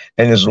spot.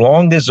 And as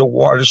long as the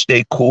water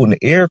stay cool in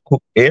the air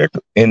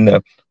in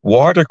the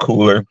water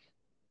cooler,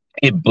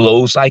 it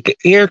blows like an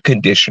air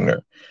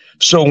conditioner.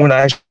 So when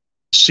I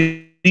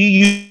see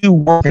you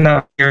working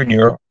out here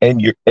in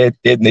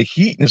the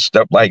heat and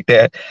stuff like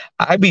that,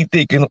 I be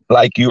thinking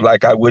like you,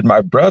 like I would my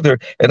brother,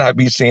 and I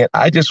be saying,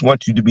 I just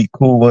want you to be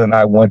cool and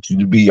I want you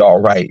to be all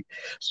right.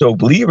 So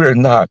believe it or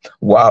not,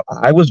 while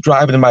I was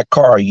driving in my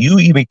car, you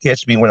even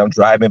catch me when I'm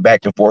driving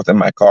back and forth in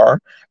my car.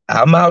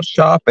 I'm out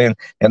shopping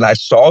and I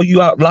saw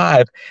you out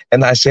live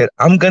and I said,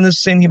 I'm going to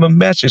send him a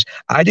message.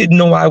 I didn't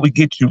know I would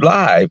get you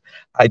live.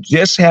 I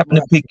just happened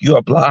to pick you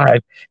up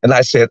live and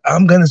I said,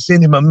 I'm going to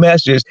send him a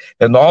message.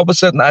 And all of a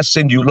sudden I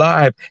send you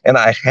live and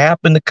I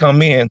happen to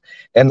come in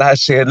and I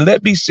said,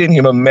 let me send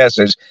him a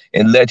message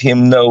and let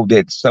him know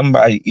that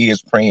somebody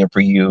is praying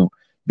for you.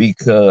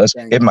 Because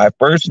my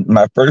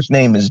first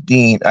name is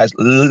Dean.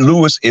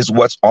 Lewis is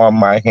what's on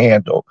my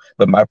handle,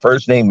 but my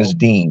first name is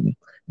Dean.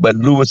 But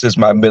Lewis is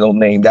my middle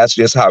name. That's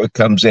just how it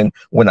comes in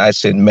when I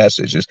send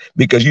messages.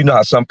 Because you know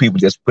how some people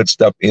just put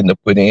stuff in to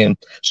put in.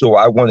 So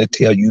I want to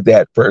tell you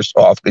that first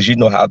off, because you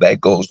know how that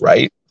goes,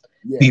 right?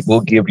 Yes. People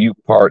give you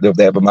part of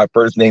that, but my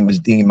first name is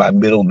Dean. My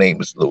middle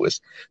name is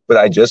Lewis. But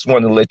I just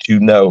want to let you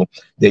know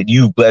that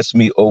you've blessed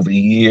me over the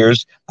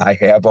years. I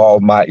have all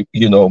my,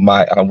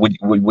 my what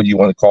do you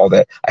want to call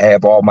that? I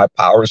have all my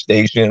power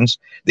stations.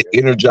 The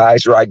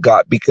Energizer I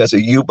got because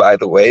of you, by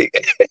the way.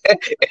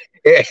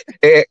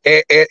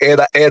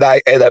 and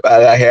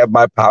I have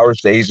my power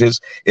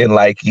stations, and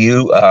like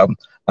you,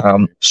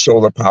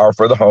 solar power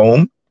for the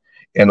home.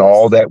 And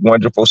all that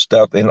wonderful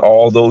stuff and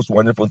all those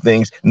wonderful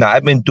things. Now,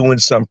 I've been doing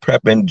some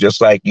prepping, just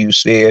like you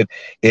said,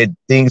 and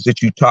things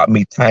that you taught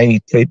me,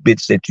 tiny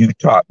tidbits that you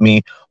taught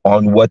me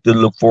on what to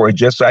look for. And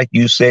just like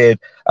you said,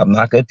 I'm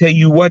not going to tell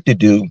you what to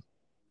do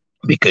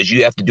because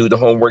you have to do the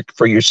homework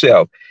for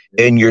yourself.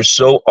 And you're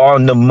so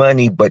on the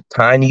money, but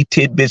tiny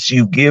tidbits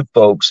you give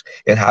folks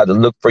and how to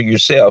look for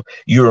yourself.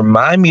 You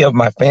remind me of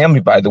my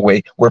family, by the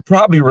way. We're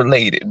probably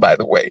related, by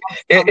the way.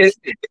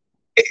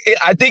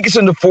 I think it's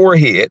in the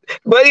forehead,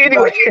 but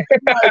anyway.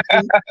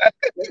 And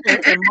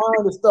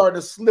mine is starting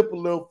to slip a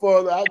little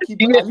further.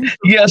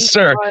 Yes,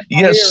 sir.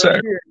 Yes,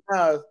 sir.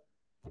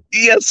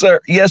 Yes, sir.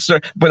 Yes, sir.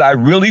 But I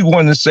really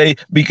want to say,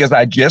 because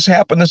I just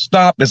happened to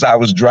stop as I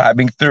was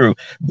driving through,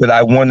 but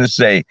I want to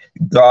say,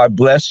 God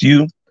bless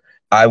you.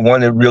 I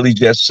want to really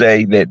just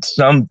say that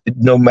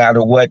no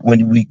matter what,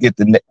 when we get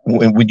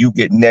when you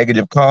get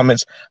negative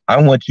comments,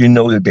 I want you to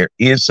know that there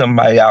is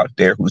somebody out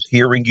there who's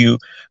hearing you.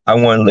 I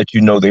want to let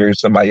you know there is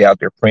somebody out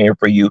there praying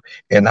for you.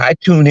 And I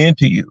tune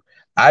into you.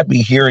 I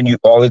be hearing you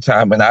all the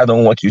time, and I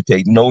don't want you to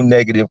take no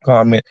negative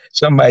comment.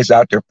 Somebody's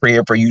out there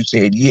praying for you,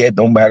 saying, yeah,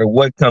 no matter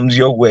what comes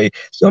your way,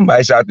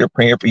 somebody's out there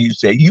praying for you,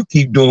 say, you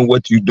keep doing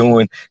what you're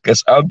doing,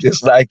 because I'm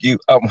just like you.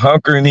 I'm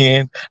hunkering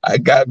in. I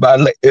got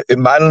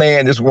my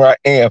land is where I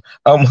am.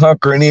 I'm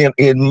hunkering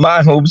in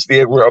my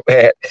homestead where I'm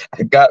at.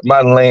 I got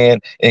my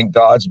land, and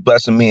God's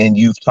blessing me, and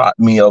you've taught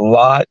me a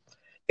lot.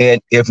 And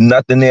if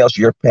nothing else,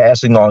 you're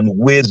passing on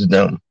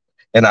wisdom.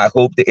 And I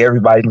hope that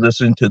everybody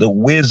listen to the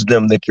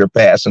wisdom that you're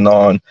passing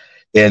on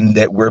and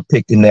that we're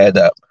picking that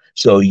up.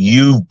 So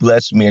you've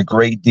blessed me a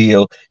great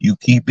deal. You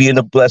keep being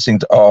a blessing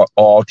to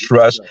all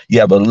trust. You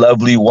have a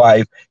lovely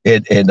wife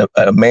and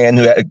a man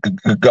who,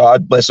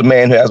 God bless a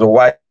man who has a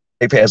wife,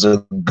 has a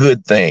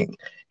good thing.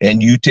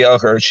 And you tell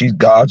her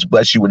God's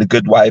blessed you with a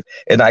good wife.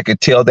 And I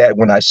could tell that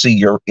when I see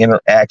your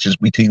interactions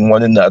between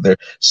one another,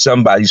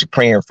 somebody's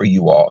praying for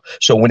you all.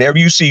 So whenever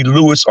you see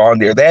Lewis on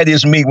there, that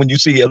is me. When you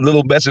see a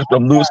little message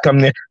from Lewis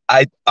coming in,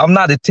 I'm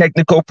not a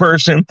technical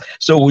person.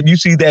 So when you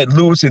see that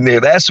Lewis in there,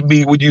 that's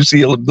me. When you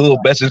see a little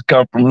message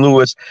come from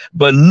Lewis,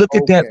 but look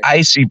at that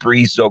Icy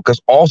Breeze though,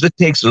 because all it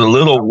takes is a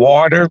little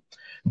water,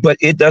 but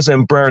it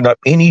doesn't burn up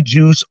any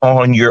juice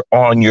on your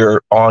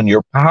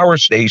power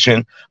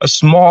station. A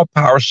small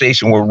power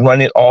station will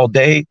run it all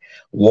day.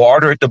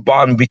 Water at the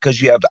bottom,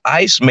 because you have the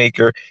ice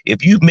maker.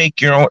 If you make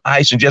your own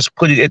ice and just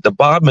put it at the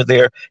bottom of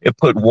there and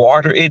put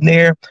water in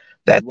there,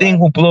 that thing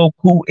will blow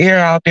cool air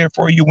out there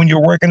for you when you're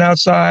working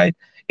outside.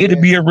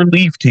 It'll be a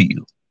relief to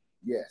you.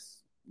 Yes.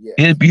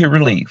 It'll be a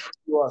relief.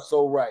 You are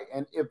so right.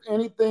 And if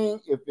anything,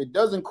 if it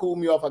doesn't cool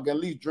me off, I can at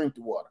least drink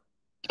the water.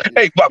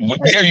 Hey,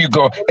 there you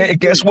go. Hey,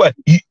 guess what?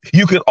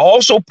 You could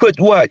also put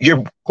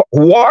your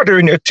water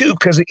in there too,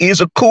 because it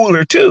is a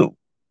cooler too.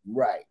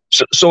 Right.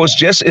 So it's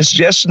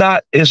just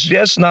not. And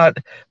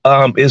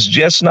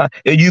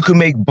you can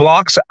make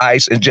blocks of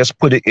ice and just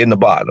put it in the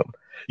bottom.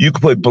 You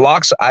can put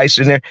blocks of ice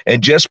in there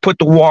and just put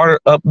the water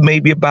up,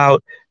 maybe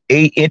about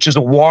 8 inches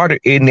of water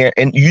in there.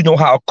 And you know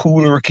how a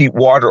cooler will keep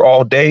water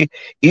all day.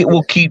 It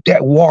will keep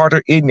that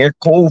water in there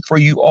cold for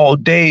you all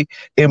day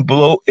and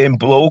blow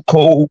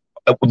cold.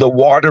 The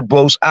water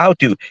blows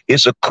out you.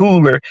 It's a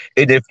cooler,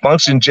 and it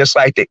functions just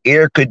like the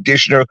air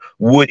conditioner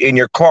would in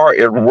your car.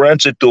 It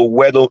runs it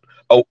through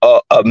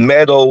a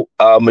metal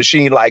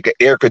machine like an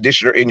air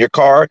conditioner in your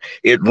car.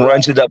 It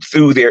runs it up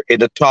through there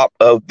in the top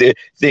of the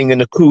thing in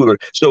the cooler.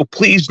 So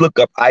please look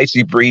up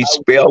Icy Breeze,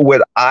 spelled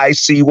with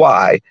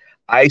ICY,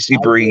 Icy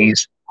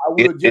Breeze. I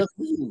will just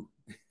for you.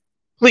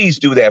 Please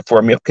do that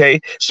for me, okay?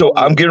 So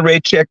I'm getting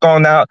ready to check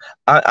on out.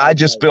 I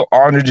just feel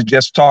honored to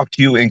just talk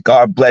to you, and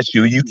God bless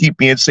you. You keep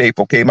being safe,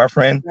 okay, my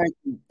friend?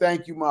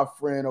 Thank you, my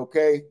friend,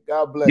 okay?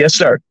 God bless Yes,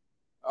 sir.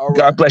 All right.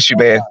 God bless you,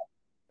 man.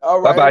 All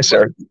right. Bye-bye,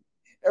 sir.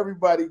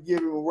 Everybody give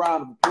him a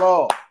round of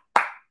applause.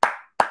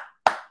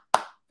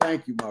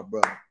 Thank you, my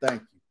brother.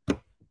 Thank you.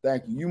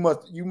 Thank you.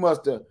 You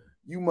must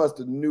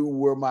have knew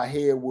where my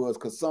head was,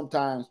 because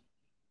sometimes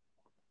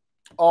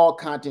all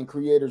content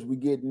creators, we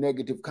get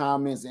negative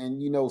comments,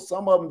 and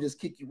some of them just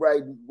kick you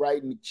right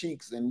in the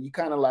cheeks, and you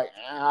kind of like,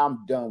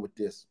 I'm done with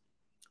this.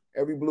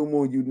 Every blue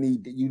moon, you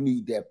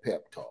need that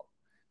pep talk.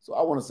 So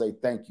I want to say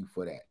thank you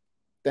for that.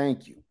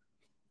 Thank you.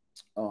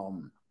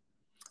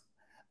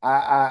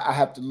 I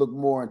have to look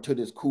more into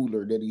this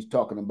cooler that he's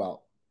talking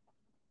about.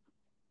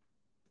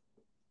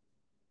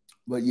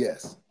 But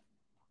yes,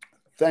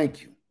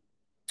 thank you.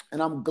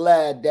 And I'm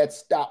glad that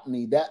stopped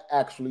me. That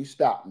actually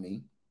stopped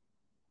me.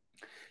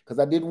 Because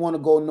I didn't want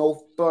to go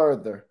no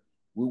further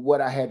with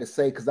what I had to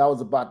say, because I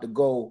was about to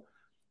go.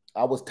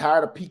 I was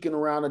tired of peeking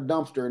around a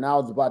dumpster, and I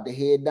was about to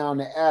head down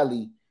the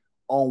alley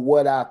on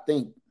what I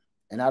think.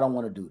 And I don't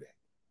want to do that.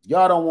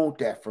 Y'all don't want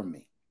that from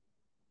me.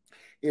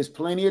 There's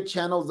plenty of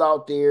channels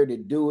out there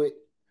that do it.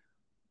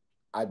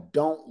 I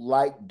don't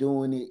like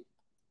doing it.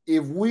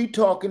 If we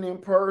talking in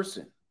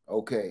person,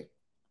 okay,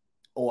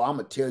 I'm going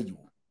to tell you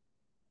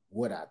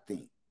what I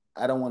think.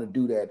 I don't want to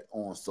do that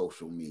on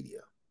social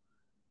media,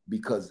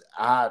 because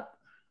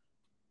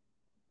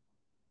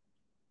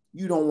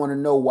you don't want to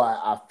know why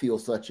I feel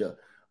such a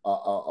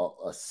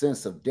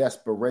sense of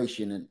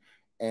desperation,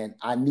 and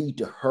I need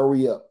to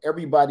hurry up.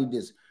 Everybody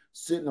just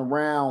sitting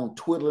around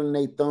twiddling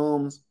their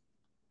thumbs.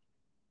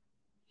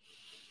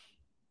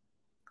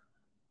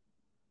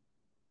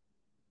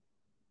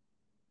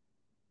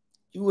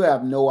 You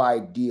have no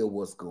idea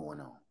what's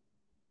going on.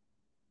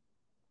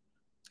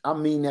 I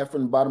mean that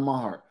from the bottom of my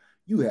heart.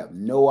 You have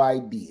no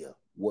idea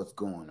what's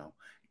going on.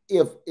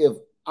 If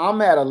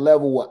I'm at a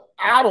level where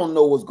I don't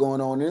know what's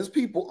going on, and there's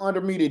people under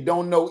me that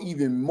don't know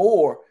even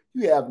more,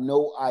 you have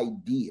no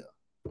idea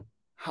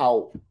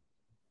how,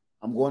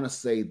 I'm going to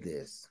say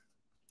this,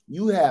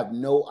 you have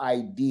no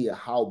idea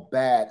how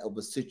bad of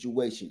a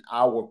situation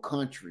our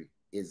country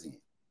is in.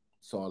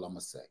 That's all I'm going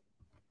to say.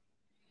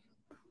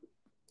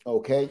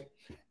 Okay?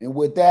 And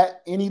with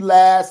that, any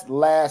last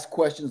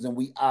questions, and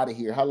we out of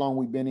here. How long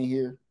we been in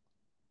here?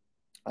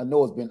 I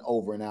know it's been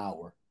over an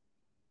hour.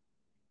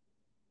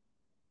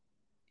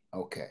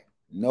 Okay.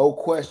 No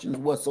questions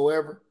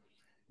whatsoever.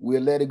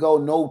 We'll let it go.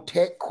 No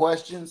tech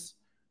questions.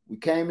 We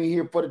came in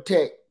here for the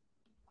tech.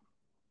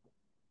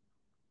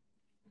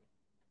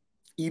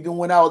 Even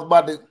when I was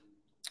about to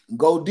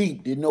go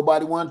deep, didn't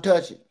nobody want to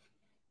touch it.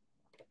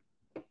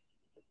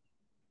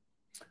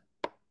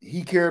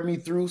 He carried me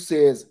through,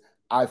 says,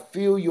 I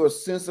feel your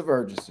sense of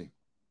urgency.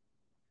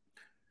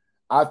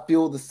 I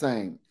feel the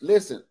same.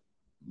 Listen,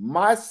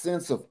 my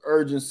sense of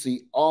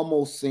urgency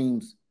almost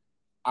seems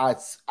I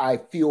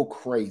feel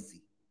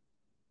crazy.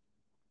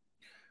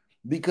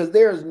 Because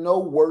there is no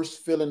worse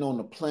feeling on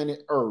the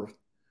planet Earth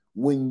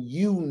when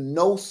you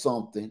know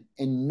something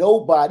and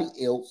nobody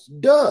else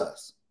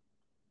does.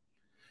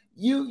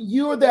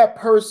 You're that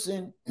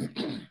person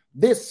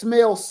that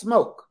smells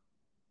smoke.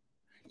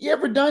 You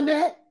ever done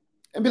that?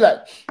 And be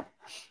like,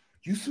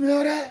 you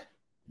smell that?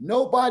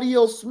 Nobody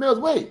else smells.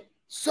 Wait,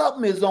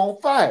 something is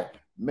on fire.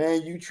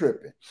 Man, you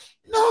tripping.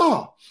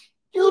 No,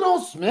 you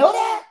don't smell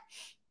that.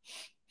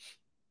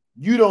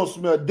 You don't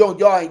smell. Don't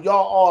y'all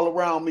all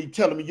around me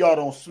telling me y'all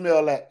don't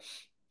smell that.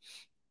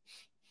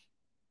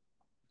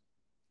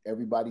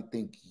 Everybody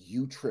think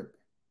you tripping.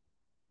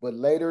 But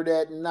later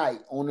that night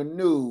on the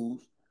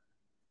news,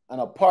 an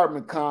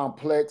apartment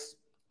complex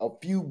a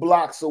few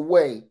blocks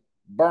away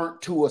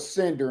burnt to a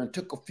cinder and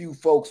took a few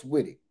folks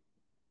with it.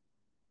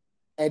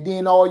 And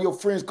then all your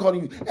friends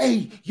calling you,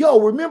 hey, yo,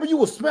 remember you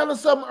were smelling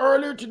something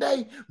earlier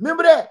today?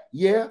 Remember that?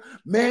 Yeah.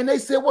 Man, they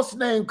said, what's the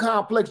name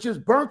complex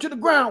just burnt to the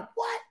ground.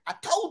 What? I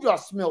told you I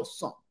smelled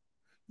something.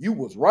 You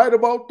was right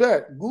about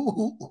that.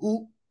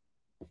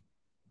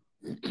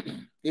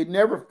 It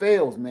never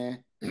fails,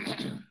 man.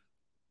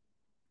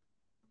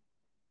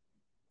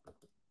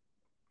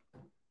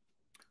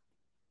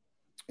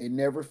 It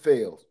never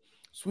fails.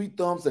 Sweet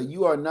Thumb said,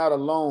 you are not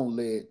alone,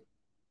 Led.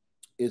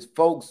 It's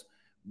folks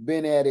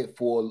been at it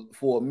for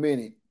a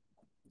minute,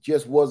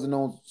 just wasn't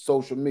on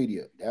social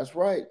media. That's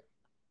right.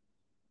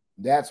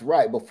 That's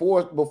right.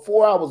 Before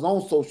I was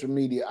on social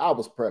media, I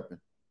was prepping.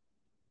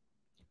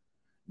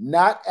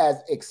 Not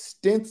as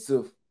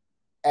extensive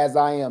as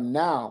I am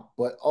now,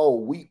 but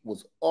we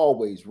was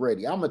always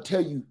ready. I'm gonna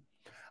tell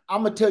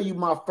you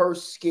my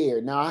first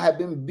scare. Now, I have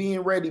been being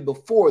ready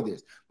before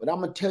this, but I'm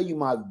gonna tell you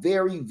my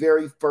very,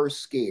 very first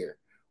scare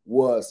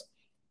was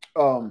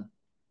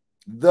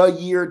the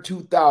year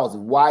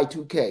 2000,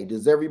 Y2K.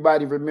 Does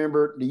everybody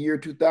remember the year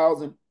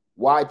 2000,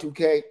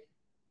 Y2K?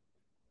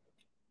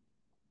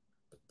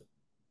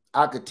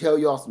 I could tell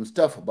y'all some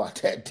stuff about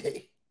that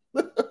day.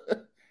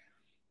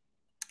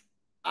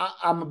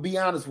 I'm going to be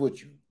honest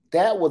with you.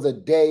 That was a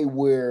day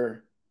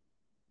where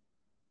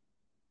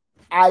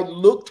I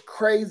looked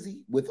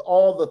crazy with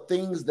all the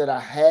things that I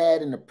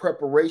had and the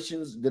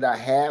preparations that I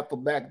had for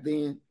back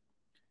then.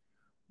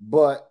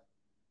 But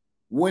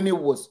when it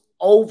was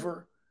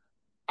over,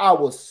 I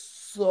was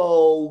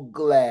so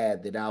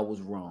glad that I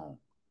was wrong.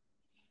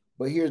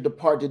 But here's the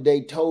part that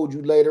they told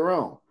you later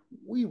on.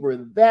 We were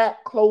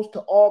that close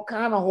to all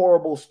kind of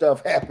horrible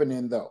stuff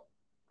happening, though.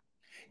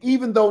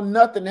 Even though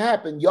nothing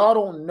happened, y'all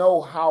don't know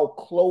how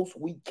close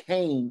we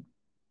came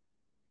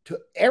to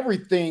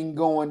everything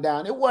going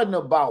down. It wasn't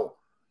about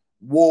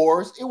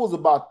wars. It was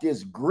about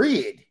this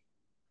grid.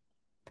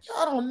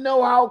 Y'all don't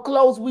know how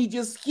close we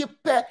just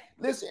skipped past.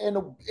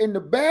 Listen, and the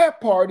bad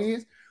part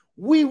is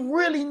we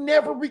really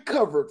never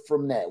recovered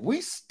from that. We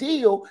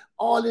still,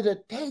 all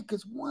it'll take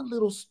is one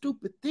little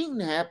stupid thing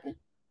to happen.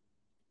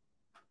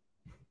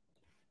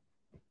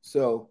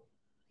 So,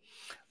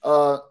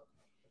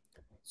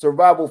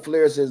 Survival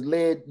Flare says,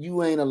 Led,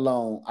 you ain't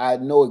alone. I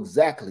know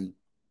exactly.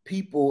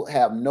 People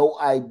have no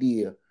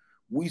idea.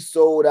 We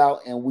sold out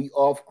and we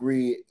off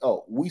grid.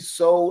 Oh, we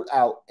sold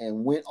out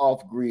and went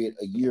off grid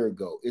a year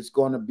ago. It's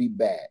going to be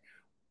bad.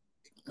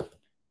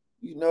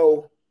 You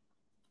know,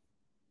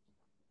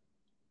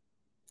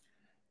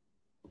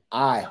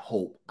 I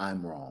hope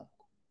I'm wrong.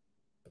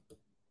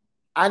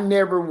 I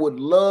never would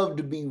love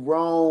to be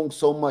wrong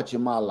so much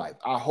in my life.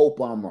 I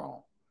hope I'm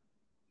wrong.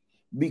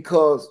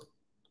 Because,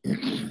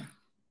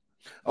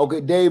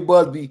 okay, Dave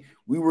Busby,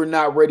 we were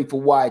not ready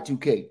for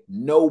Y2K.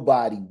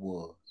 Nobody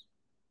was.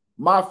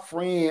 My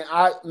friend,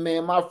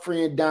 my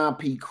friend Don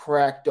P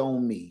cracked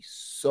on me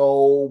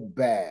so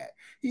bad.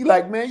 He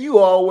like, man, you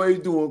always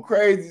doing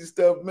crazy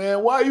stuff,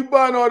 man. Why you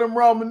buying all them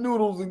ramen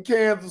noodles and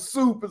cans of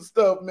soup and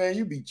stuff, man?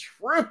 You be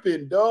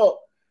tripping, dog.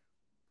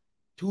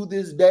 To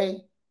this day,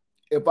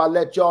 if I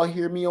let y'all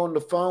hear me on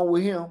the phone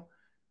with him,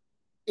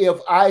 if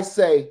I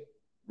say,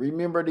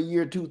 remember the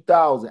year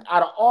 2000,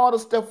 out of all the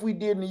stuff we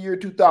did in the year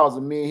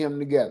 2000, me and him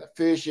together,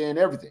 fishing and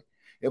everything.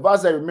 If I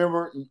say,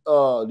 remember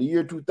the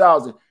year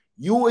 2000,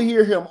 you will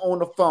hear him on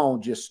the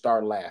phone just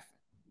start laughing.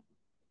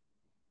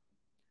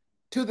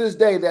 To this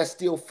day, that's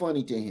still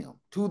funny to him.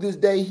 To this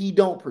day, he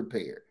don't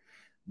prepare.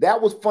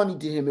 That was funny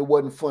to him. It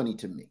wasn't funny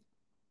to me.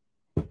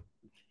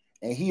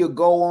 And he'll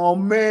go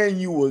on, man,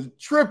 you was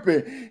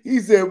tripping. He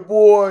said,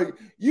 boy,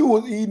 you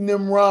was eating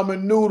them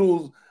ramen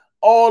noodles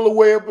all the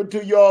way up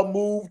until y'all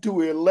moved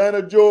to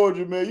Atlanta,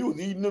 Georgia, man. You was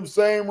eating them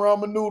same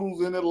ramen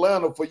noodles in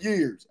Atlanta for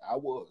years. I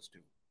was, too.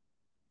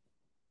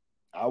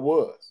 I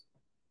was.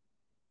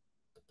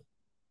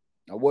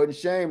 I wasn't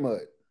ashamed of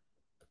it.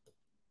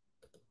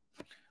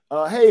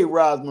 Hey,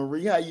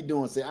 Rosemarie, how you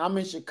doing? Say, I'm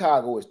in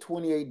Chicago. It's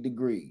 28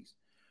 degrees.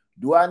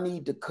 Do I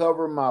need to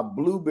cover my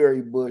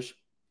blueberry bush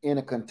in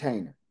a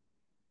container?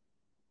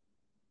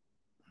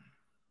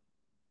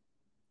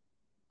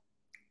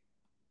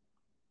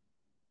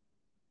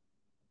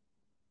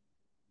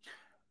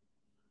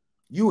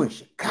 You in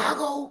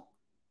Chicago?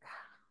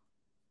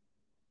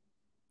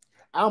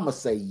 I'm going to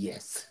say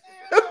yes.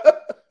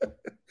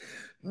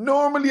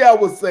 Normally, I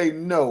would say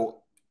no.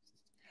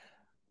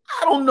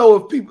 I don't know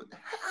if people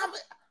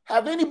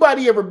have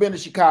anybody ever been to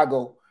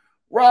Chicago?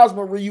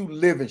 Rosemarie, you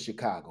live in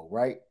Chicago,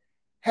 right?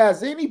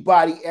 Has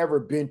anybody ever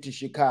been to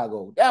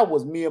Chicago? That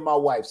was me and my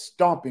wife's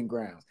stomping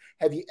grounds.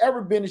 Have you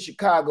ever been to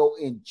Chicago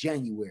in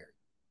January?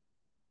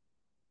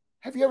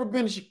 Have you ever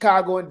been to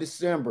Chicago in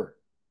December?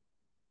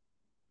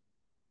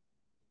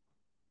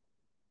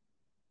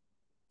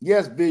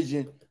 Yes,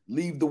 Vision,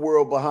 leave the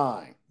world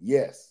behind.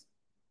 Yes.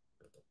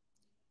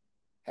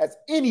 Has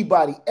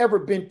anybody ever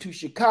been to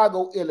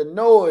Chicago,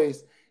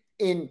 Illinois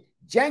in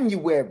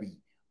January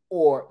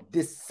or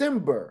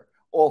December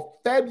or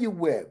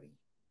February?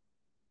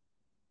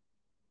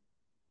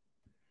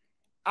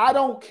 I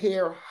don't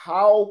care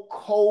how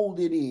cold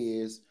it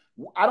is.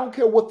 I don't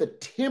care what the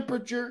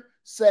temperature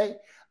say.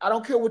 I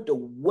don't care what the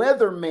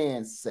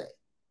weatherman say.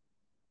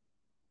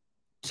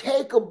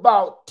 Take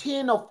about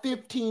 10 or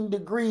 15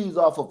 degrees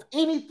off of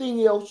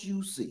anything else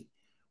you see.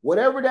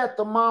 Whatever that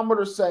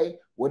thermometer say,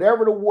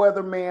 whatever the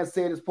weatherman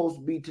said it's supposed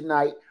to be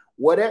tonight,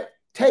 whatever,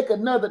 take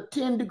another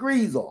 10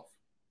 degrees off.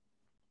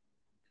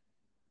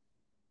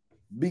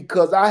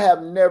 Because I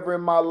have never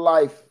in my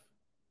life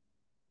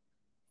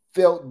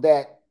felt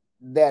that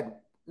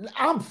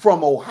I'm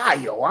from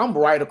Ohio. I'm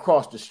right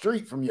across the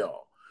street from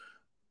y'all.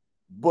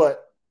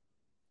 But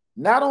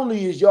not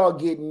only is y'all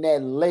getting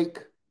that lake,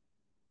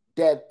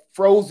 that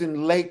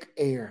frozen lake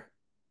air,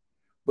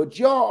 but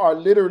y'all are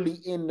literally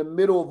in the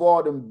middle of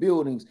all them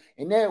buildings,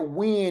 and that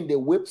wind that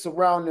whips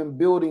around them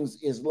buildings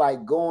is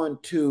like going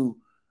to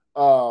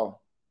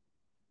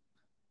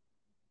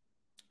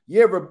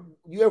you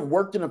ever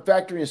worked in a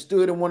factory and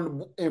stood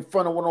in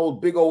front of one of those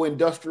big old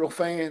industrial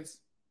fans?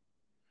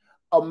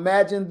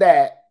 Imagine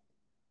that.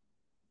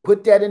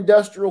 Put that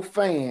industrial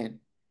fan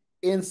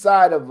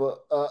inside of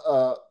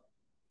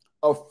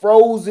a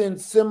frozen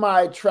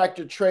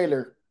semi-tractor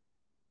trailer,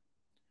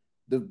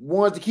 the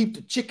ones that keep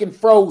the chicken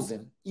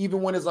frozen,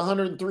 even when it's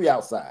 103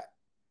 outside.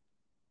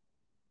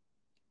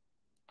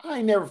 I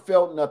ain't never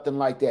felt nothing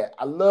like that.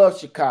 I love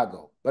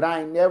Chicago, but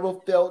I ain't never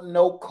felt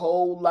no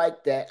cold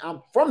like that.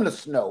 I'm from the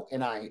snow,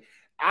 and I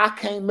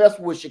can't mess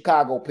with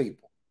Chicago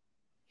people.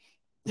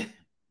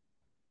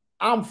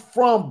 I'm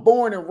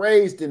born and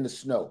raised in the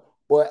snow,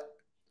 but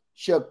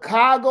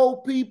Chicago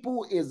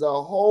people is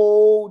a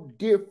whole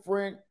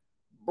different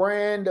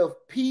brand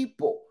of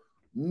people.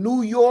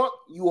 New York,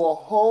 you a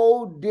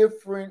whole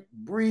different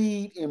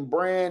breed and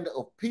brand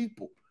of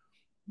people.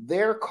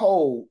 Their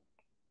cold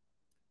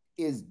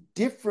is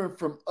different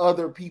from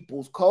other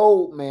people's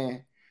cold,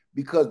 man,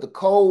 because the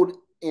cold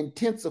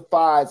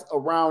intensifies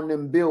around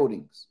them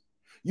buildings.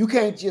 You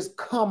can't just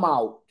come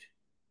out.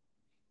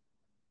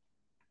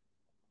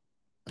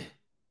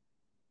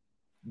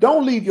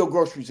 Don't leave your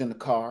groceries in the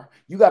car.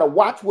 You got to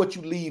watch what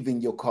you leave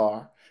in your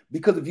car,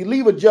 because if you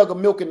leave a jug of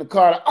milk in the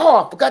car, like,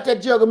 oh, I forgot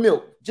that jug of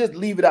milk, just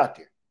leave it out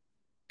there.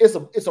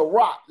 It's a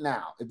rock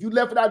now. If you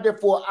left it out there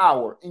for an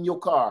hour in your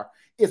car,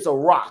 it's a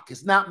rock.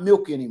 It's not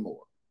milk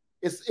anymore.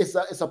 It's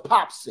a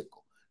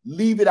popsicle.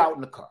 Leave it out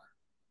in the car.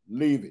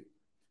 Leave it.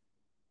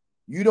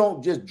 You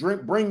don't just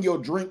bring your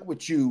drink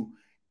with you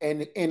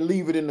and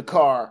leave it in the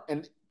car,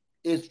 and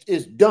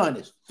it's done.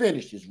 It's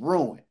finished. It's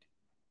ruined.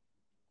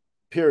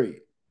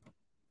 Period.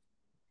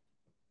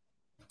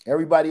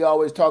 Everybody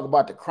always talk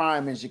about the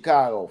crime in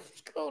Chicago.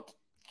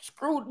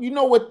 Screw. You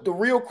know what the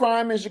real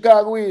crime in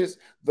Chicago is?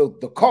 The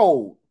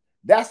code.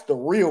 That's the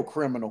real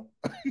criminal,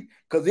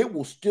 because it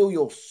will steal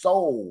your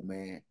soul,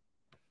 man.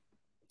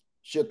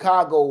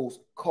 Chicago's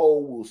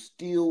code will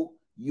steal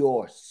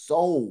your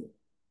soul.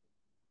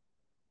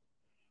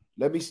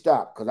 Let me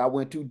stop because I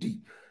went too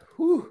deep.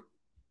 Whew.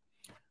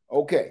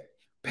 Okay.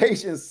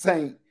 Patience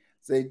Saint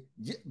say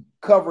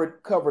cover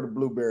the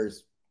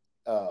blueberries,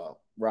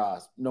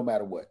 Roz, no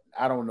matter what.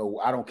 I don't know.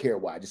 I don't care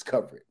why. Just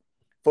cover it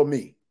for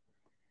me.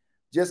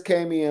 Just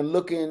came in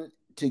looking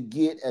to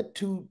get a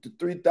 2,000 to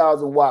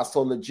 3,000 watt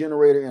solar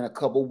generator in a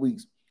couple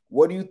weeks.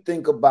 What do you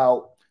think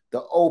about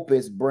the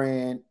Opus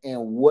brand,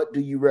 and what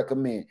do you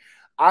recommend?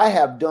 I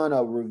have done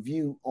a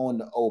review on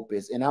the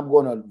Opus, and I'm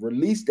going to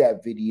release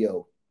that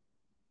video.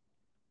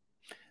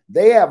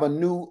 They have a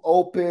new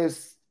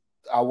Opus.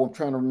 I'm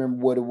trying to remember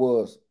what it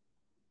was.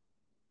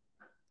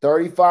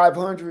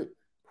 3,500.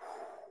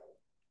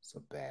 It's a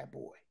bad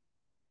boy.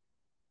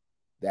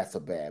 That's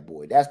a bad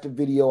boy. That's the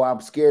video I'm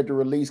scared to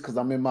release because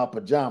I'm in my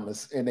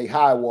pajamas and they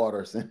high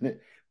waters, and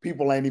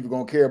people ain't even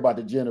going to care about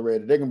the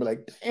generator. They're going to be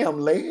like, damn,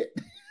 lad.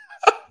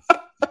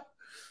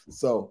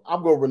 So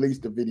I'm going to release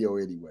the video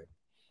anyway.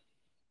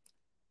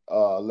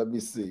 Let me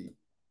see.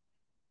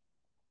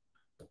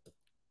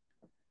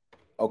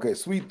 Okay,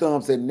 Sweet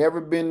Thumb said,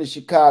 never been to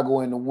Chicago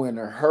in the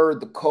winter. Heard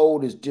the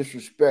cold is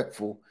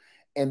disrespectful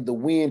and the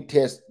wind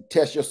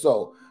test your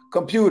soul.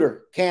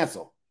 Computer,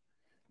 cancel.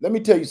 Let me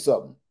tell you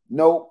something.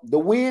 No, the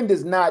wind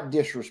is not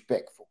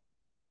disrespectful.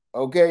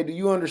 Okay, do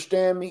you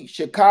understand me?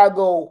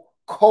 Chicago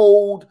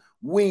cold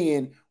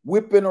wind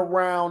whipping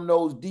around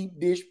those deep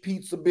dish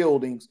pizza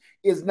buildings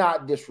is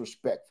not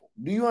disrespectful.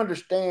 Do you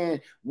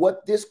understand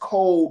what this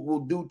cold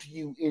will do to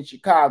you in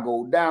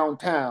Chicago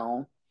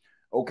downtown?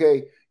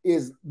 Okay,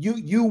 is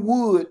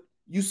you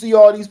see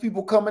all these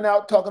people coming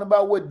out talking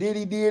about what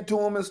Diddy did to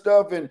him and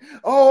stuff, and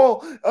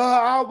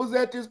I was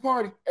at this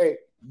party. Hey,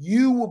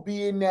 you will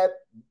be in that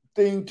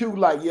thing too.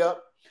 Like, yep,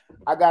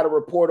 I got a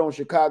report on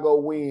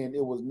Chicago wind.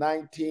 It was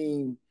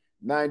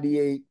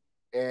 1998,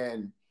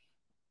 and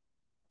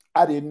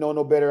I didn't know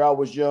no better. I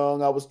was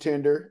young, I was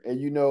tender, and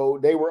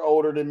they were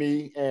older than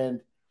me. And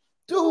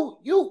dude,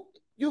 you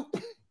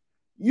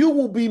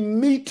will be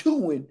me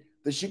tooing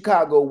the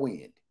Chicago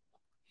wind,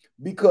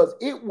 because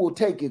it will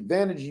take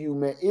advantage of you,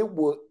 man. It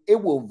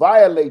will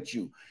violate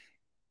you.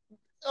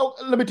 Oh,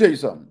 let me tell you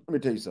something.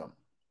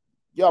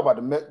 Y'all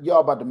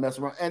about to mess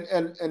around.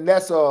 And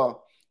that's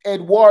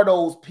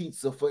Eduardo's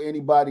Pizza for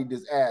anybody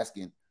that's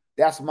asking.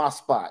 That's my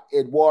spot,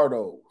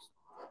 Eduardo's.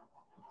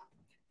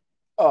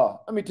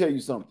 Let me tell you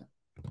something.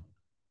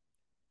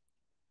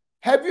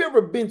 Have you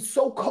ever been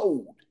so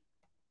cold?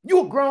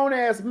 You a grown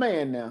ass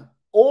man now,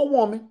 or a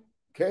woman,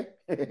 okay?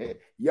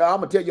 Y'all,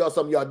 I'm gonna tell y'all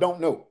something y'all don't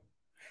know.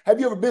 Have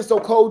you ever been so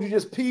cold you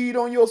just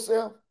peed on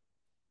yourself?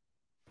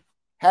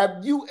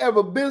 Have you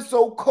ever been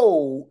so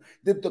cold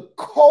that the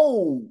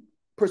cold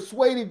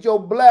persuaded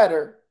your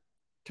bladder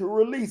to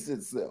release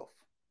itself?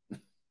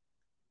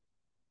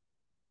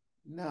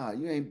 Nah,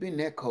 you ain't been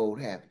that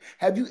cold, have you?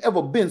 Have you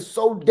ever been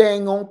so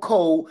dang on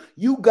cold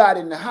you got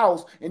in the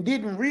house and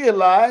didn't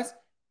realize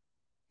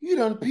you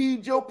done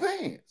peed your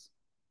pants?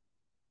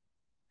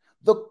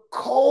 The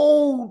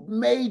cold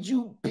made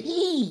you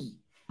pee.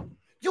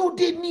 You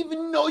didn't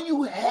even know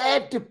you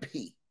had to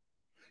pee.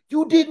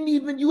 You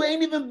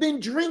ain't even been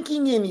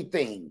drinking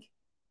anything.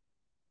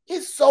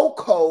 It's so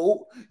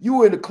cold.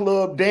 You in the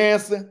club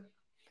dancing.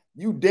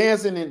 You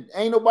dancing and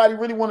ain't nobody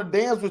really want to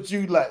dance with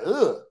you. Like,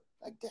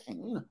 like,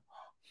 dang,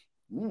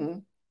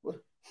 what's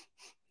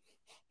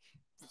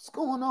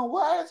going on?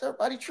 Why is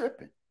everybody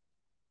tripping?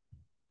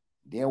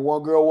 Then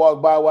one girl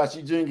walked by while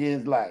she drinking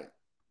and is like,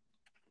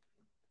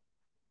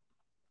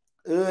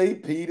 he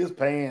peed his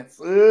pants.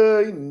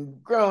 He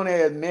grown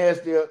ass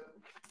nasty up.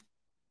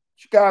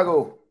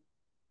 Chicago.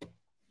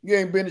 You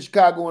ain't been to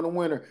Chicago in the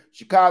winter.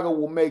 Chicago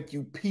will make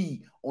you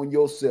pee on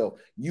yourself.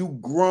 You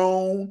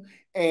grown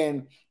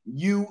and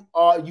you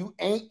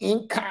ain't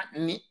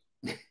incontinent.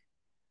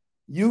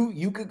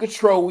 You can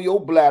control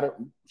your bladder.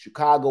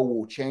 Chicago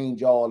will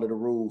change all of the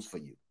rules for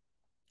you.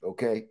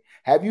 Okay.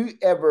 Have you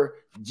ever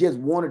just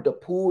wanted to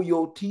pull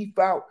your teeth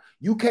out?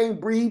 You can't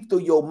breathe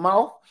through your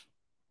mouth.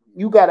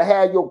 You got to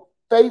have your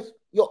face,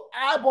 your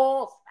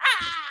eyeballs.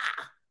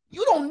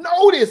 You don't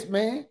know this,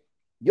 man.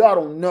 Y'all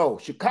don't know.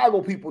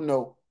 Chicago people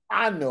know.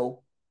 I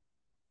know.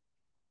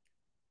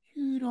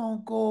 You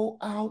don't go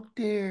out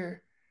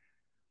there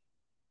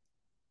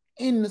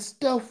in the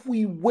stuff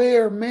we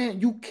wear, man.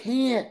 You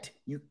can't.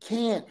 You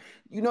can't.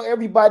 You know,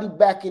 everybody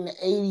back in the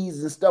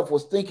 80s and stuff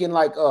was thinking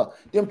like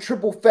them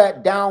triple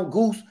fat down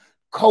goose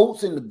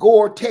coats and the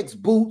Gore-Tex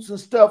boots and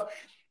stuff.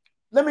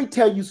 Let me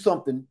tell you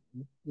something.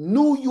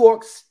 New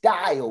York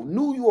style,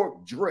 New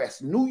York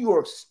dress, New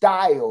York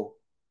style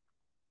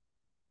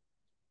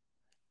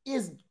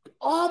is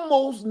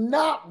almost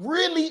not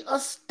really a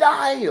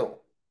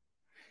style.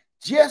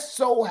 Just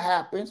so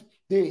happens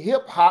the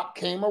hip hop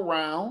came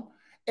around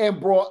and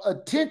brought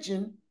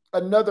attention,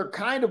 another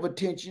kind of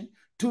attention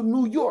to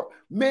New York.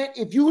 Man,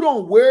 if you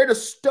don't wear the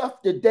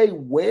stuff that they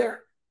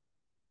wear,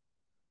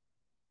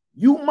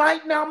 you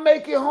might not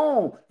make it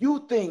home.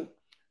 You think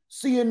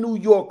seeing New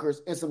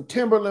Yorkers in some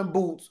Timberland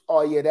boots,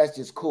 oh yeah, that's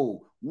just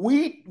cool.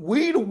 We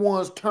the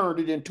ones turned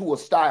it into a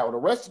style. The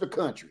rest of the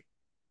country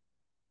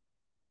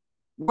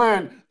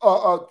wearing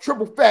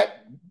triple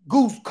fat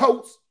goose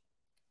coats,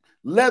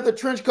 leather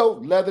trench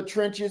coat, leather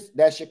trenches.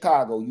 That's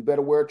Chicago. You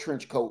better wear a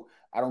trench coat.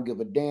 I don't give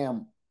a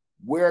damn.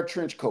 Wear a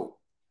trench coat.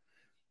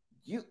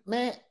 You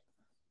man,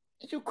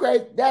 you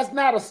crazy? That's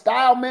not a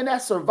style, man.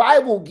 That's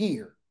survival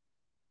gear.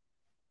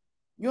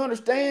 You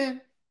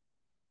understand?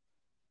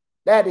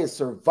 That is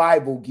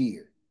survival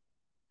gear.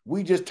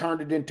 We just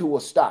turned it into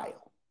a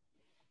style.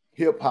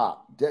 Hip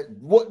hop.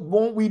 What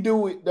won't we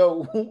do it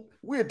though?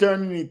 We'll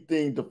turn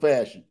anything to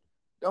fashion.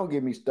 Don't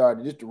get me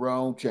started. It's the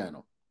wrong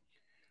channel.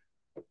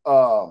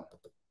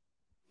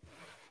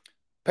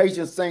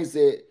 Patient Saint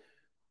said,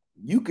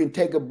 you can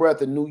take a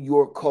breath of New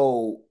York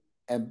cold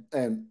and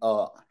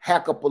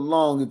hack up a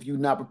lung if you're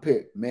not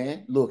prepared.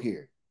 Man, look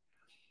here.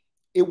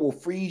 It will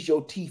freeze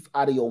your teeth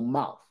out of your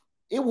mouth.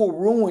 It will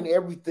ruin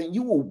everything.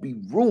 You will be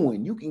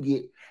ruined. You can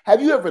get, have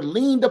you ever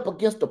leaned up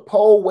against a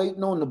pole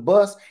waiting on the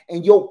bus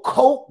and your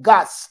coat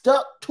got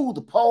stuck to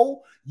the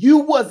pole? You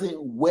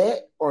wasn't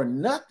wet or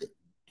nothing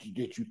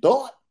that you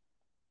thought.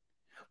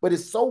 But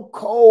it's so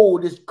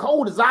cold, it's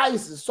cold as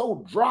ice, it's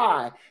so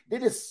dry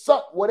that it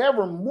sucked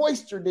whatever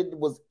moisture that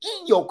was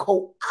in your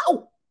coat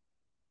out.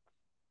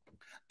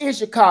 In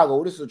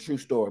Chicago, this is a true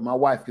story. My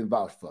wife can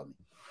vouch for me.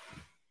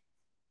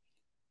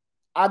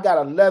 I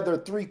got a leather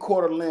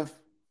 3/4 length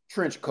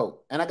trench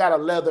coat, and I got a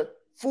leather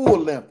full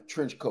length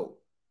trench coat.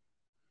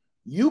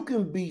 You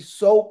can be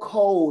so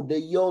cold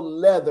that your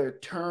leather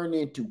turn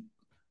into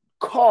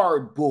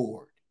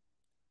cardboard.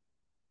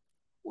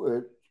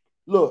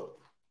 Look,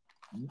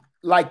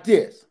 like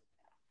this.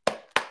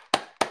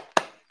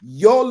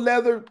 Your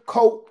leather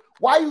coat.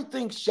 Why you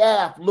think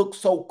Shaft looks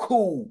so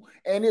cool?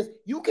 And it's,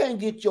 you can't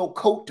get your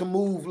coat to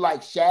move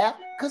like Shaft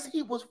because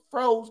he was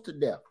froze to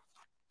death.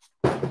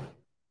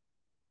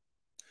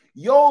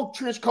 Your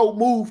trench coat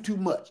moved too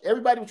much.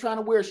 Everybody was trying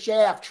to wear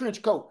Shaft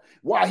trench coat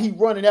while he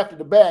running after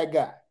the bad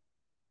guy.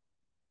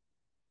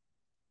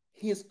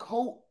 His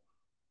coat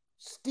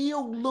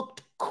still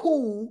looked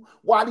cool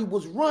while he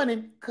was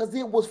running because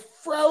it was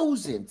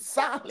frozen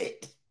solid.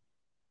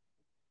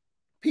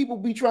 People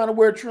be trying to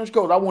wear trench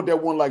coats. I want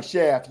that one like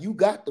Shaft. You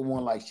got the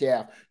one like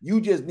Shaft.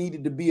 You just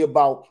needed to be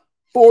about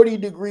 40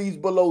 degrees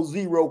below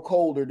zero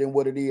colder than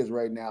what it is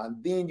right now.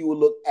 And then you will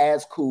look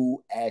as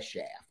cool as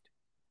Shaft.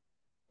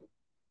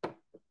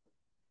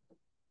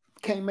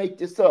 Can't make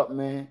this up,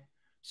 man.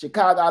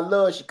 Chicago, I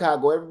love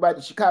Chicago.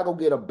 Everybody, Chicago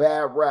get a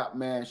bad rap,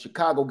 man.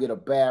 Chicago get a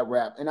bad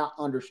rap, and I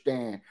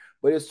understand.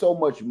 But it's so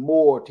much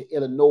more to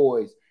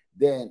Illinois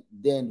than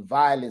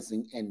violence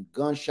and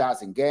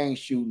gunshots and gang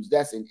shootings.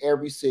 That's in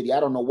every city. I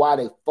don't know why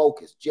they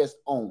focus just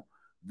on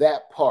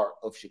that part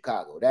of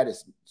Chicago. That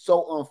is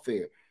so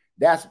unfair.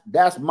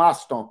 That's my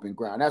stomping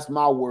ground. That's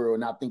my world,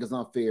 and I think it's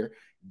unfair.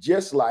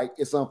 Just like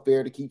it's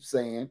unfair to keep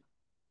saying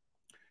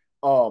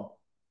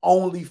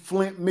only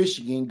Flint,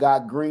 Michigan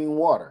got green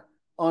water,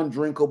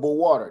 undrinkable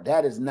water.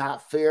 That is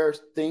not fair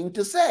thing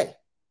to say.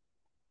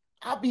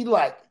 I'll be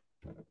like,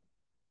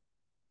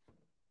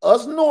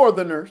 us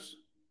Northerners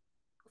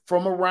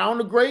from around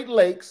the Great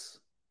Lakes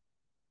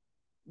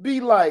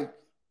be like,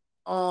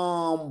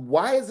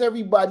 why is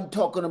everybody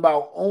talking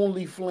about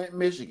only Flint,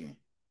 Michigan?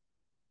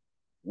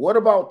 What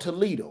about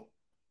Toledo?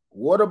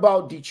 What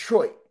about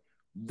Detroit?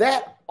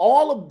 That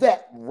all of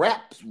that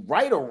wraps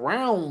right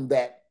around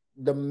that,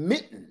 the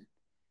mitten.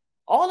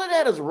 All of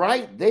that is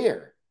right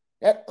there.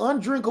 That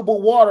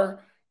undrinkable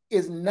water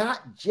is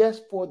not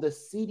just for the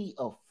city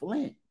of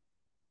Flint,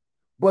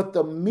 but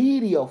the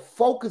media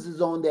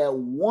focuses on that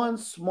one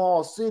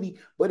small city,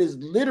 but it's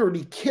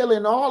literally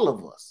killing all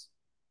of us.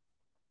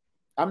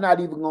 I'm not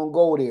even going to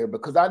go there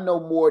because I know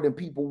more than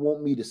people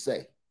want me to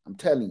say. I'm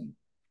telling you.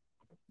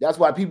 That's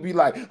why people be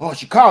like, oh,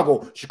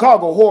 Chicago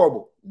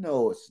horrible.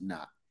 No, it's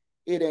not.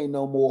 It ain't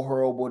no more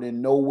horrible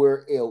than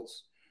nowhere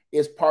else.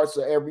 It's parts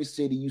of every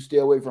city you stay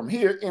away from.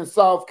 Here in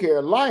South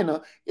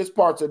Carolina, it's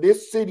parts of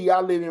this city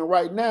I live in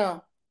right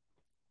now.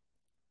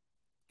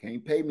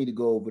 Can't pay me to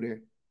go over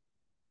there.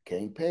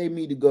 Can't pay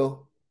me to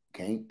go.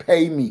 Can't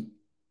pay me.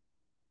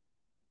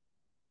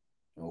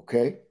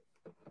 Okay?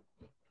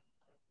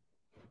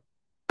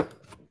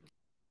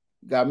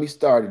 Got me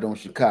started on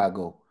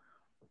Chicago.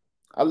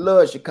 I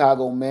love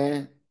Chicago,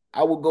 man.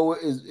 I would go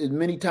as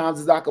many times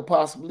as I could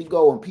possibly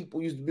go. And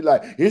people used to be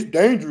like, it's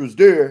dangerous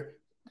there.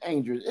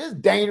 Dangerous. It's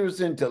dangerous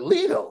in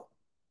Toledo.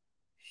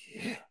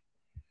 Yeah.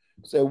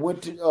 So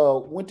went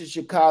to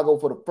Chicago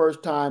for the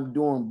first time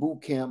during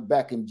boot camp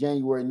back in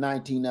January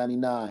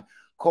 1999.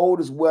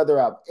 Coldest weather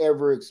I've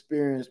ever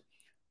experienced.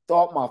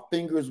 Thought my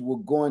fingers were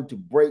going to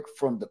break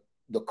from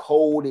the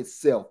cold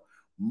itself.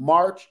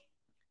 March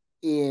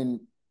in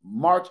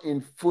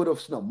foot of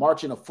snow.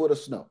 March in a foot of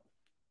snow.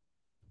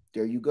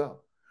 There you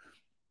go.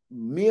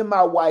 Me and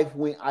my wife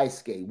went ice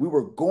skating. We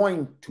were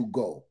going to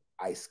go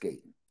ice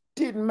skating.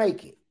 Didn't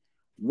make it.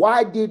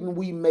 Why didn't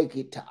we make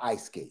it to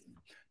ice skating?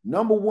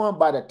 Number one,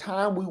 by the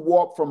time we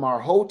walked from our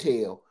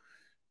hotel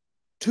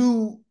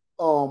to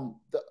I'm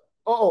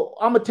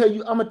gonna tell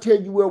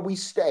you where we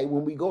stay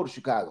when we go to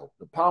Chicago,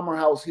 the Palmer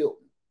House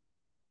Hilton.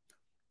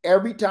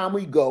 Every time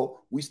we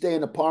go, we stay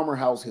in the Palmer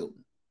House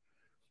Hilton.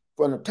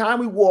 From the time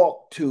we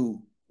walk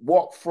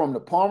from the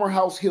Palmer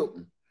House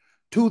Hilton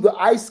to the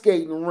ice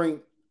skating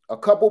rink a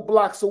couple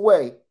blocks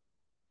away,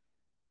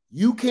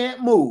 you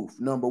can't move,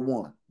 number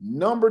one.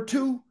 Number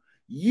two,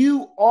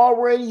 you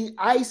already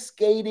ice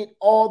skated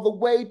all the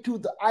way to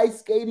the ice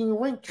skating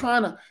rink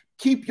trying to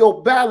keep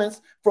your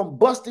balance from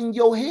busting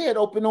your head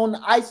open on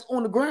the ice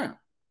on the ground.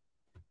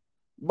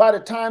 By the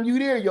time you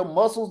there, your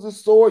muscles are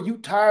sore, you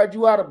tired,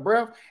 you out of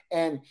breath,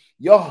 and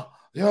y'all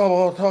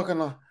all talking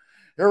like,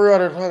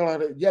 everybody talking like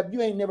that. Yeah,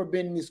 you ain't never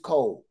been this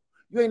cold.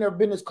 You ain't never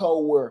been this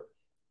cold where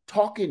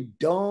talking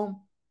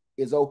dumb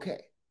is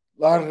okay.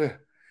 Like,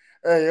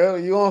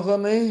 hey, you want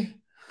something to eat?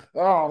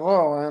 Oh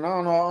no, man,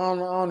 I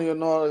don't even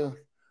know.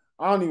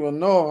 I don't even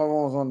know if I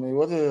want something to eat.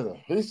 What is it?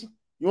 Pizza?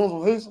 You want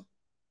some pizza?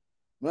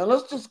 Man,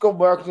 let's just go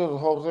back to the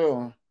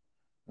hotel.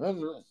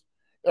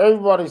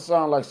 Everybody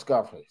sound like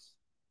Scarface.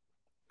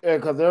 Yeah,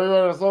 because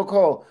everybody's so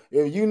cold.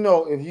 If you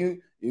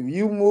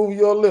move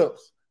your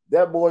lips,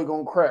 that boy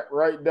gonna crack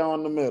right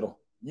down the middle.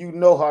 You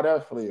know how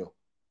that feel.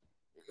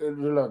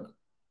 Like,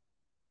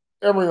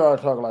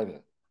 everybody talk like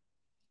that.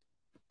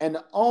 And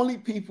the only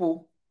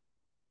people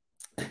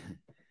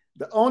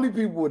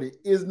that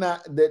is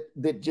not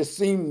that just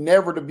seem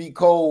never to be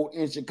cold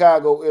in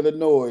Chicago,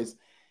 Illinois,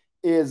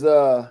 is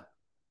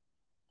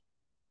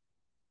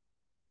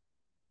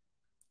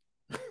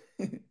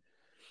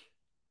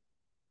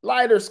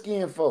lighter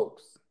skinned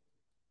folks.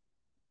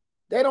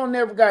 They don't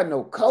never got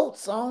no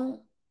coats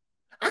on.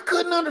 I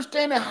couldn't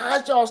understand that.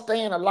 How's y'all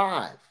staying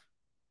alive?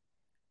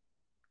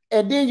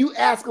 And then you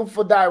ask them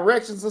for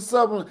directions or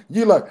something.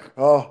 You like,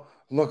 oh,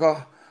 look,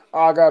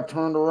 I got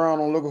turned around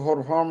and looking for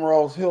the Palmer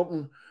House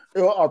Hilton.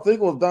 I think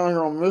it was down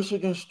here on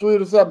Michigan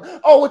Street or something.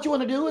 Oh, what you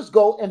want to do is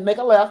go and make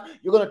a left.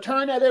 You're going to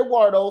turn at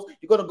Eduardo's.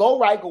 You're going to go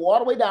right, go all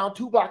the way down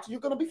 2 blocks. And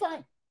you're going to be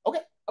fine. Okay.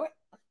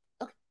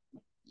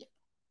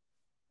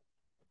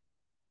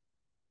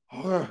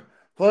 Yeah.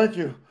 Thank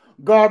you.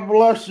 God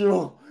bless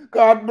you.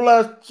 God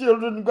bless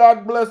children.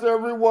 God bless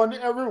everyone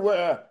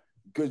everywhere.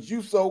 Because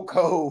you so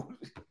cold.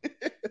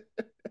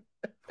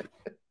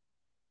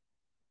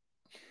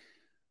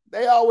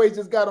 They always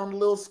just got on a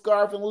little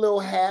scarf and a little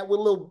hat with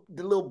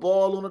the little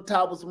ball on the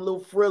top with some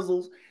little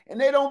frizzles.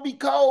 And they don't be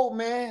cold,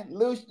 man.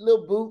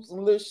 Little boots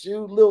and little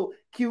shoes, little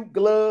cute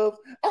gloves.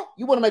 Oh,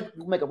 you want to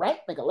make a right,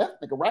 make a left,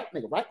 make a right,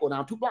 go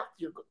down 2 blocks.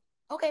 You're good.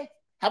 Okay.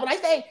 Have a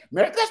nice day.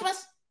 Merry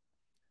Christmas.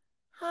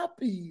 I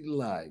be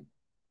like,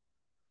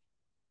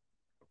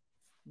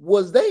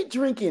 was they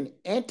drinking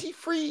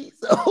antifreeze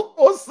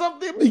or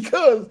something?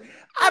 Because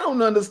I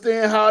don't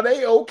understand how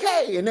they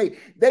okay. And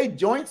they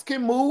joints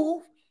can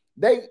move.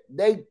 They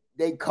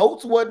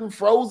coats wasn't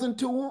frozen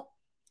to them.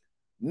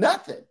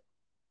 Nothing.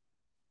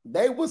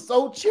 They were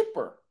so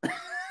chipper.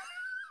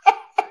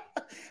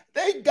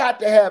 They got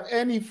to have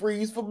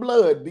antifreeze for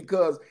blood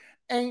because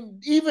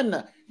ain't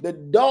even the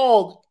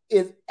dog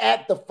is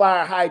at the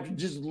fire hydrant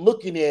just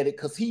looking at it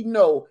because he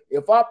know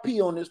if I pee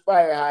on this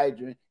fire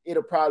hydrant,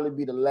 it'll probably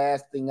be the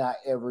last thing I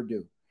ever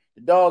do.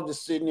 The dog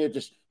just sitting there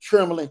just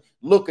trembling,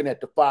 looking at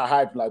the fire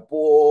hydrant like,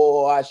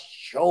 boy, I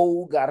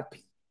sure gotta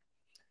pee.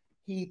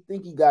 He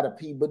think he gotta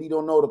pee, but he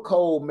don't know the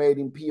cold made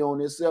him pee on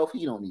himself.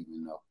 He don't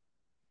even know.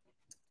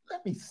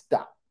 Let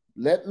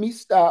me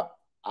stop.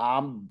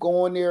 I'm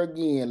going there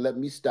again. Let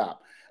me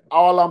stop.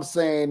 All I'm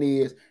saying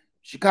is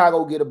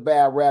Chicago get a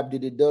bad rap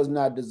that it does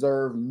not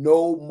deserve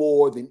no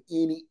more than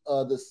any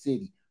other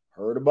city.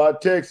 Heard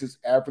about Texas,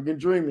 African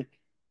dreaming.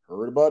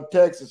 Heard about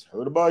Texas.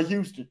 Heard about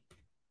Houston.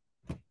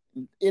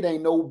 It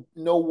ain't no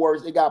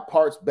worse. It got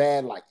parts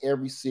bad like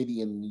every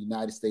city in the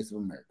United States of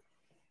America.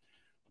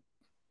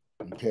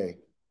 Okay.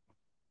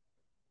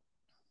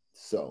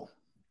 So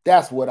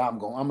that's what I'm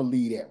going to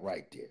leave that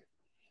right there.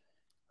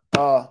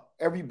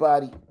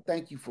 Everybody,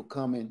 thank you for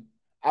coming.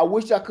 I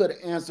wish I could have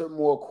answered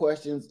more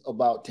questions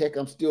about tech.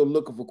 I'm still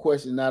looking for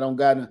questions. I don't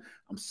got them.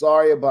 I'm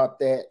sorry about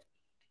that.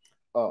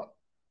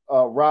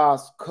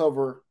 Ross,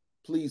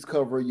 please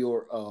cover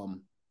your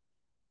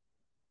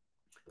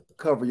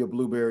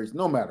blueberries,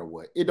 no matter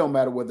what. It don't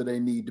matter whether they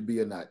need to be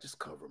or not. Just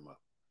cover them up.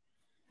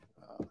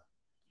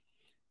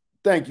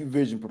 Thank you,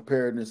 Vision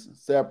Preparedness.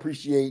 So I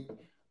appreciate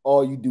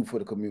all you do for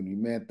the community,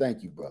 man.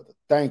 Thank you, brother.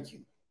 Thank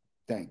you.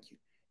 Thank you.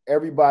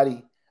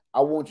 Everybody,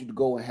 I want you to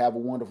go and have a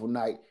wonderful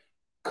night.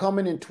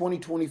 Coming in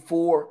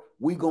 2024,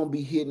 we're going to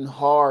be hitting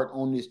hard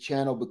on this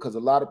channel because a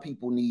lot of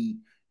people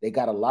they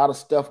got a lot of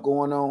stuff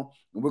going on.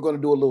 And we're going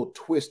to do a little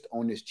twist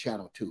on this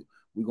channel too.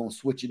 We're going to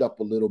switch it up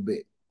a little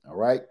bit. All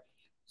right.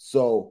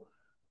 So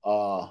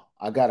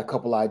I got a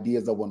couple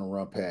ideas I want to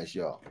run past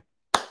y'all.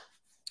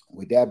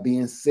 With that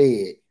being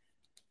said,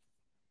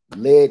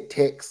 Lead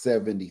Tech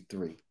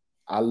 73.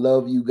 I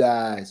love you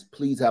guys.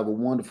 Please have a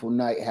wonderful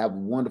night. Have a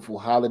wonderful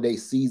holiday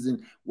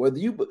season. Whether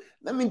you,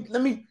 let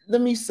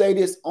me say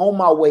this on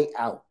my way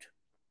out.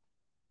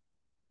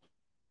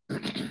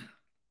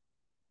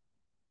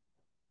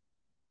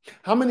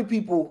 How many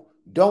people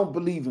don't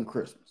believe in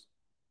Christmas?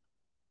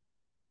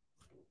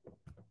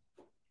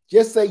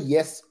 Just say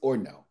yes or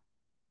no.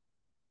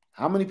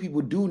 How many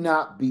people do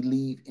not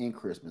believe in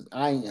Christmas?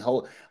 I ain't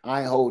hold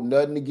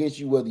nothing against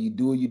you whether you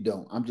do or you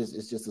don't.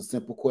 It's just a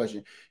simple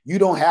question. You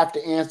don't have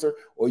to answer,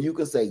 or you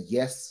can say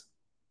yes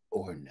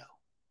or no.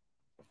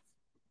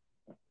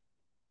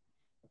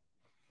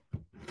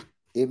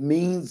 It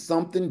means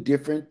something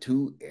different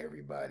to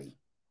everybody.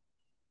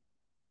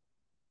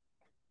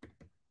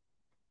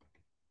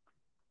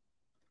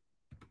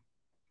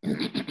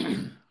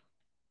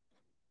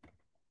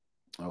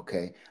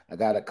 Okay, I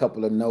got a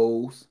couple of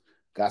no's,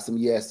 got some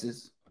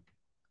yeses.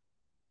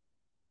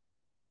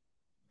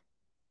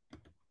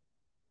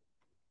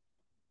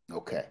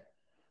 Okay,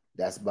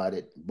 that's about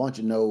it. Bunch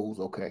of no's.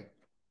 Okay.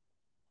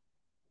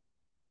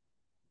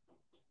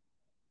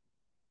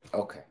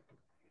 Okay.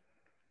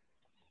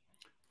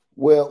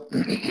 Well,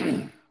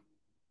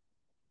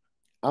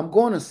 I'm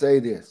going to say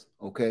this,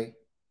 okay?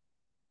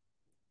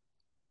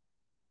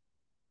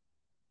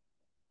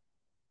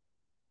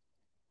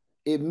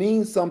 It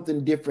means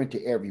something different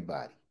to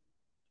everybody.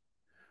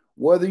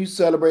 Whether you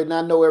celebrate, and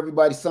I know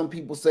everybody, some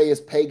people say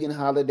it's pagan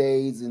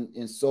holidays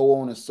and so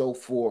on and so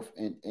forth.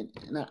 And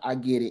I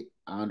get it.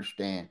 I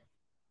understand.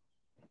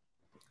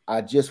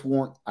 I just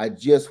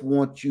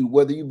want you,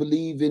 whether you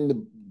believe in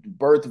the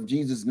birth of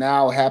Jesus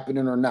now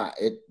happening or not,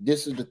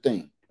 this is the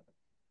thing.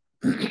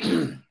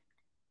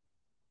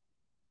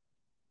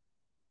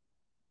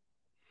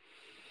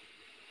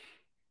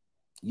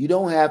 You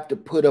don't have to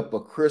put up a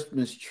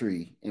Christmas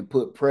tree and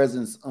put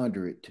presents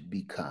under it to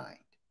be kind.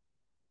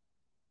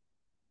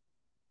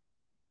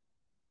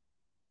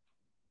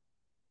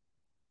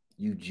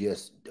 You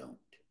just don't.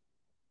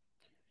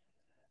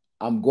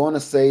 I'm going to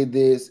say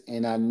this,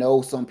 and I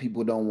know some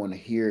people don't want to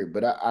hear it,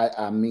 but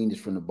I mean this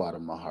from the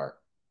bottom of my heart.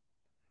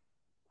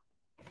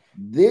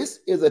 This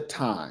is a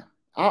time.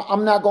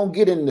 I'm not going to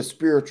get in the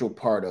spiritual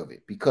part of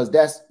it because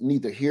that's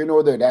neither here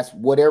nor there. That's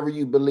whatever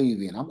you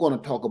believe in. I'm going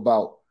to talk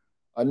about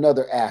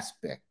another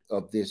aspect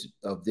of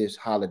this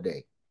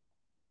holiday.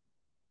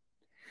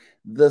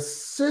 The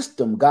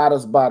system got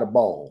us by the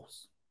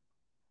balls,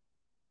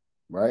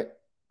 right?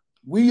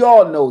 We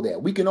all know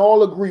that. We can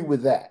all agree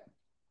with that.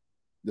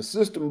 The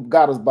system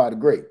got us by the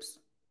grapes,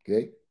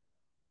 okay?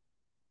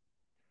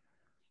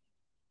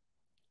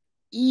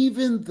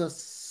 Even the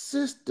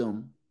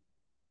system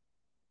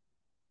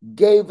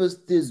gave us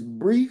this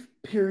brief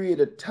period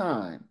of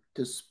time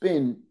to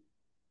spend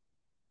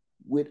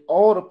with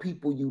all the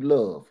people you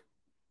love.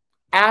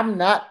 I'm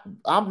not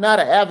an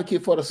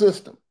advocate for the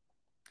system,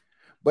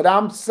 but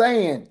I'm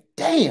saying,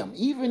 damn,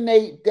 even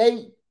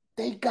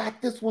they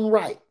got this one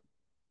right.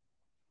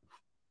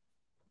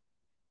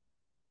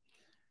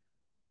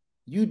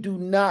 You do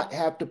not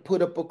have to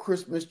put up a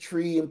Christmas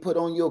tree and put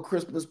on your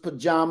Christmas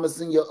pajamas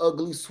and your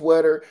ugly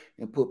sweater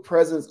and put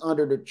presents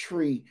under the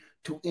tree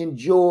to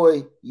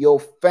enjoy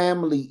your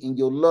family and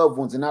your loved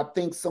ones. And I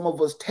think some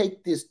of us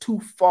take this too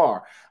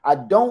far. I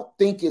don't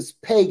think it's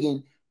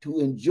pagan to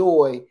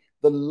enjoy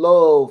the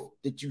love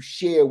that you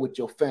share with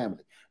your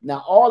family.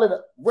 Now, all of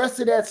the rest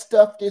of that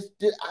stuff,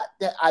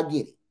 I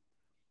get it.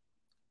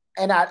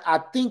 And I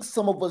think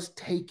some of us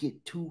take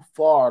it too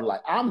far.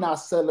 Like, I'm not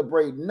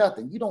celebrating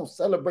nothing. You don't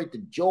celebrate the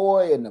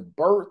joy and the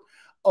birth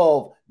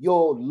of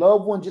your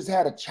loved one just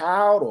had a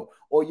child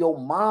or your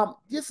mom.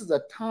 This is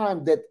a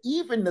time that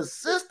even the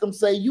system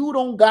say you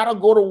don't got to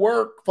go to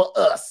work for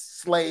us,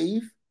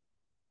 slave.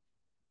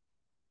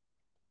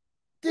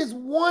 This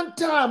one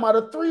time out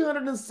of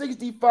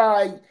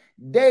 365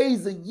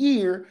 days a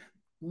year,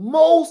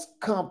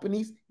 most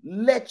companies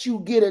let you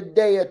get a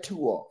day or two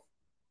off.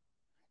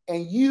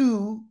 And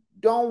you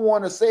don't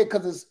want to say it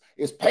because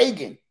it's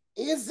pagan.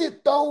 Is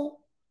it though?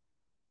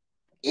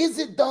 Is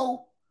it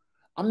though?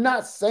 I'm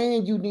not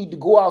saying you need to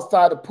go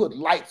outside to put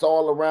lights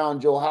all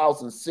around your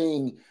house and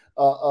sing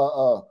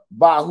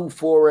Bahu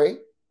Foray.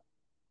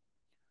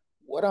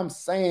 What I'm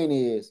saying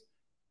is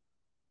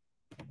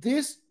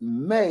this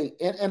may,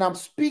 and I'm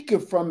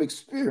speaking from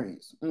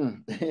experience.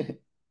 I'm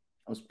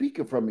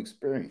speaking from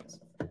experience.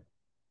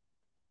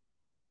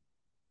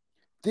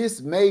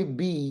 This may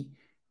be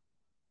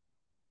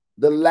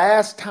the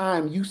last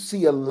time you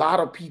see a lot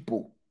of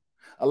people,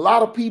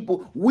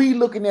 we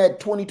looking at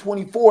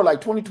 2024,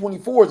 like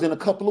 2024 is in a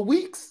couple of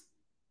weeks.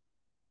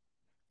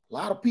 A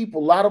lot of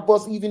people, a lot of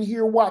us even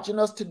here watching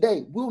us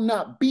today will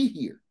not be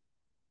here.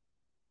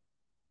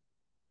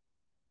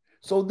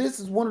 So this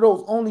is one of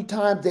those only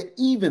times that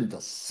even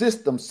the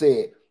system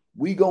said,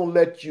 we gonna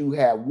let you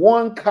have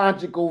one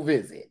conjugal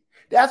visit.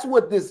 That's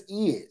what this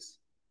is.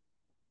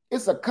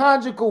 It's a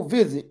conjugal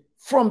visit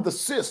from the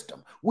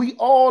system. We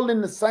all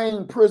in the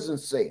same prison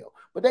cell,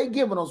 but they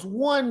giving us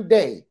one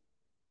day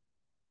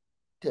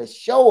to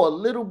show a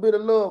little bit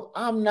of love.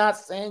 I'm not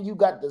saying you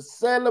got to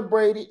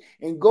celebrate it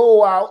and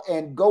go out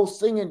and go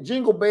singing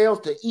jingle bells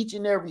to each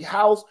and every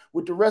house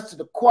with the rest of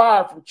the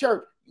choir from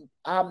church.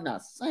 I'm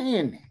not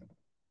saying that.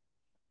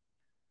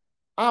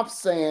 I'm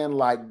saying,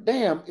 like,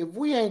 damn, if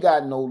we ain't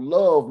got no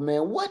love,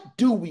 man, what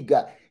do we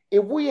got?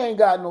 If we ain't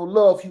got no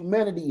love,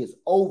 humanity is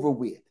over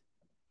with.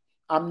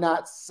 I'm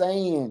not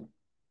saying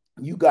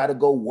you got to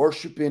go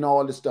worshiping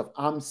all this stuff.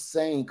 I'm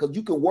saying, because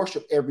you can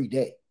worship every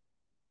day.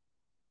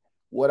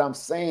 What I'm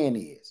saying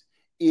is,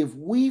 if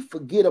we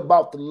forget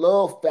about the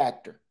love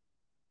factor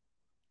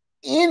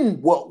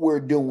in what we're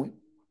doing,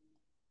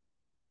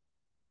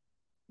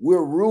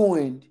 we're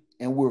ruined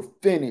and we're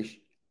finished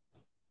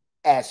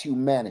as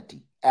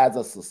humanity. As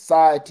a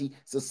society,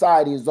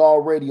 society is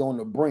already on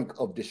the brink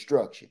of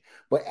destruction.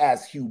 But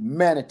as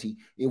humanity,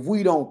 if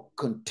we don't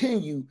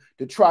continue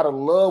to try to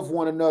love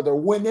one another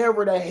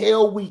whenever the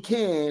hell we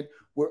can,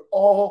 we're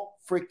all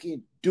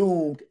freaking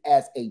doomed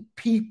as a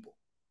people.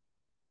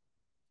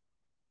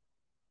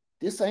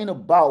 This ain't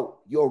about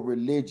your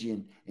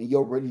religion and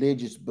your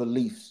religious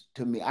beliefs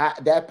to me.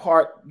 That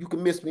part, you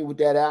can miss me with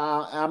that.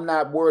 I'm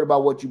not worried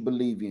about what you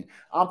believe in.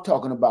 I'm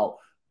talking about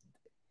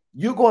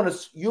you're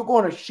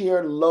gonna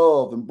share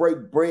love and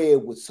break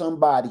bread with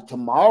somebody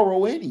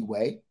tomorrow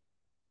anyway.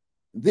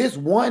 This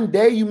one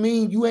day, you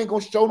mean you ain't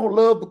gonna show no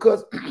love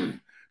because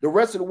the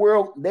rest of the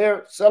world,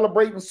 they're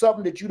celebrating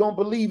something that you don't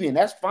believe in?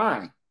 That's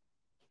fine.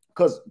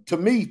 Because to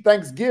me,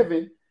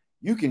 Thanksgiving,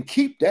 you can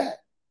keep that.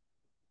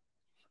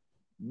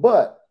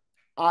 But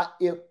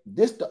if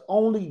this the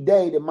only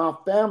day that my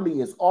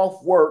family is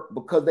off work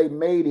because they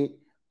made it,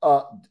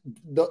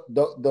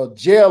 the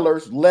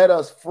jailers let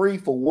us free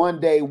for one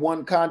day,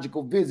 one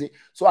conjugal visit,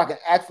 so I can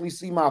actually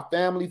see my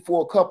family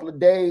for a couple of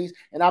days,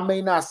 and I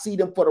may not see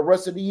them for the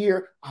rest of the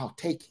year, I'll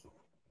take it.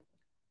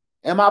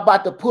 Am I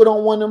about to put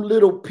on one of them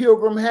little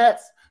pilgrim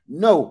hats?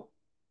 No.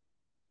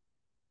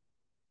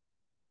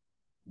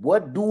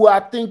 What do I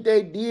think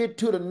they did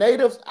to the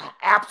natives?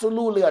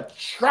 Absolutely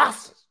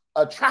atrocity.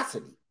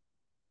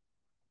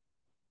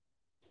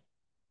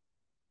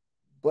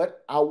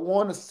 But I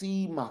want to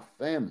see my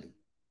family.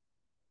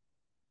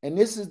 And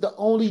this is the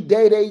only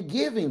day they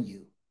giving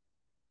you.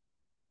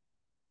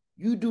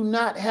 You do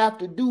not have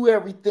to do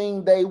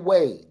everything they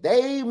way.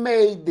 They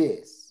made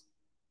this.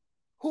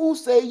 Who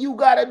say you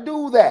got to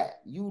do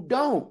that? You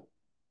don't.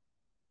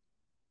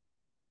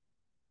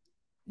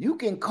 You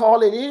can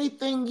call it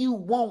anything you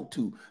want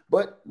to.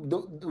 But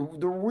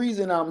the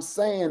reason I'm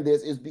saying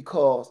this is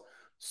because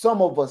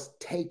some of us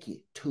take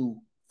it too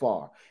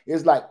far.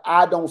 It's like,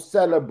 I don't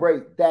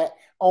celebrate that.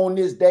 On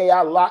this day,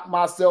 I lock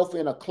myself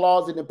in a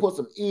closet and put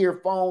some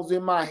earphones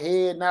in my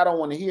head, and I don't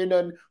want to hear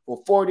nothing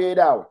for 48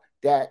 hours.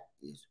 That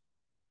is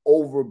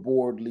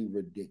overboardly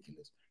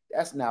ridiculous.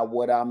 That's not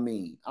what I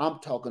mean. I'm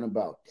talking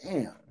about,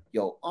 damn,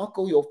 your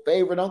uncle, your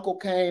favorite uncle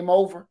came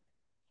over,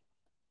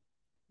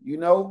 you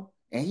know,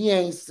 and he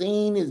ain't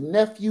seen his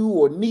nephew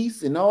or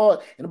niece in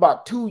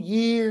about 2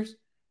 years,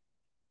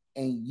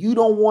 and you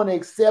don't want to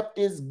accept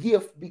this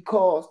gift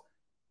because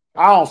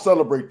I don't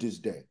celebrate this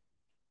day.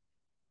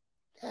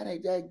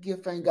 That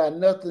gift ain't got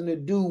nothing to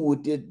do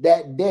with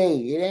that day.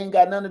 It ain't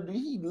got nothing to do.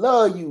 He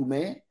love you,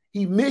 man.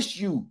 He miss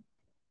you.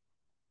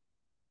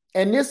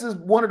 And this is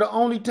one of the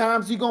only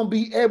times he's going to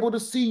be able to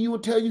see you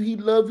and tell you he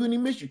love you and he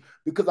miss you.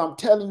 Because I'm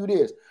telling you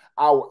this,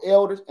 our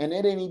elders, and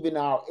it ain't even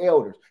our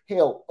elders,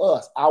 hell,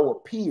 us, our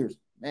peers,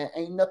 man,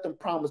 ain't nothing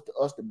promised to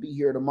us to be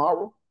here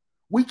tomorrow.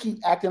 We keep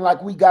acting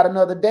like we got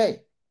another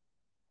day.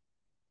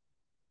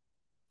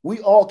 We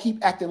all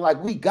keep acting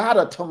like we got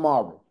a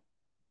tomorrow.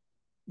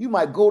 You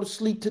might go to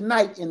sleep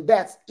tonight and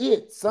that's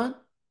it, son.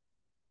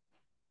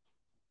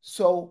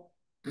 So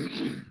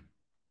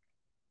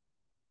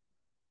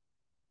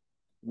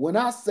when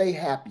I say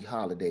happy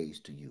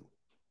holidays to you,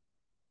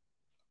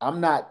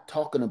 I'm not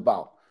talking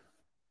about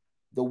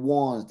the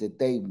ones that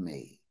they've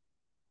made.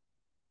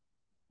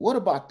 What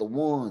about the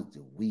ones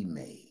that we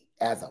made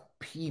as a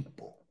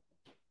people?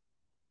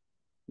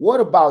 What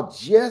about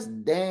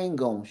just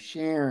dang on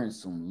sharing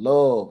some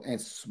love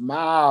and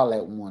smile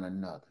at one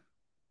another?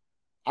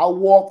 I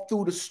walk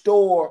through the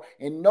store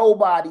and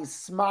nobody's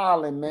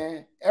smiling,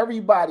 man.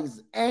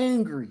 Everybody's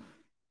angry.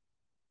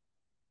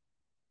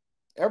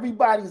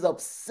 Everybody's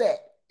upset.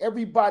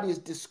 Everybody is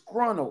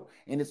disgruntled.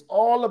 And it's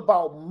all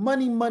about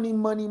money, money,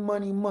 money,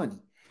 money, money.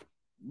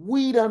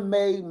 We done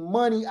made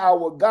money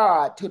our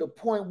God to the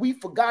point we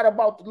forgot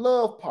about the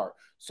love part.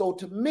 So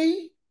to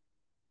me,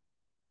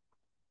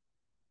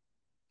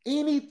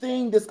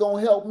 anything that's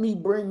going to help me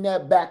bring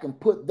that back and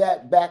put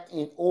that back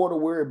in order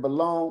where it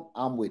belongs,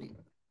 I'm with it.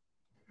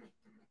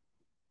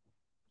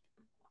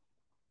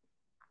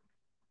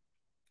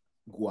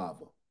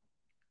 guava.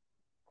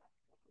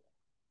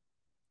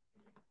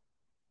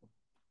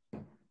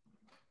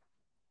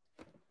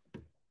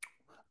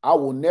 I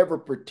will never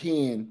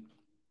pretend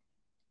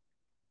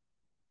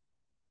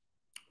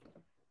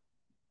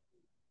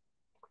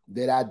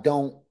that I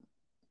don't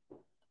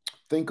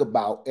think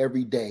about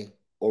every day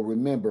or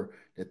remember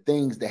the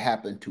things that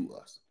happen to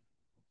us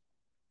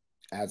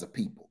as a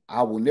people.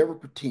 I will never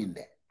pretend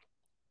that.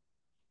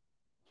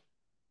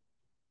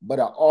 But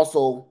I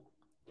also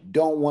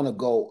don't want to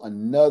go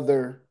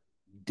another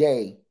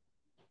day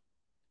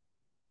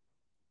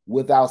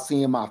without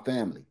seeing my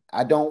family.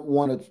 I don't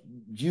want to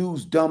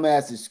use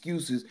dumbass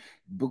excuses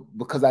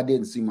because I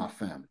didn't see my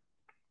family.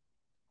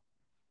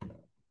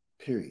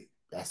 Period.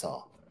 That's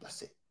all.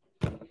 That's it.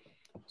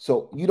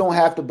 So you don't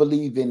have to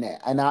believe in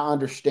that. And I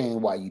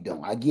understand why you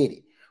don't. I get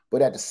it.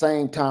 But at the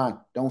same time,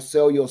 don't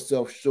sell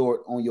yourself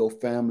short on your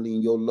family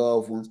and your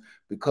loved ones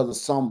because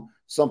of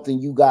something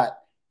you got,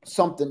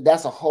 something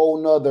that's a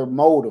whole nother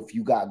motive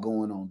you got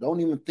going on. Don't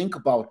even think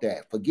about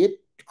that. Forget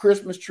the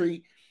Christmas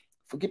tree.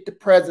 Forget the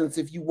presents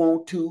if you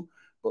want to.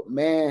 But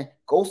man,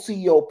 go see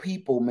your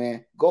people,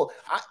 man.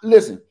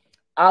 Listen,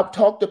 I've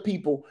talked to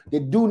people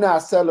that do not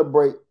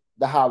celebrate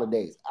the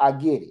holidays. I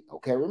get it.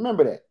 Okay,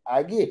 remember that.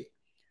 I get it.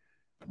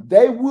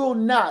 They will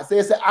not.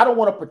 They say, I don't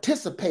want to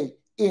participate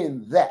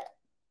in that.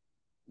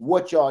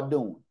 What y'all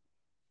doing?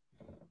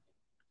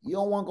 You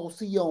don't want to go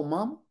see your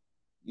mama.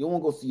 You don't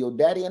want to go see your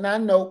daddy. And I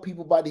know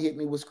people about to hit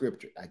me with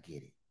scripture. I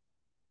get it.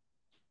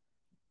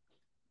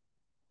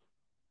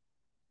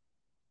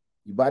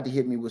 You about to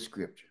hit me with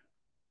scripture.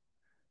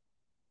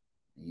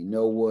 You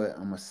know what?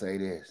 I'm going to say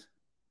this.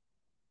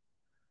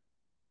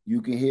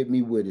 You can hit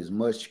me with as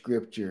much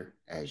scripture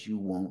as you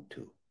want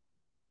to.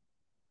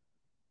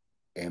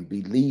 And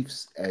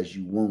beliefs as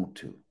you want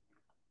to.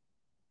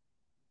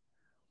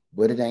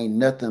 But it ain't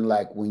nothing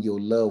like when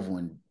your loved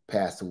one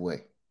passed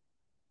away.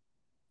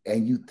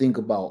 And you think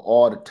about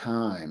all the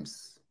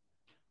times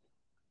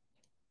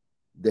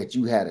that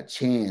you had a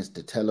chance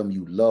to tell them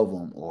you love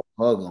them or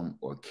hug them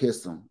or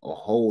kiss them or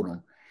hold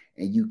them,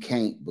 and you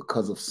can't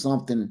because of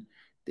something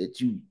that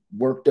you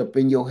worked up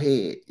in your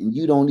head and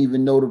you don't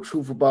even know the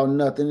truth about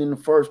nothing in the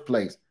first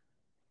place.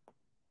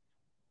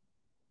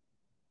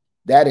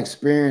 That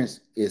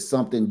experience is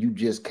something you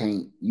just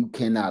you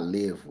cannot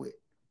live with.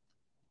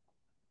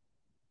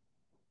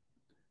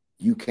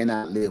 You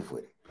cannot live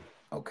with it,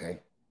 okay?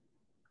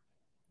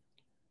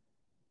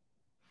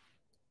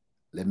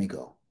 Let me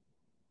go.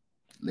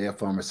 Leah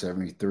Farmer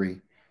 73.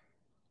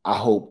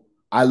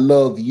 I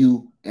love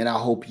you, and I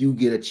hope you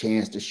get a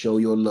chance to show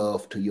your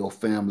love to your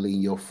family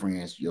and your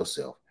friends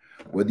yourself.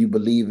 Whether you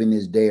believe in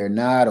this day or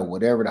not, or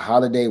whatever, the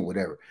holiday,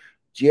 whatever.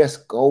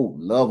 Just go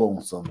love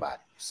on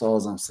somebody. That's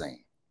all I'm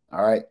saying.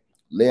 All right?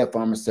 Leah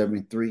Farmer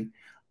 73.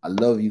 I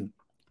love you,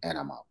 and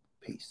I'm out.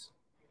 Peace.